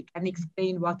norms and they can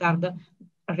explain what are the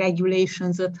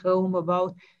regulations at home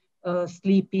about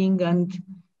sleeping and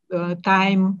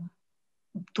time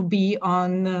to be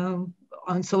on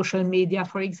social media,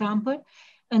 for example.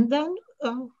 And then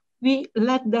we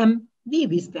let them be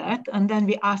with that. And then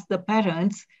we ask the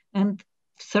parents, and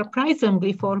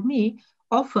surprisingly for me,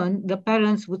 often the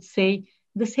parents would say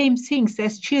the same things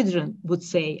as children would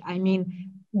say. I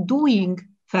mean, doing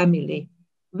family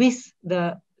with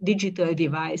the digital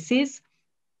devices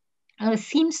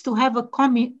seems to have a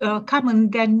common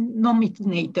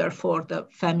denominator for the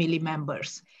family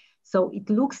members. So it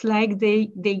looks like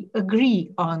they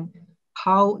agree on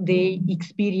how they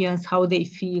experience, how they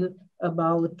feel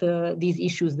about these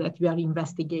issues that we are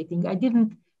investigating. I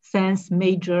didn't sense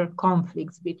major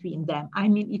conflicts between them. I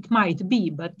mean, it might be,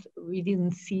 but we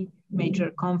didn't see major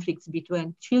conflicts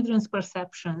between children's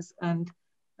perceptions and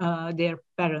their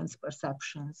parents'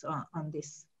 perceptions on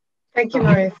this. Thank you,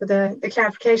 Maria, for the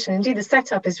clarification. Indeed, the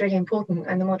setup is really important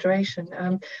and the moderation.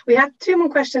 We have 2 more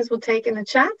questions we'll take in the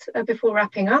chat before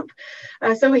wrapping up.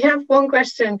 So we have one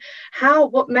question: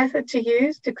 what method to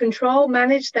use to control,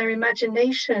 manage their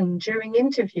imagination during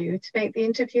interview to make the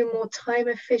interview more time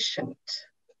efficient?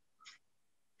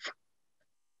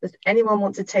 Does anyone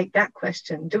want to take that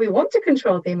question? Do we want to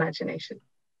control the imagination?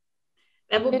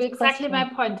 That would be exactly my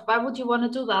point. Why would you want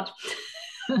to do that?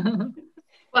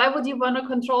 Why would you want to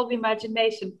control the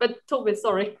imagination? But Tove,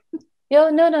 sorry.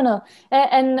 No.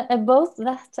 And both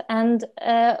that and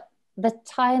the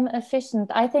time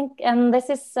efficient, I think, and this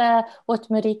is what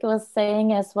Merike was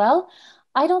saying as well.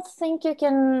 I don't think you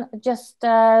can just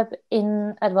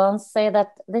in advance say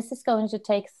that this is going to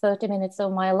take 30 minutes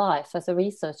of my life as a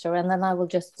researcher, and then I will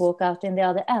just walk out in the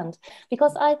other end.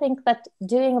 Because I think that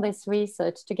doing this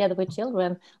research together with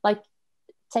children, like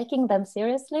taking them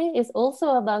seriously, is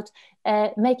also about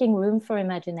making room for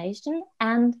imagination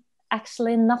and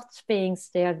actually not being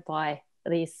steered by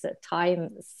these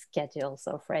time schedules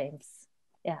or frames.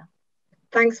 Yeah.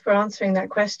 Thanks for answering that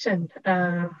question.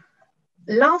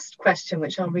 Last question,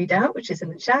 which I'll read out, which is in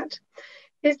the chat.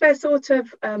 Is there sort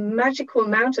of a magical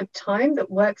amount of time that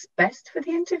works best for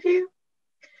the interview?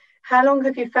 How long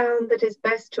have you found that is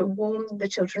best to warm the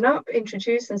children up,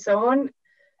 introduce and so on?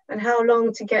 And how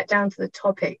long to get down to the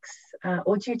topics?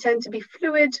 Or do you tend to be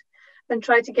fluid and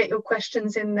try to get your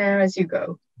questions in there as you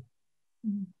go?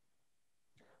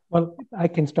 Well, I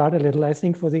can start a little. I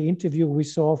think for the interview we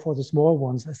saw for the small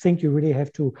ones, I think you really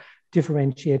have to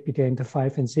differentiate between the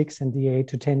 5 and 6 and the 8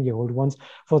 to 10-year-old ones.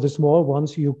 For the small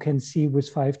ones, you can see with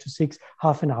 5 to 6,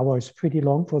 half an hour is pretty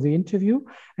long for the interview.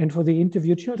 And for the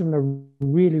interview, children are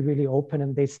really, really open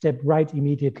and they step right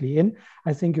immediately in.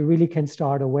 I think you really can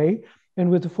start away. And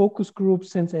with the focus group,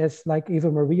 since as like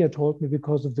Eva-Maria told me,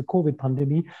 because of the COVID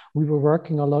pandemic, we were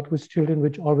working a lot with children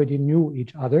which already knew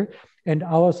each other. And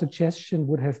our suggestion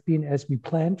would have been, as we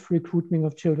planned recruitment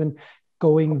of children,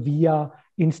 going via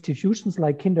institutions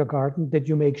like kindergarten, that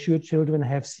you make sure children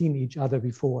have seen each other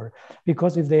before.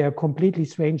 Because if they are completely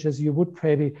strangers, you would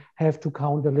probably have to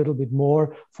count a little bit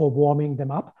more for warming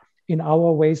them up. In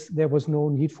our ways, there was no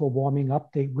need for warming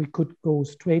up. We could go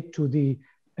straight to the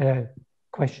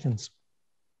questions.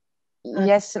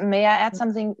 Yes, may I add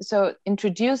something? So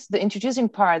introducing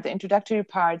part, the introductory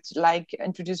part, like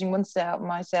introducing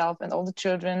myself and all the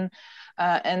children,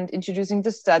 and introducing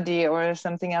the study or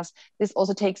something else. This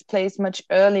also takes place much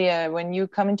earlier when you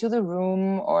come into the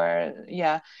room, or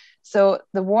So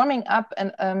the warming up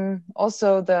and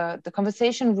also the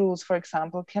conversation rules, for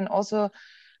example, can also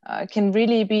can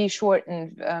really be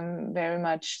shortened very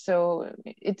much. So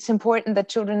it's important that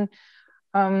children,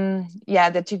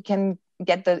 that you can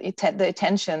get the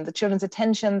attention, the children's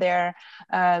attention, their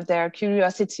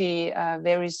curiosity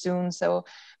very soon. So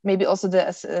maybe also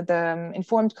the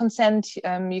informed consent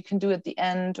you can do at the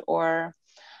end, or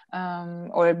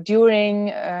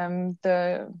during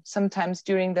sometimes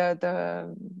during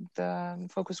the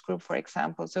focus group, for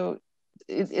example. So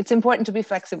it's important to be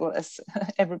flexible, as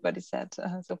everybody said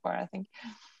so far, I think.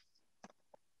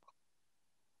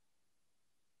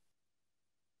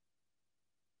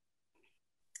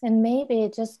 And maybe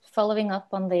just following up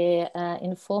on the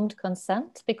informed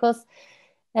consent, because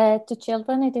to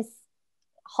children it is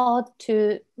hard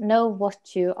to know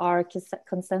what you are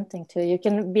consenting to. You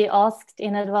can be asked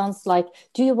in advance, like,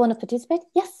 do you want to participate?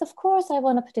 Yes, of course I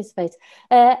want to participate.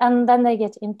 And then they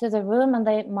get into the room and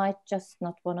they might just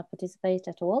not want to participate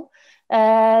at all.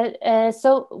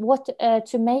 So what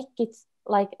to make it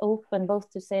like open, both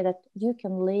to say that you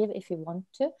can leave if you want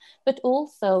to, but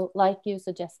also, like you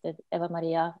suggested,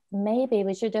 Eva-Maria, maybe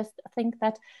we should just think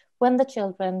that when the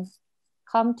children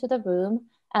come to the room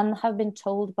and have been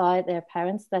told by their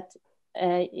parents that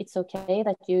it's okay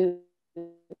that you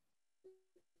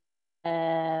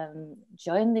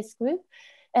join this group,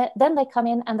 then they come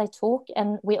in and they talk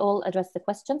and we all address the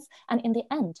questions. And in the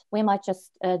end, we might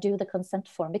just do the consent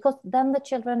form, because then the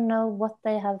children know what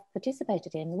they have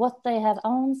participated in, what they have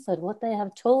answered, what they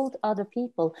have told other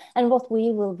people, and what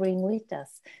we will bring with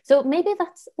us. So maybe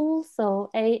that's also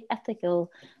a ethical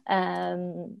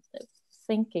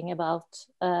thinking about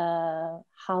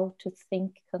how to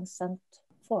think consent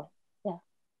for. Yeah.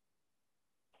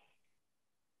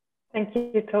 Thank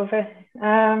you, Tove.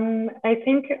 I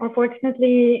think,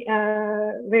 unfortunately,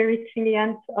 we're reaching the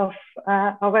end of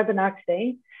our webinar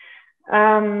today.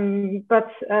 But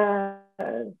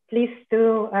please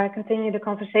do continue the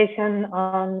conversation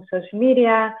on social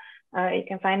media. You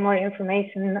can find more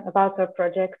information about our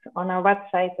project on our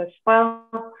website as well.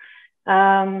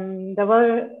 There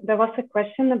was a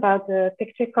question about the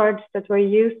picture cards that were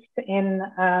used in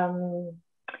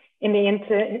the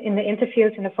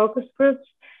interviews in the focus groups.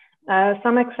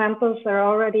 Some examples are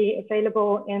already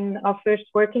available in our first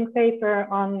working paper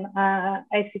on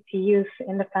ICT use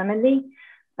in the family,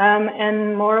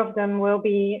 and more of them will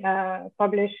be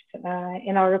published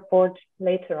in our report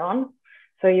later on.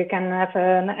 So you can have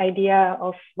an idea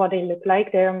of what they look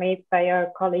like. They are made by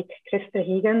our colleague Christer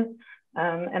Hiegen,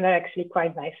 and they're actually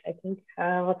quite nice, I think,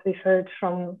 what we've heard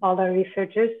from all our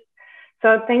researchers.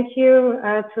 So thank you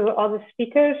to all the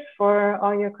speakers for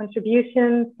all your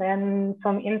contributions and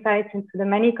some insights into the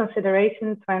many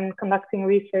considerations when conducting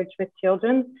research with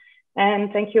children.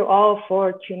 And thank you all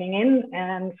for tuning in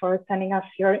and for sending us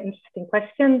your interesting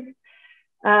questions.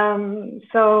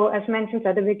 So as mentioned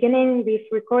at the beginning, we've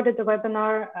recorded the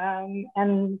webinar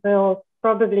and we'll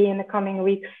probably in the coming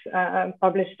weeks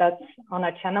publish that on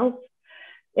our channels.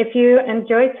 If you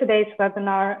enjoyed today's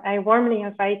webinar, I warmly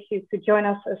invite you to join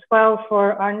us as well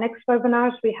for our next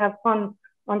webinars. We have one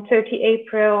on 30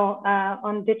 April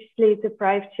on digitally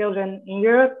deprived children in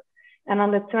Europe. And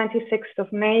on the 26th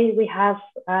of May, we have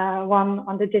one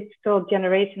on the digital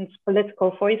generation's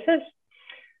political voices.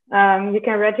 You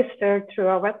can register through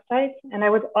our website. And I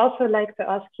would also like to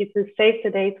ask you to save the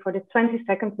date for the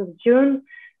 22nd of June,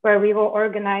 where we will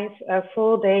organize a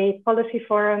full day policy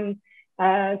forum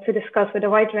to discuss with a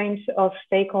wide range of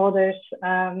stakeholders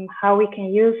how we can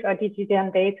use our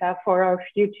DigiGen data for our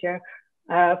future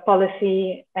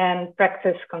policy and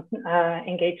practice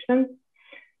engagement.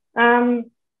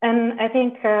 And I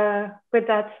think with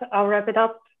that, I'll wrap it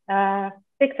up.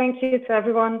 Big thank you to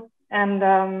everyone, and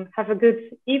have a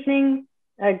good evening,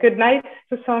 a good night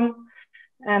to some,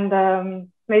 and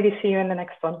maybe see you in the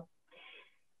next one.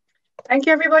 Thank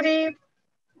you, everybody.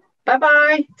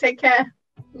 Bye-bye. Take care.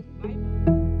 Bye.